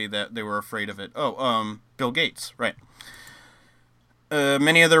recently that they were afraid of it? Bill Gates, right.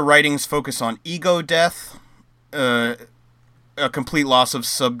 Many of their writings focus on ego death, a complete loss of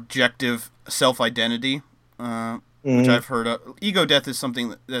subjective self-identity, which I've heard of. Ego death is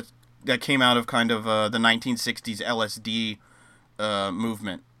something that came out of kind of the 1960s LSD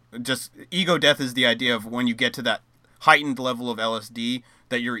movement. Just ego death is the idea of when you get to that heightened level of LSD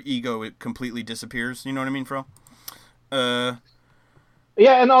that your ego completely disappears. You know what I mean, Fro?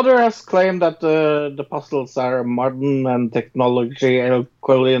 Yeah, and others has claimed that the puzzles are modern and technology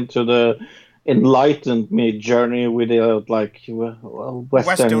equivalent to the enlightened journey with the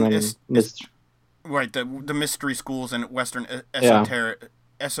Western and mystery. Right, the mystery schools and Western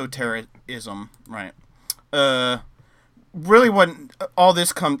esotericism, right? Really, when all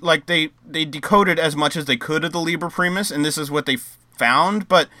this comes, they decoded as much as they could of the Liber Primus, and this is what they found.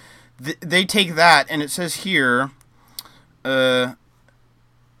 But they take that, and it says here,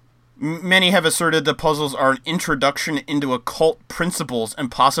 many have asserted the puzzles are an introduction into occult principles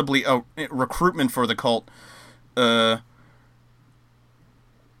and possibly a recruitment for the cult. Who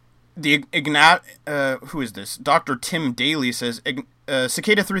is this? Dr. Tim Daly says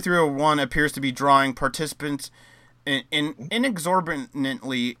Cicada 3301 appears to be drawing participants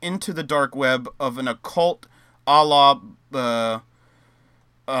inexorbitantly into the dark web of an occult a la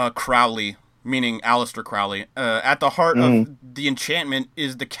Crowley, meaning Aleister Crowley. At the heart of the enchantment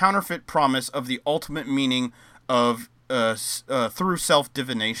is the counterfeit promise of the ultimate meaning of through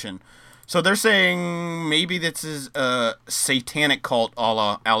self-divination. So they're saying maybe this is a satanic cult a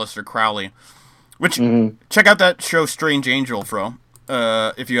la Aleister Crowley. Which, check out that show Strange Angel, Fro,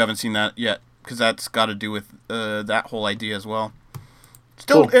 if you haven't seen that yet. Because that's got to do with that whole idea as well. It's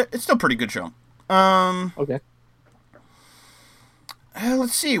still a pretty good show. Okay.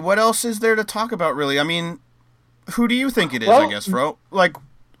 Let's see. What else is there to talk about, really? I mean, who do you think it is, I guess, Fro?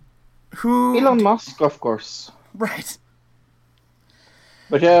 Who... Elon Musk, of course. Right.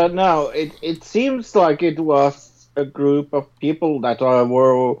 But no, it seems like it was a group of people that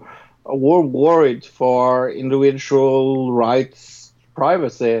were worried for individual rights,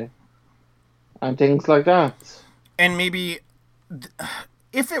 privacy, and things like that. And maybe,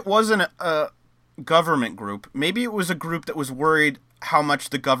 if it wasn't a government group, maybe it was a group that was worried how much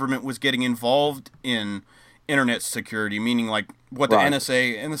the government was getting involved in internet security, meaning like what the Right.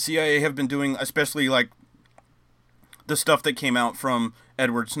 NSA and the CIA have been doing, especially like the stuff that came out from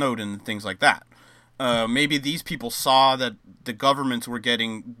Edward Snowden and things like that. Maybe these people saw that the governments were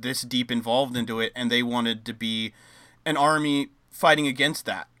getting this deep involved into it, and they wanted to be an army fighting against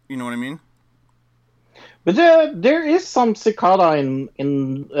that. You know what I mean? But there is some cicada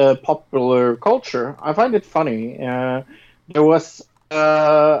in popular culture. I find it funny. There was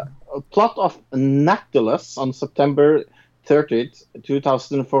a plot of Nactulus on September 30th,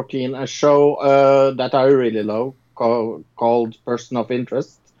 2014, a show that I really love called Person of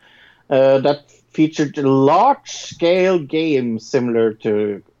Interest, that featured a large-scale game similar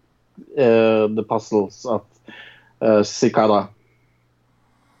to the puzzles of Cicada.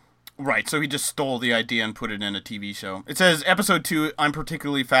 Right, so he just stole the idea and put it in a TV show. It says, Episode 2, I'm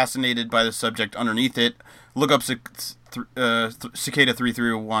particularly fascinated by the subject underneath it. Look up Cicada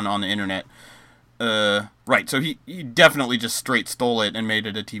 3301 on the internet. Right, so he definitely just straight stole it and made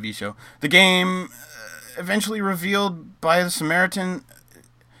it a TV show. The game, eventually revealed by the Samaritan,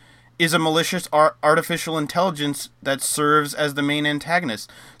 is a malicious artificial intelligence that serves as the main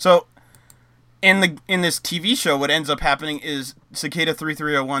antagonist. So, in this TV show, what ends up happening is Cicada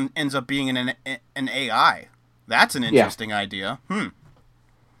 3301 ends up being an AI. That's an interesting idea. I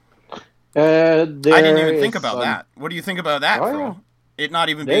didn't even think about that. What do you think about that, Fro? Yeah. It not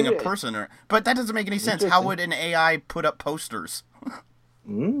even being a person, but that doesn't make any sense. How would an AI put up posters?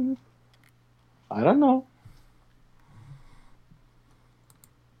 I don't know.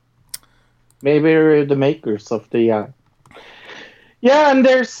 Maybe the makers of the yeah, and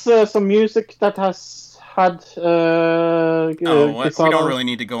there's some music that has had. We don't really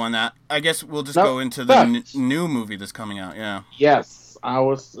need to go on that. I guess we'll just go into the new movie that's coming out. Yeah. Yes, I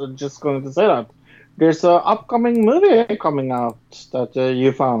was just going to say that. There's an upcoming movie coming out that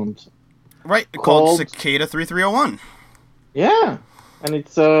you found. Right, called Cicada 3301. Yeah, and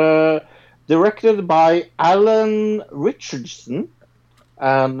it's directed by Alan Richardson.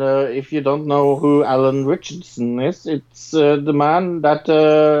 And if you don't know who Alan Richardson is, it's the man that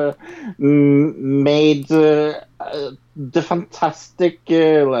made the fantastic.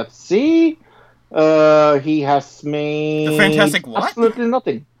 Let's see, he has made The Fantastic what? Absolutely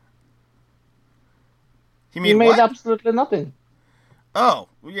nothing. He He made what? absolutely nothing. Oh,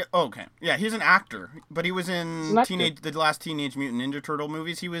 yeah. Okay, yeah. He's an actor, but he was in He's an actor. the last Teenage Mutant Ninja Turtle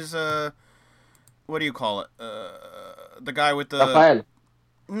movies. He was what do you call it? The guy with the. Raphael.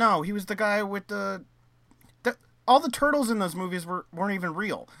 No, he was the guy with the all the turtles in those movies weren't even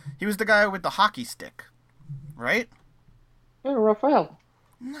real. He was the guy with the hockey stick, right? Yeah, Raphael.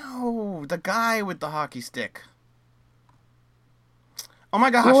 No, the guy with the hockey stick. Oh my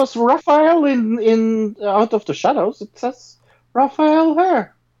gosh. It was Raphael in Out of the Shadows. It says Raphael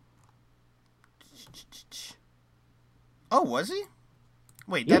here. Oh, was he?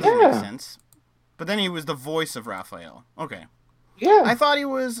 Wait, that doesn't make Yeah. sense. But then he was the voice of Raphael. Okay. Yeah. I thought he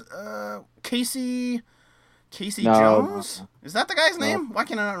was Casey No. Jones? Is that the guy's name? Why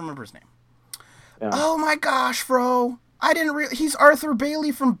can't I not remember his name? Yeah. Oh my gosh, Fro. I didn't he's Arthur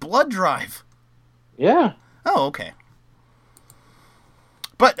Bailey from Blood Drive. Yeah. Oh, okay.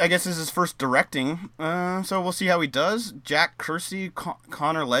 But I guess this is his first directing, so we'll see how he does. Jack Kersey,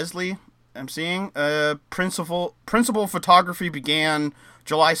 Connor Leslie, I'm seeing. Principal photography began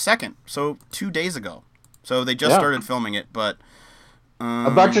July 2nd, so 2 days ago. So they just started filming it, but...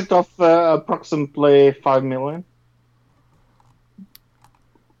 A budget of approximately $5 million.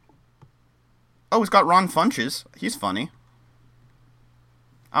 Oh, it's got Ron Funches. He's funny.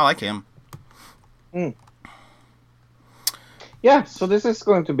 I like him. Yeah, so this is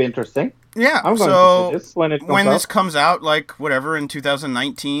going to be interesting. Yeah, I'm going so to see this when it comes when out. this comes out, like, whatever, in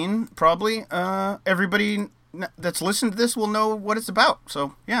 2019, probably, everybody that's listened to this will know what it's about.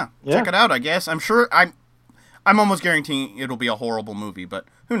 So, yeah, check it out, I guess. I'm sure... I'm almost guaranteeing it'll be a horrible movie, but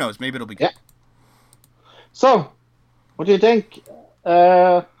who knows? Maybe it'll be good. Yeah. So, what do you think?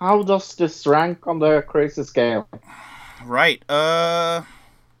 How does this rank on the crazy scale? Right.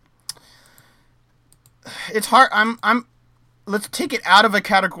 It's hard. Let's take it out of a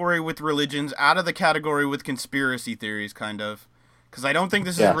category with religions, out of the category with conspiracy theories, kind of, because I don't think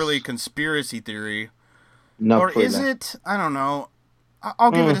this is really a conspiracy theory. Not or really. is it? I don't know. I'll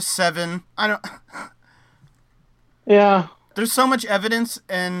give it a 7. I don't. Yeah. There's so much evidence,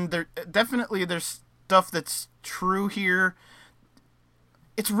 and there's stuff that's true here.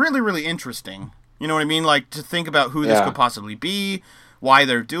 It's really, really interesting. You know what I mean? Like, to think about who this could possibly be, why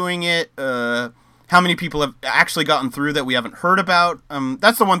they're doing it, how many people have actually gotten through that we haven't heard about.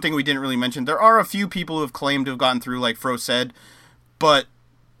 That's the one thing we didn't really mention. There are a few people who have claimed to have gotten through, like Fro said, but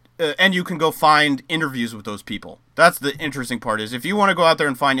and you can go find interviews with those people. That's the interesting part. Is if you want to go out there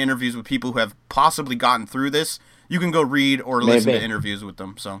and find interviews with people who have possibly gotten through this, you can go read or listen to interviews with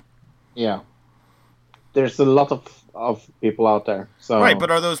them. So yeah, there's a lot of people out there. So right, but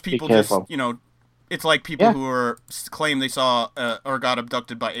are those people just It's like people Yeah. who are claim they saw or got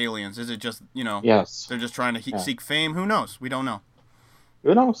abducted by aliens. Is it just Yes, they're just trying to seek fame? Who knows? We don't know.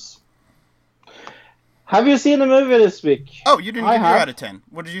 who knows? Have you seen a movie this week? Oh, you didn't I give your have. out of 10.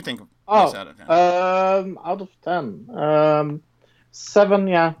 What did you think of Oh, this out of 10? out of 10, 7.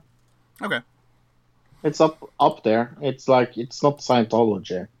 Yeah, Okay. it's up there. It's like it's not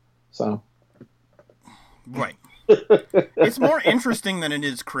Scientology, so Right. It's more interesting than it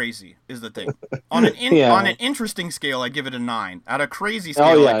is crazy, is the thing. On an Yeah. on an interesting scale, I give it a 9. At a crazy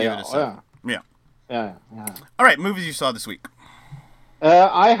scale, oh yeah, I give yeah, it a 7. Yeah. yeah. All right, movies you saw this week.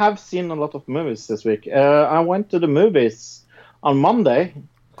 I have seen a lot of movies this week. I went to the movies on Monday,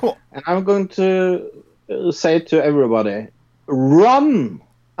 Cool. and I'm going to say to everybody, run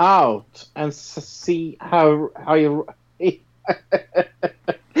out and see how you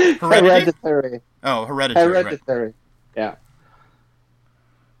Hereditary. Oh, Hereditary. Right. Hereditary. Yeah.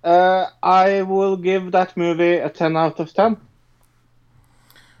 I will give that movie a 10 out of 10.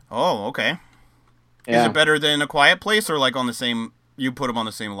 Oh, okay. Yeah. Is it better than A Quiet Place, or like on the same? You put them on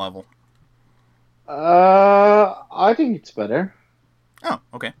the same level. I think it's better. Oh,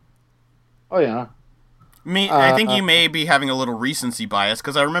 okay. Oh yeah. I think you may be having a little recency bias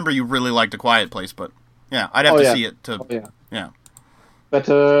because I remember you really liked A Quiet Place, but yeah, I'd have to see it to. Oh, yeah. Yeah. But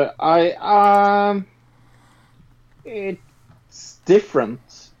it's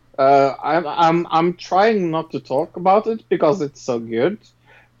different. I'm trying not to talk about it because it's so good.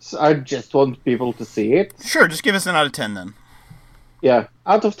 So I just want people to see it. Sure, just give us an out of 10 then. Yeah,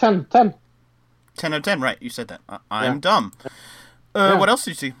 out of 10, 10. 10 out of 10, right? You said that. I'm Yeah. dumb. Yeah. What else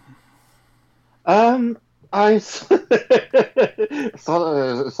did you see? I saw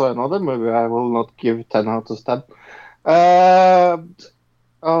another movie. I will not give 10 out of 10.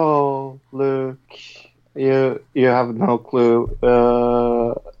 Oh, Luke, you have no clue.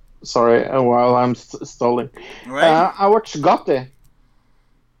 Sorry, while I'm stalling. Right. I watched Gotti.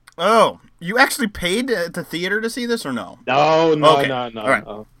 Oh, you actually paid at the theater to see this, or no? No, Okay. no. All right.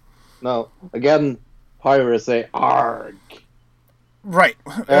 No. Again, piracy. Arg. Right.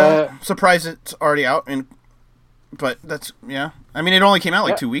 Surprised it's already out, but that's I mean, it only came out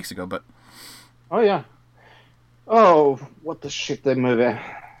like 2 weeks ago, but Oh, yeah. Oh, what the shit they movie.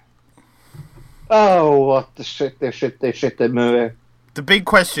 Oh, what the shit they movie. the big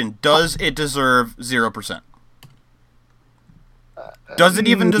question: does it deserve 0%? Does it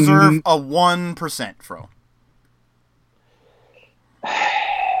even deserve a 1%, Fro?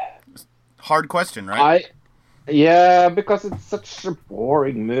 Hard question, right? Yeah, because it's such a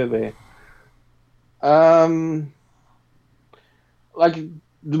boring movie. Like,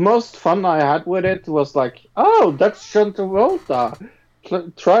 the most fun I had with it was like, oh, that's John Travolta.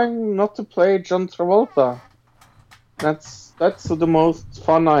 Trying not to play John Travolta. That's the most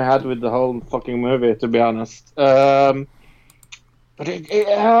fun I had with the whole fucking movie, to be honest. But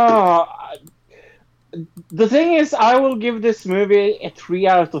the thing is, I will give this movie a 3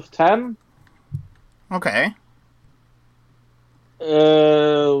 out of 10. Okay.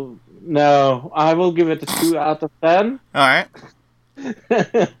 No, I will give it a 2 out of 10. All right.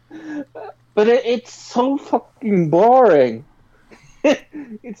 But it's so fucking boring.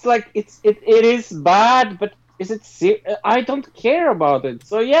 It's like it is bad, but is it? I don't care about it.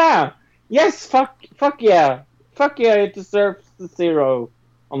 So yeah, yes, fuck yeah, it deserves the 0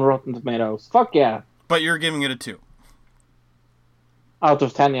 on Rotten Tomatoes. Fuck yeah, But you're giving it a 2. out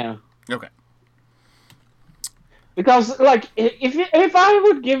of 10, yeah. Okay. Because like if I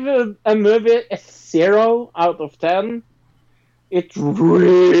would give a movie a 0 out of 10, it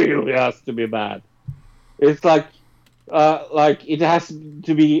really has to be bad. It's like it has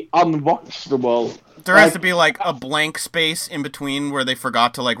to be unwatchable. There has to be like a blank space in between where they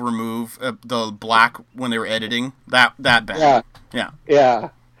forgot to like remove the black when they were editing. That bad. Yeah.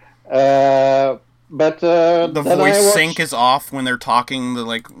 But The voice sync is off when they're talking.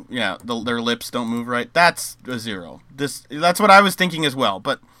 Their lips don't move right. That's a 0. That's what I was thinking as well.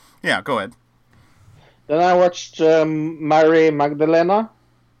 But yeah, go ahead. Then I watched Mary Magdalena.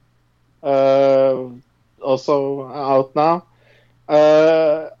 Also out now.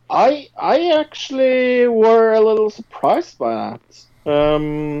 I actually were a little surprised by that.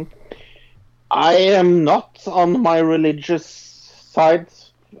 I am not on my religious side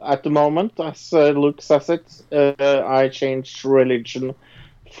at the moment, as Luke says it. I changed religion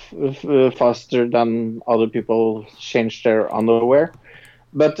faster than other people change their underwear.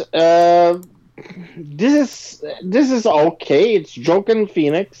 But this is okay. It's Joaquin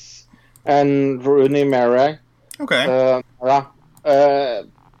Phoenix and Rooney Mara. Okay.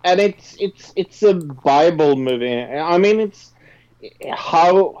 And it's a Bible movie. I mean, it's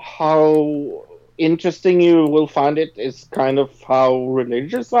how interesting you will find it is kind of how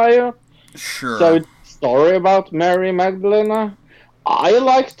religious are you. Sure. So it's a story about Mary Magdalene. I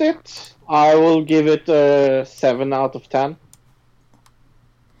liked it. I will give it a 7 out of 10.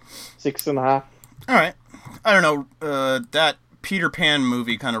 6.5. All right. I don't know. That Peter Pan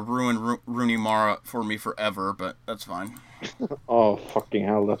movie kind of ruined Rooney Mara for me forever, but that's fine. Oh, fucking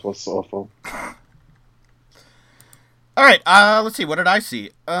hell, that was awful. All right. Let's see. What did I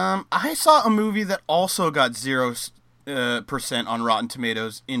see? I saw a movie that also got 0% on Rotten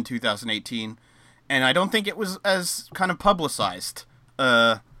Tomatoes in 2018, and I don't think it was as kind of publicized.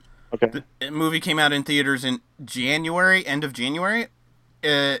 Okay. The movie came out in theaters in January, end of January.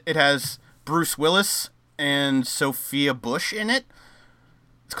 It has Bruce Willis and Sophia Bush in it.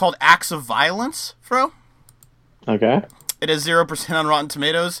 It's called Acts of Violence, Fro. Okay. It has 0% on Rotten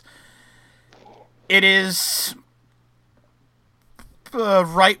Tomatoes. It is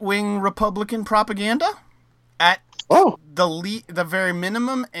right-wing Republican propaganda at the very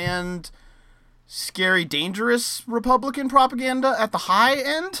minimum, and scary, dangerous Republican propaganda at the high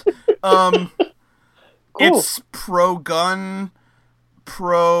end. Cool. It's pro-gun,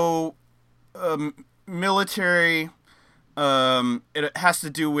 pro-military. It has to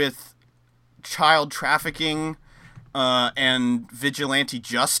do with child trafficking and vigilante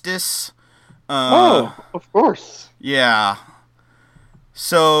justice. Of course. Yeah.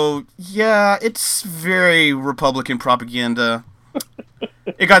 So, yeah, it's very Republican propaganda.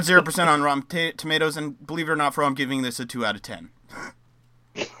 It got 0% on Rotten Tomatoes, and believe it or not, I'm giving this a 2 out of 10.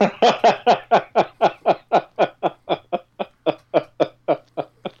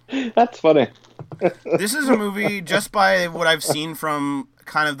 That's funny. This is a movie, just by what I've seen from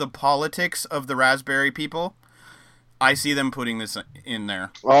kind of the politics of the Raspberry people, I see them putting this in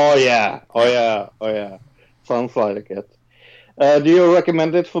there. Oh yeah. Sounds like it. Do you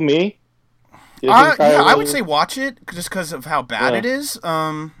recommend it for me? I would say watch it, just because of how bad it is.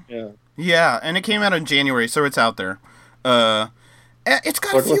 Yeah, and it came out in January, so it's out there. It's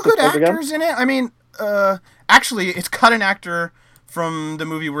got a few good actors in it. I mean, actually, it's got an actor from the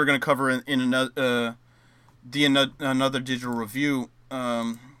movie we're going to cover in another digital review.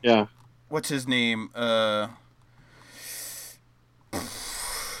 Yeah. What's his name? Why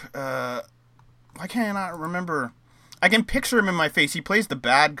can't I not remember? I can picture him in my face. He plays the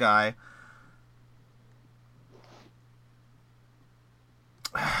bad guy.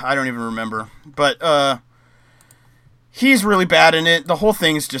 I don't even remember. But he's really bad in it. The whole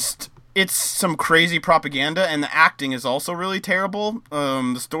thing's just... It's some crazy propaganda, and the acting is also really terrible.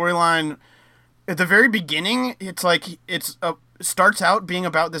 The storyline... At the very beginning, it's like... starts out being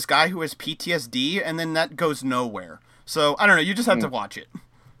about this guy who has PTSD, and then that goes nowhere. So, I don't know. You just have to watch it.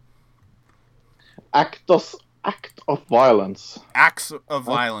 Act of violence. Acts of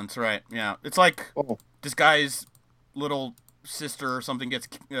violence, right. Yeah. It's like this guy's little sister or something gets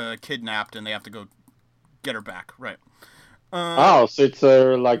kidnapped, and they have to go get her back. Right. So it's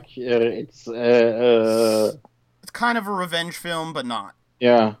it's kind of a revenge film, but not.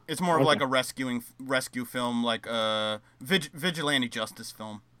 Yeah. It's more of like a rescue film, like a vigilante justice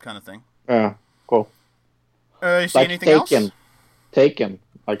film kind of thing. Yeah, cool. You see anything else? Taken.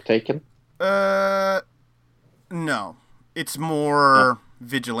 Like Taken? No. It's more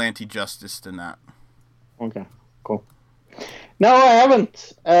vigilante justice than that. Okay, cool. No, I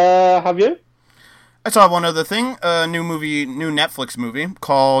haven't. Have you? I saw one other thing, a new Netflix movie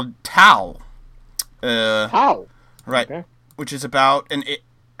called Tao. Tao? Right. Okay. Which is about this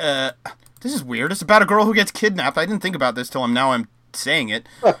is weird. It's about a girl who gets kidnapped. I didn't think about this till I'm saying it.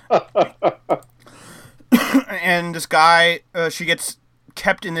 And this guy, she gets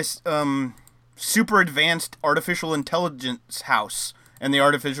kept in this super advanced artificial intelligence house, and the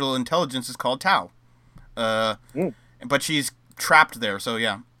artificial intelligence is called Tao. But she's trapped there, so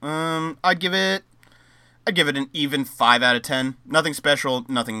yeah. I'd give it an even 5 out of 10. Nothing special,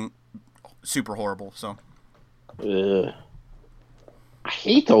 nothing super horrible. So. I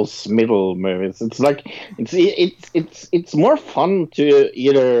hate those middle movies. It's like it's more fun to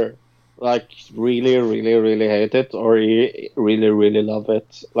either like really really really hate it or really really love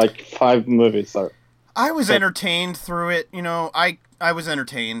it. Like 5 movies are. I was entertained through it. You know, I was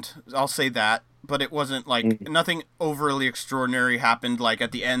entertained. I'll say that. But it wasn't like nothing overly extraordinary happened like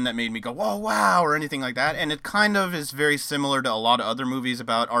at the end that made me go, whoa, wow, or anything like that. And it kind of is very similar to a lot of other movies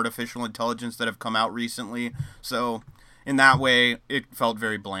about artificial intelligence that have come out recently. So in that way, it felt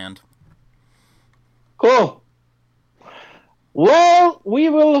very bland. Cool. Well, we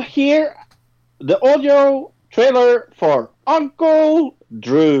will hear the audio trailer for Uncle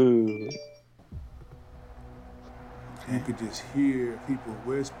Drew. You could just hear people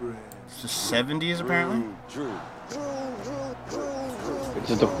whispering. It's the 70s, apparently. It's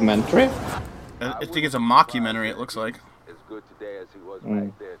a documentary. I think it's a mockumentary, it looks like. As good today as he was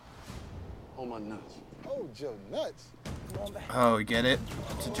back then. Oh, my nuts. Oh, Joe, nuts. Oh, you get it?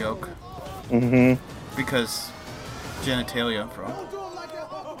 It's a joke. Mm-hmm. Because genitalia, bro.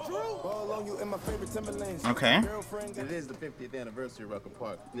 Okay. It is the 50th anniversary of Rucker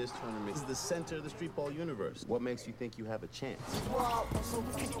Park. This tournament is the center of the street ball universe. What makes you think you have a chance?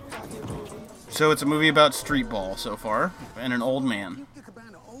 So it's a movie about street ball so far, and an old man. You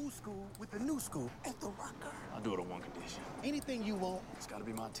combine the old school with the new school at the Rucker. I'll do it on one condition. Anything you want, it's got to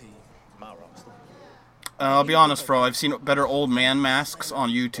be my team, my roster. I'll be honest, Fro, I've seen better old man masks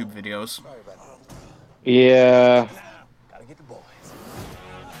on YouTube videos. Yeah. Gotta get the boys.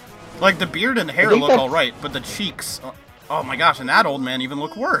 Like, the beard and hair look alright, but the cheeks... Oh my gosh, and that old man even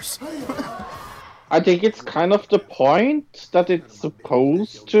look worse. I think it's kind of the point that it's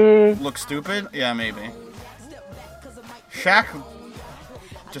supposed to... Look stupid? Yeah, maybe. Shaq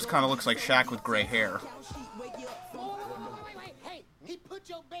just kind of looks like Shaq with gray hair. Hey, he put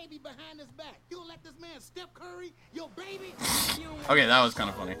your baby behind his back. You'll let this man Steph Curry, your baby? Okay, that was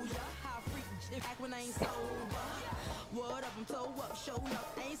kind of funny.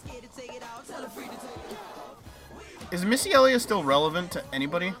 Is Missy Elliott still relevant to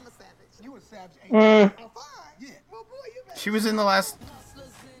anybody? She was in the last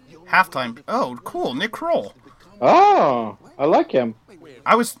halftime. Oh, cool, Nick Kroll. Oh, I like him.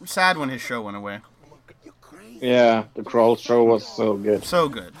 I was sad when his show went away. Yeah, the Kroll show was so good. So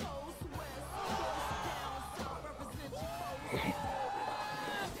good.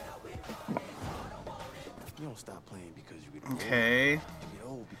 You don't stop playing because you get old. Okay. You get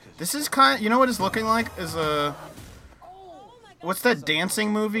old because This is kind of, you know what it's looking like? Is a... What's that dancing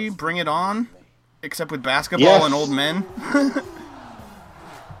movie, Bring It On? Except with basketball and old men?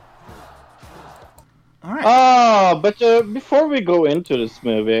 Alright. But before we go into this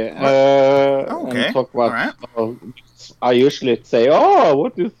movie, okay. and talk about, Alright. I usually say, "Oh,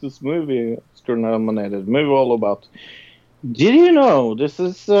 what is this movie? Oscar-nominated movie all about?" Did you know this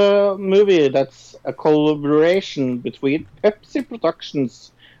is a movie that's a collaboration between Pepsi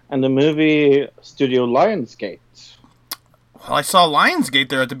Productions and the movie studio Lionsgate? Well, I saw Lionsgate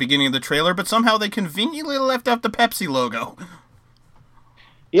there at the beginning of the trailer, but somehow they conveniently left out the Pepsi logo.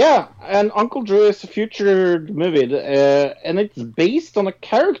 Yeah, and Uncle Drew is a featured movie, and it's based on a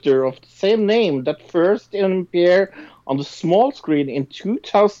character of the same name that first appeared on the small screen in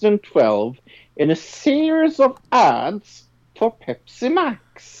 2012 in a series of ads for Pepsi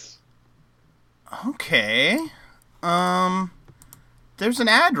Max. Okay. There's an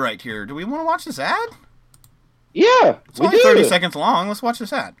ad right here. Do we want to watch this ad? Yeah, It's only 30 seconds long. Let's watch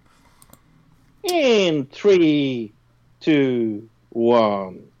this ad. In 3, 2,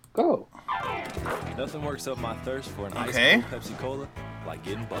 1, go. Nothing works up my thirst for an Okay. ice cold Pepsi Cola like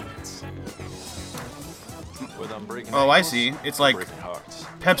getting buckets. Whether I'm breaking Oh, I ankles see. It's or like breaking hearts,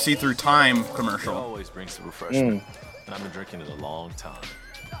 Pepsi through time it commercial. always brings the refreshment, and I've been drinking it a long time.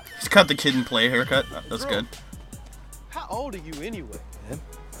 He's cut the Kid and Play haircut. That's good. How old are you anyway, man?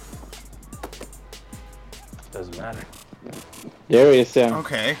 Doesn't matter. There he is, yeah.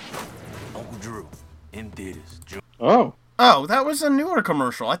 Okay. Uncle Drew in theaters. Oh. Oh, that was a newer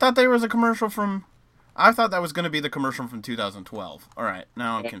commercial. I thought there was a commercial from... I thought that was going to be the commercial from 2012. Alright,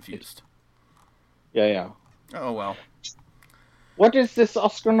 now I'm confused. Yeah. Oh, well. What is this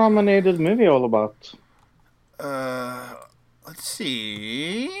Oscar-nominated movie all about? Let's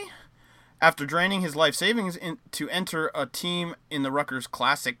see... After draining his life savings to enter a team in the Rutgers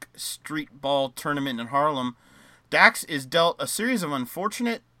Classic Street Ball Tournament in Harlem, Dax is dealt a series of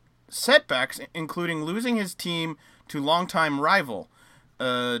unfortunate setbacks, including losing his team to longtime rival.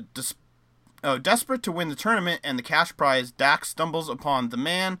 Desperate to win the tournament and the cash prize, Dax stumbles upon the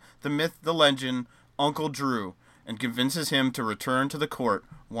man, the myth, the legend, Uncle Drew, and convinces him to return to the court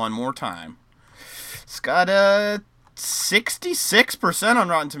one more time. It's got a 66% on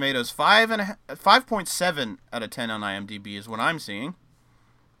Rotten Tomatoes, 5.7 out of 10 on IMDb is what I'm seeing.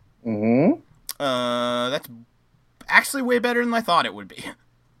 Mm-hmm. That's actually way better than I thought it would be.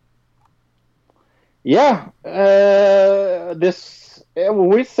 Yeah, we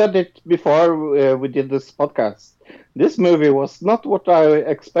said it before we did this podcast. This movie was not what I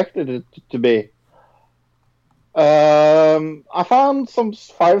expected it to be. I found some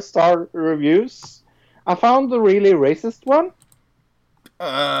 5-star reviews, I found the really racist one.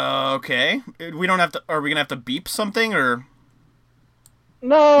 Okay. We don't have to. Are we gonna have to beep something or?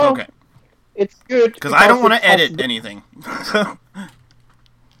 No. Okay. It's good because I don't want to edit has... anything.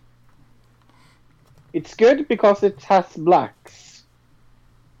 It's good because it has blacks.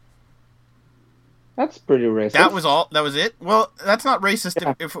 That's pretty racist. That was all. That was it. Well, that's not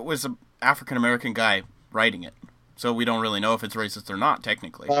racist if it was an African American guy writing it. So we don't really know if it's racist or not,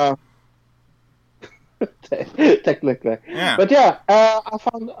 technically. Technically. Yeah. But yeah,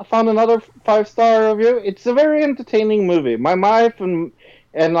 I found another 5-star review. It's a very entertaining movie. My wife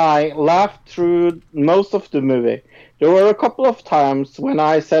and I laughed through most of the movie. There were a couple of times when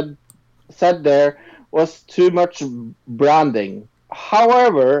I said there was too much branding.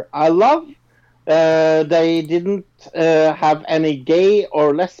 However, I love they didn't have any gay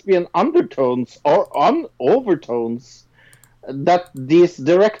or lesbian undertones or overtones that these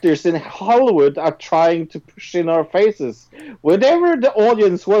directors in Hollywood are trying to push in our faces. Whatever the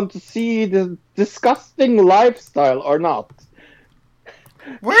audience want to see the disgusting lifestyle or not.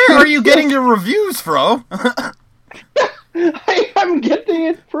 Where are you getting your reviews, Fro? I am getting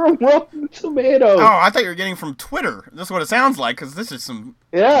it from Rotten Tomatoes. Oh, I thought you were getting from Twitter. That's what it sounds like, because this is some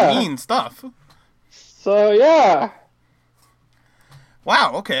mean stuff. So, yeah.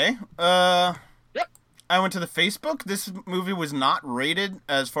 Wow, okay. I went to the Facebook. This movie was not rated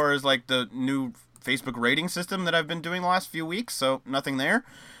as far as, like, the new Facebook rating system that I've been doing the last few weeks, so nothing there.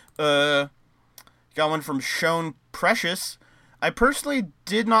 Got one from Sean Precious. I personally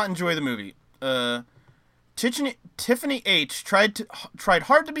did not enjoy the movie. Tiffany H. tried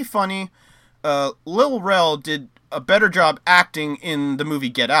hard to be funny. Lil Rel did a better job acting in the movie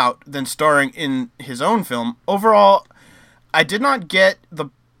Get Out than starring in his own film. Overall, I did not get the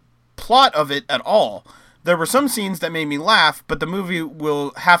plot of it at all. There were some scenes that made me laugh, but the movie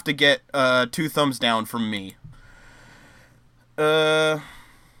will have to get 2 thumbs down from me.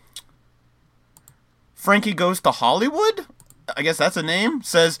 Frankie Goes to Hollywood? I guess that's a name.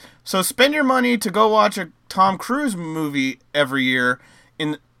 Says, so spend your money to go watch a Tom Cruise movie every year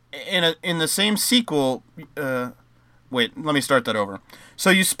in the same sequel. Wait, let me start that over.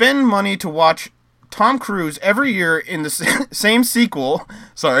 So you spend money to watch Tom Cruise every year in the same sequel.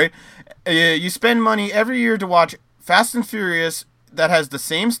 Sorry. You spend money every year to watch Fast and Furious that has the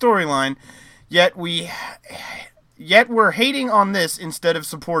same storyline, yet we're hating on this instead of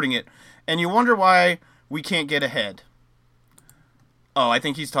supporting it, and you wonder why we can't get ahead. Oh, I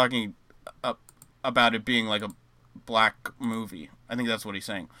think he's talking about it being like a black movie. I think that's what he's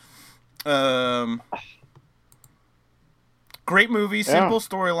saying. Great movie, simple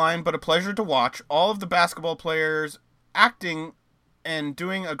storyline, but a pleasure to watch. All of the basketball players acting and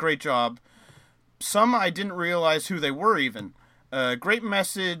doing a great job. Some I didn't realize who they were even. Great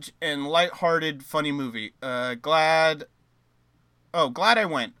message and lighthearted, funny movie. Glad I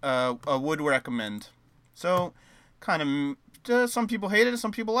went. Would recommend. So, kind of, some people hated it,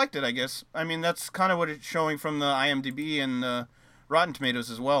 some people liked it, I guess. I mean, that's kind of what it's showing from the IMDb and Rotten Tomatoes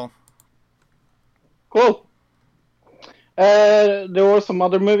as well. Cool. There were some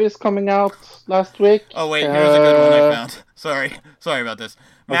other movies coming out last week. Oh, wait, here's a good one I found. Sorry about this.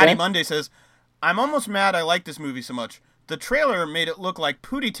 Maddie Monday says, I'm almost mad I like this movie so much. The trailer made it look like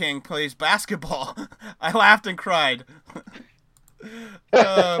Pootie Tang plays basketball. I laughed and cried.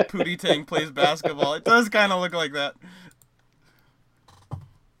 Pootie Tang plays basketball. It does kind of look like that.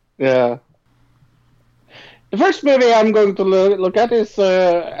 Yeah. The first movie I'm going to look at is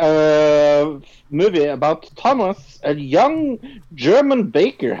a movie about Thomas, a young German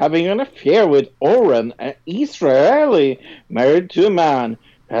baker having an affair with Oren, an Israeli married to a man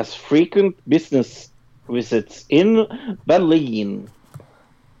who has frequent business visits in Berlin.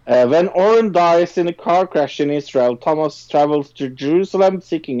 When Oren dies in a car crash in Israel, Thomas travels to Jerusalem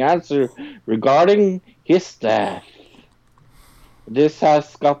seeking answer regarding his death. This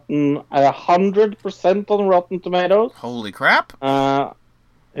has gotten 100% on Rotten Tomatoes. Holy crap.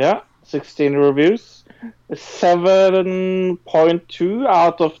 Yeah, 16 reviews. 7.2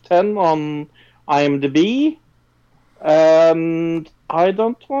 out of 10 on IMDb. And I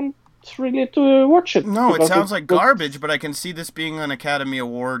don't want really to watch it. No, it sounds like garbage, but I can see this being an Academy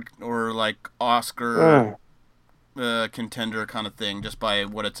Award or like Oscar contender kind of thing just by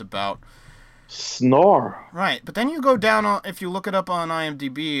what it's about. Snore. Right, but then you go down on, if you look it up on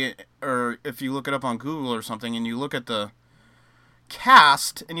IMDb or if you look it up on Google or something and you look at the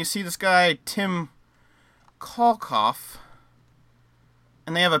cast and you see this guy Tim Kalkoff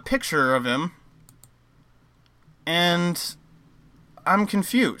and they have a picture of him and I'm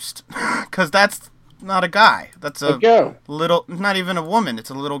confused because that's not a guy. That's a little, not even a woman. It's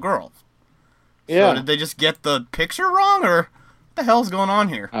a little girl. Yeah. So did they just get the picture wrong, or what the hell's going on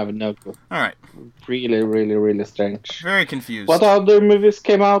here? I have no clue. All right. Really, really, really strange. Very confused. What other movies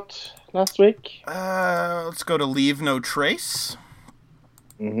came out last week? Let's go to Leave No Trace.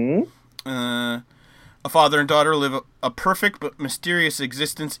 Mm-hmm. A father and daughter live a perfect but mysterious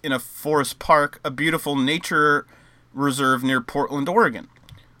existence in a forest park, a beautiful nature reserve near Portland, Oregon.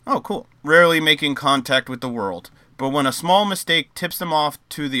 Oh, cool. Rarely making contact with the world. But when a small mistake tips them off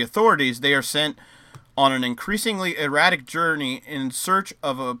to the authorities, they are sent on an increasingly erratic journey in search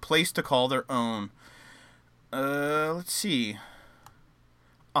of a place to call their own. Let's see.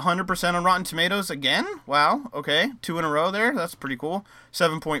 100% on Rotten Tomatoes again? Wow, okay. 2 in a row there. That's pretty cool.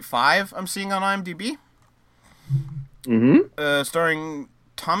 7.5 I'm seeing on IMDb. Mm-hmm. Starring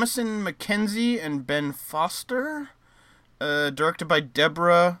Thomasin McKenzie and Ben Foster. Directed by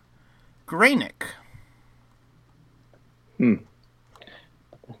Deborah Granick.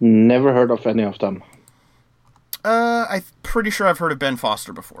 Never heard of any of them. I'm pretty sure I've heard of Ben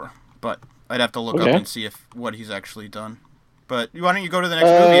Foster before, but I'd have to look up and see what he's actually done. But why don't you go to the next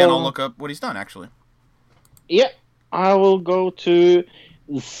movie and I'll look up what he's done, actually. Yeah, I will go to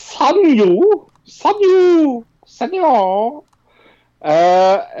Sanyo.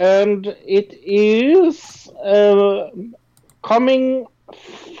 And it is coming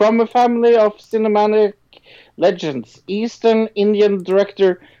from a family of cinematic legends. Eastern Indian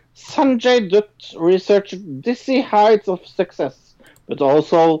director Sanjay Dutt researched dizzy heights of success, but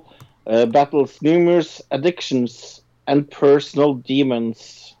also battles numerous addictions and personal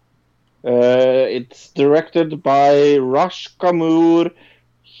demons. It's directed by Raj Kapoor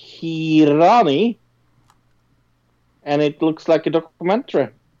Hirani, and it looks like a documentary.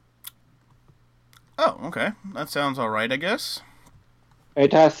 Oh, okay. That sounds alright, I guess.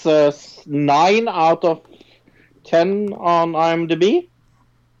 It has 9 out of 10 on IMDb.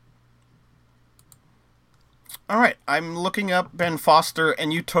 Alright, I'm looking up Ben Foster,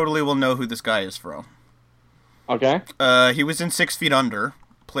 and you totally will know who this guy is, Fro. Okay. He was in 6 Feet Under,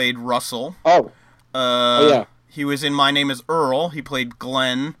 played Russell. Oh. Yeah. He was in My Name is Earl, he played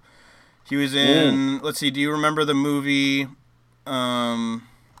Glenn. He was in, let's see, do you remember the movie,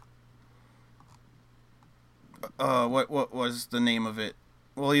 what was the name of it?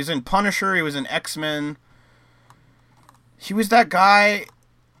 Well, he's in Punisher, he was in X-Men. He was that guy,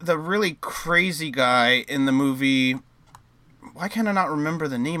 the really crazy guy in the movie. Why can I not remember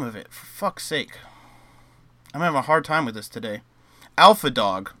the name of it? For fuck's sake. I'm having a hard time with this today. Alpha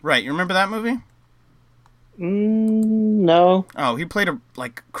Dog. Right, you remember that movie? No. Oh, he played a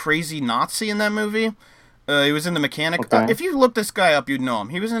crazy Nazi in that movie. He was in The Mechanic. Okay. If you look this guy up, you'd know him.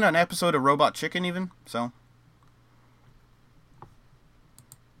 He was in an episode of Robot Chicken even, so.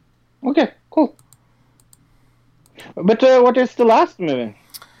 Okay, cool. But what is the last movie?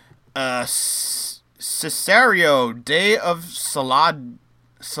 Cesario, Day of Solado.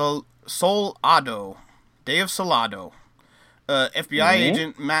 Day of Solado. FBI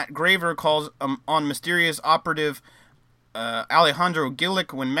agent Matt Graver calls on mysterious operative Alejandro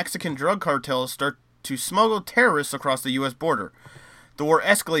Gillick when Mexican drug cartels start to smuggle terrorists across the U.S. border. The war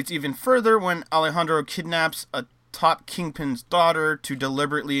escalates even further when Alejandro kidnaps a top kingpin's daughter to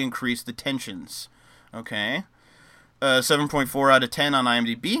deliberately increase the tensions. Okay. 7.4 out of 10 on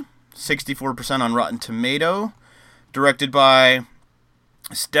IMDb. 64% on Rotten Tomato. Directed by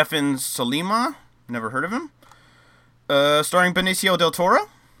Stefan Solima. Never heard of him. Starring Benicio del Toro.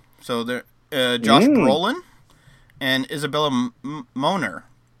 So there, Josh Brolin. And Isabella Moner.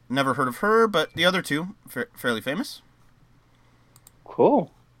 Never heard of her, but the other two, fairly famous.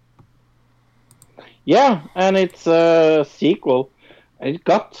 Cool. Yeah, and it's a sequel. It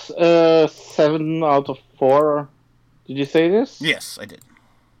got 7 out of 4. Did you say this? Yes, I did.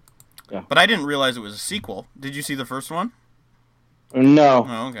 Yeah. But I didn't realize it was a sequel. Did you see the first one? No.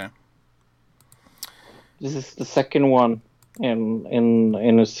 Oh, okay. This is the second one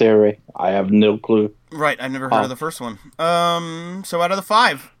in a series. I have no clue. Right, I've never heard of the first one. So out of the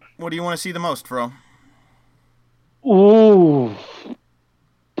 5, what do you want to see the most, Fro? Ooh.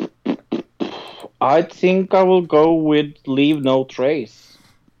 I think I will go with Leave No Trace.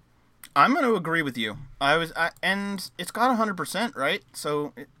 I'm going to agree with you. And it's got 100%, right?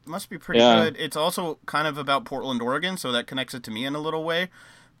 So it must be pretty good. It's also kind of about Portland, Oregon, so that connects it to me in a little way.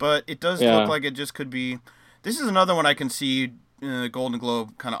 But it does look like it just could be... This is another one I can see Golden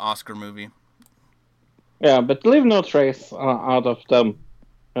Globe kind of Oscar movie. Yeah, but Leave No Trace out of them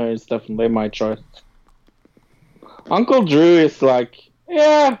is definitely my choice. Uncle Drew is like,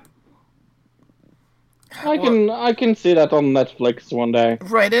 yeah. I can see that on Netflix one day.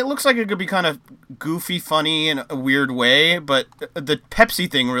 Right, it looks like it could be kind of goofy, funny in a weird way, but the Pepsi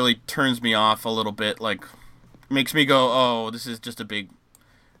thing really turns me off a little bit. Like, makes me go, "Oh, this is just a big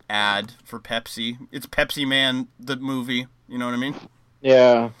ad for Pepsi." It's Pepsi Man, the movie. You know what I mean?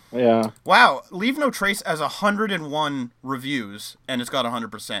 Yeah. Wow, Leave No Trace has 101 reviews, and it's got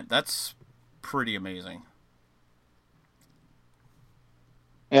 100%. That's pretty amazing.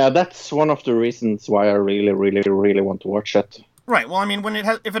 Yeah, that's one of the reasons why I really, really, really want to watch it. Right. Well, I mean,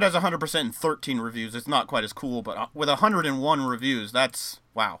 if it has 100% and 13 reviews, it's not quite as cool. But with 101 reviews, that's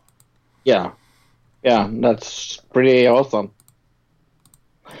wow. Yeah, that's pretty awesome.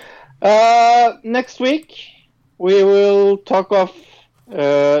 Next week we will talk of.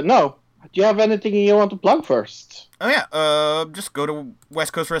 No, do you have anything you want to plug first? Oh yeah. Just go to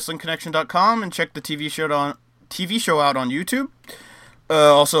westcoastwrestlingconnection.com and check the TV show out on YouTube.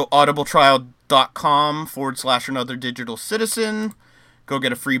 Also, audibletrial.com/another digital citizen. Go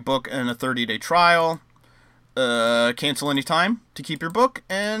get a free book and a 30-day trial. Cancel anytime to keep your book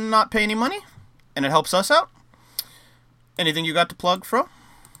and not pay any money. And it helps us out. Anything you got to plug, Fro?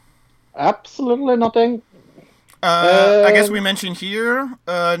 Absolutely nothing. I guess we mentioned here,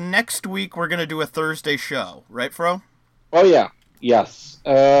 next week we're going to do a Thursday show. Right, Fro? Oh, yeah. Yes.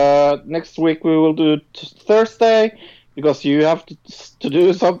 Next week we will do Thursday. Because you have to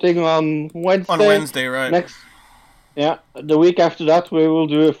do something on Wednesday. On Wednesday, right. The week after that we will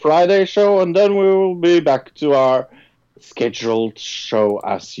do a Friday show, and then we will be back to our scheduled show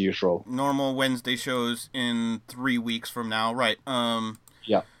as usual. Normal Wednesday shows in 3 weeks from now, right.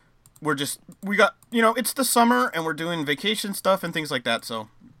 Yeah. We got, it's the summer, and we're doing vacation stuff and things like that, so,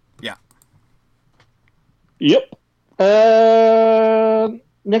 yeah. Yep.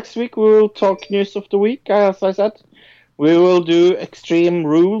 Next week we will talk news of the week, as I said. We will do Extreme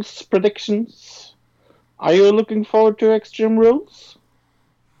Rules predictions. Are you looking forward to Extreme Rules?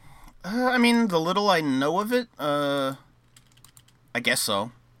 I mean, the little I know of it, I guess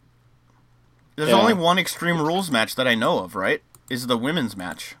so. There's only one Extreme Rules match that I know of, right? Is the women's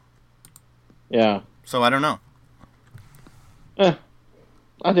match. Yeah. So I don't know. I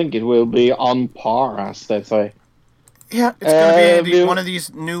think it will be on par, as they say. Yeah, it's going to be one of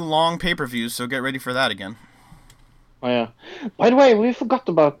these new long pay-per-views, so get ready for that again. Oh, yeah. By the way, we forgot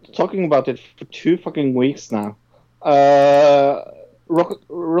about talking about it for 2 fucking weeks now.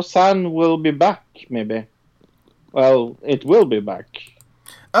 Roseanne will be back, maybe. Well, it will be back.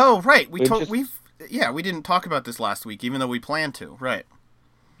 Oh, right. We didn't talk about this last week, even though we planned to. Right.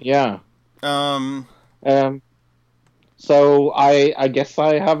 Yeah. So I guess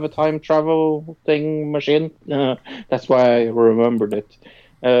I have a time travel thing machine. That's why I remembered it.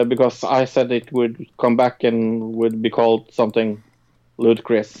 Because I said it would come back and would be called something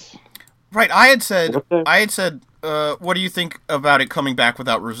ludicrous. Right, I had said, what do you think about it coming back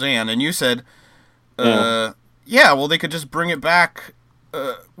without Roseanne? And you said, well, they could just bring it back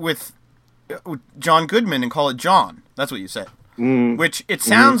with John Goodman and call it John. That's what you said. Which it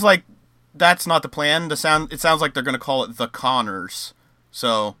sounds like that's not the plan. It sounds like they're going to call it The Connors.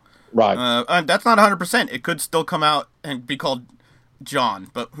 So, right, that's not 100%. It could still come out and be called John,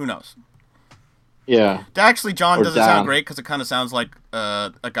 but who knows? Yeah. Actually, John doesn't sound great because it kind of sounds like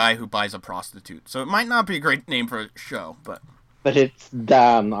a guy who buys a prostitute. So it might not be a great name for a show, but... But it's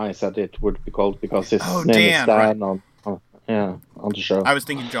Dan, I said it would be called because his name is Dan right. on the show. I was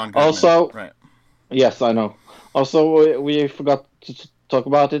thinking John Goodman. Also, right. Yes, I know. Also, we forgot to talk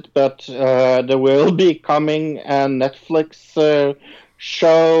about it, but there will be coming a Netflix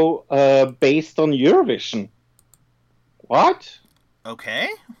show based on Eurovision. What? Okay.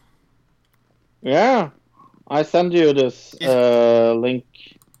 Yeah, I send you this link.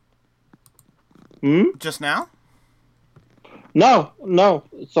 Just now? No,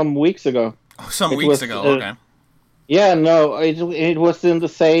 some weeks ago. Oh, some weeks ago. Okay. Yeah, no, it was in the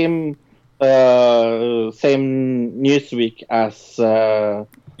same Newsweek as.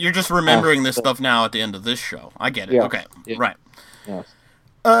 You're just remembering this stuff now at the end of this show. I get it. Yeah, okay, yeah. Right. Yes.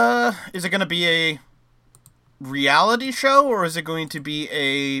 Is it going to be a reality show or is it going to be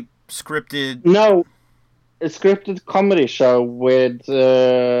a scripted? No, a scripted comedy show with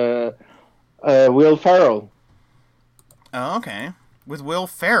Will Ferrell. Oh, okay. With Will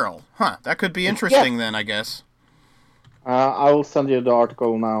Ferrell. Huh, that could be interesting then, I guess. I will send you the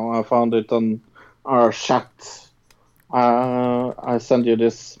article now. I found it on our chat. I sent you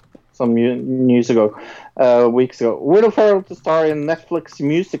this some weeks ago. Will Ferrell to star in Netflix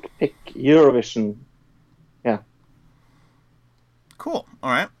music pick Eurovision. Yeah. Cool.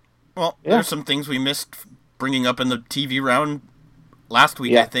 All right. Well, there's some things we missed bringing up in the TV round last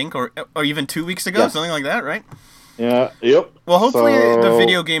week, Yeah. I think, or even 2 weeks ago, Yes. something like that, right? Yeah. Yep. Well, hopefully the So-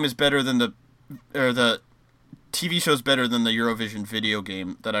 video game is better than the TV show's better than the Eurovision video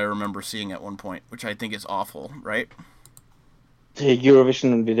game that I remember seeing at one point, which I think is awful, right? The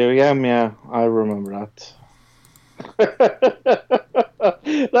Eurovision video game, yeah, I remember that.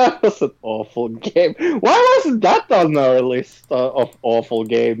 That was an awful game. Why wasn't that on our list of awful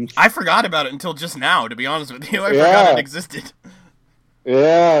games? I forgot about it until just now, to be honest with you. I Yeah. forgot it existed.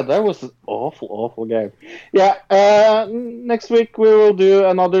 Yeah, that was an awful game. Yeah, next week we will do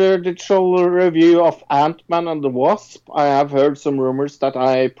another digital review of Ant-Man and the Wasp. I have heard some rumors that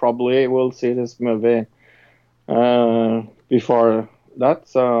I probably will see this movie before that,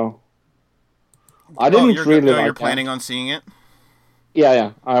 so I didn't you're, really like you're that. planning on seeing it?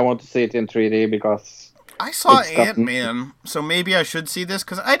 Yeah, I want to see it in 3D because I saw It's got- Ant-Man, so maybe I should see this,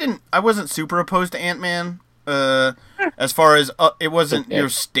 because I wasn't super opposed to Ant-Man, as far as it wasn't Okay. your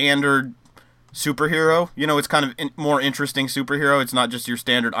standard superhero. You know, it's kind of more interesting superhero. It's not just your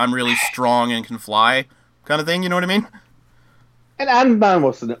standard, I'm really strong and can fly kind of thing, you know what I mean? and Ant-Man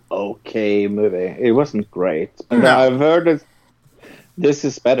was an okay movie. It wasn't great, but No. I've heard that this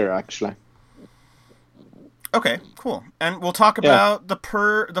is better actually. Okay, cool. And we'll talk about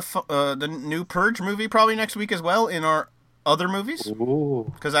the new Purge movie probably next week as well in our other movies, Ooh.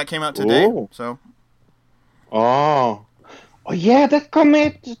 because that came out today. Ooh. So Oh yeah, that came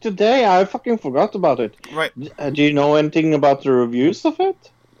out today. I fucking forgot about it. right. Do you know anything about the reviews of it?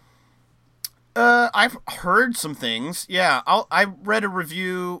 I've heard some things. Yeah, I read a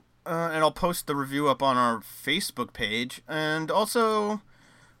review, and I'll post the review up on our Facebook page. And also,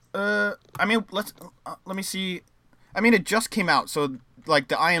 I mean, let me see. I mean, it just came out, so like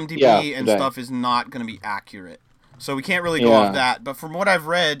the IMDb Yeah, and today. stuff is not going to be accurate. So we can't really go Yeah. off that. But from what I've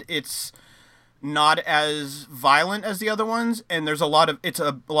read, it's not as violent as the other ones, and there's a lot of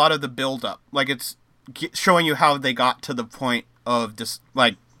the build up. Like it's showing you how they got to the point of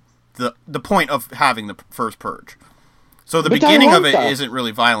the point of having the first Purge. So the But I beginning of want it that. isn't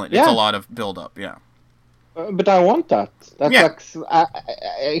really violent. It's Yeah. a lot of build up. Yeah. But I want that. That's Yeah.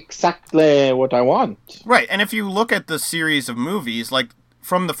 exactly what I want. Right, and if you look at the series of movies, like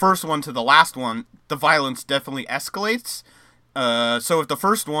from the first one to the last one, the violence definitely escalates. So if the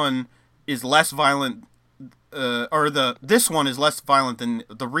first one is less violent, this one is less violent than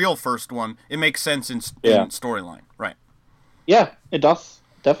the real first one, it makes sense in storyline. Right. Yeah, it does.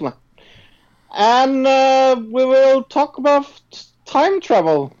 Definitely. And we will talk about time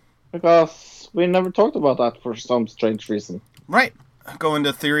travel, because we never talked about that for some strange reason. Right. Go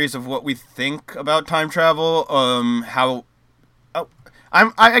into theories of what we think about time travel.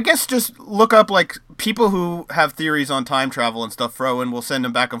 I guess just look up like people who have theories on time travel and stuff, Fro, and we'll send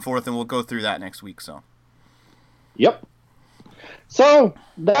them back and forth, and we'll go through that next week. So. Yep. So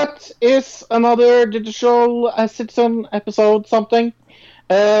that is another Digital Citizen episode something.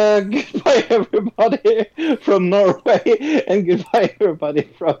 Goodbye everybody from Norway, and goodbye everybody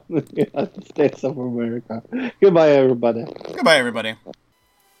from the United States of America. Goodbye everybody. Goodbye, everybody.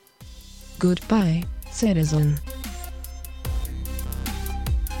 Goodbye, citizen.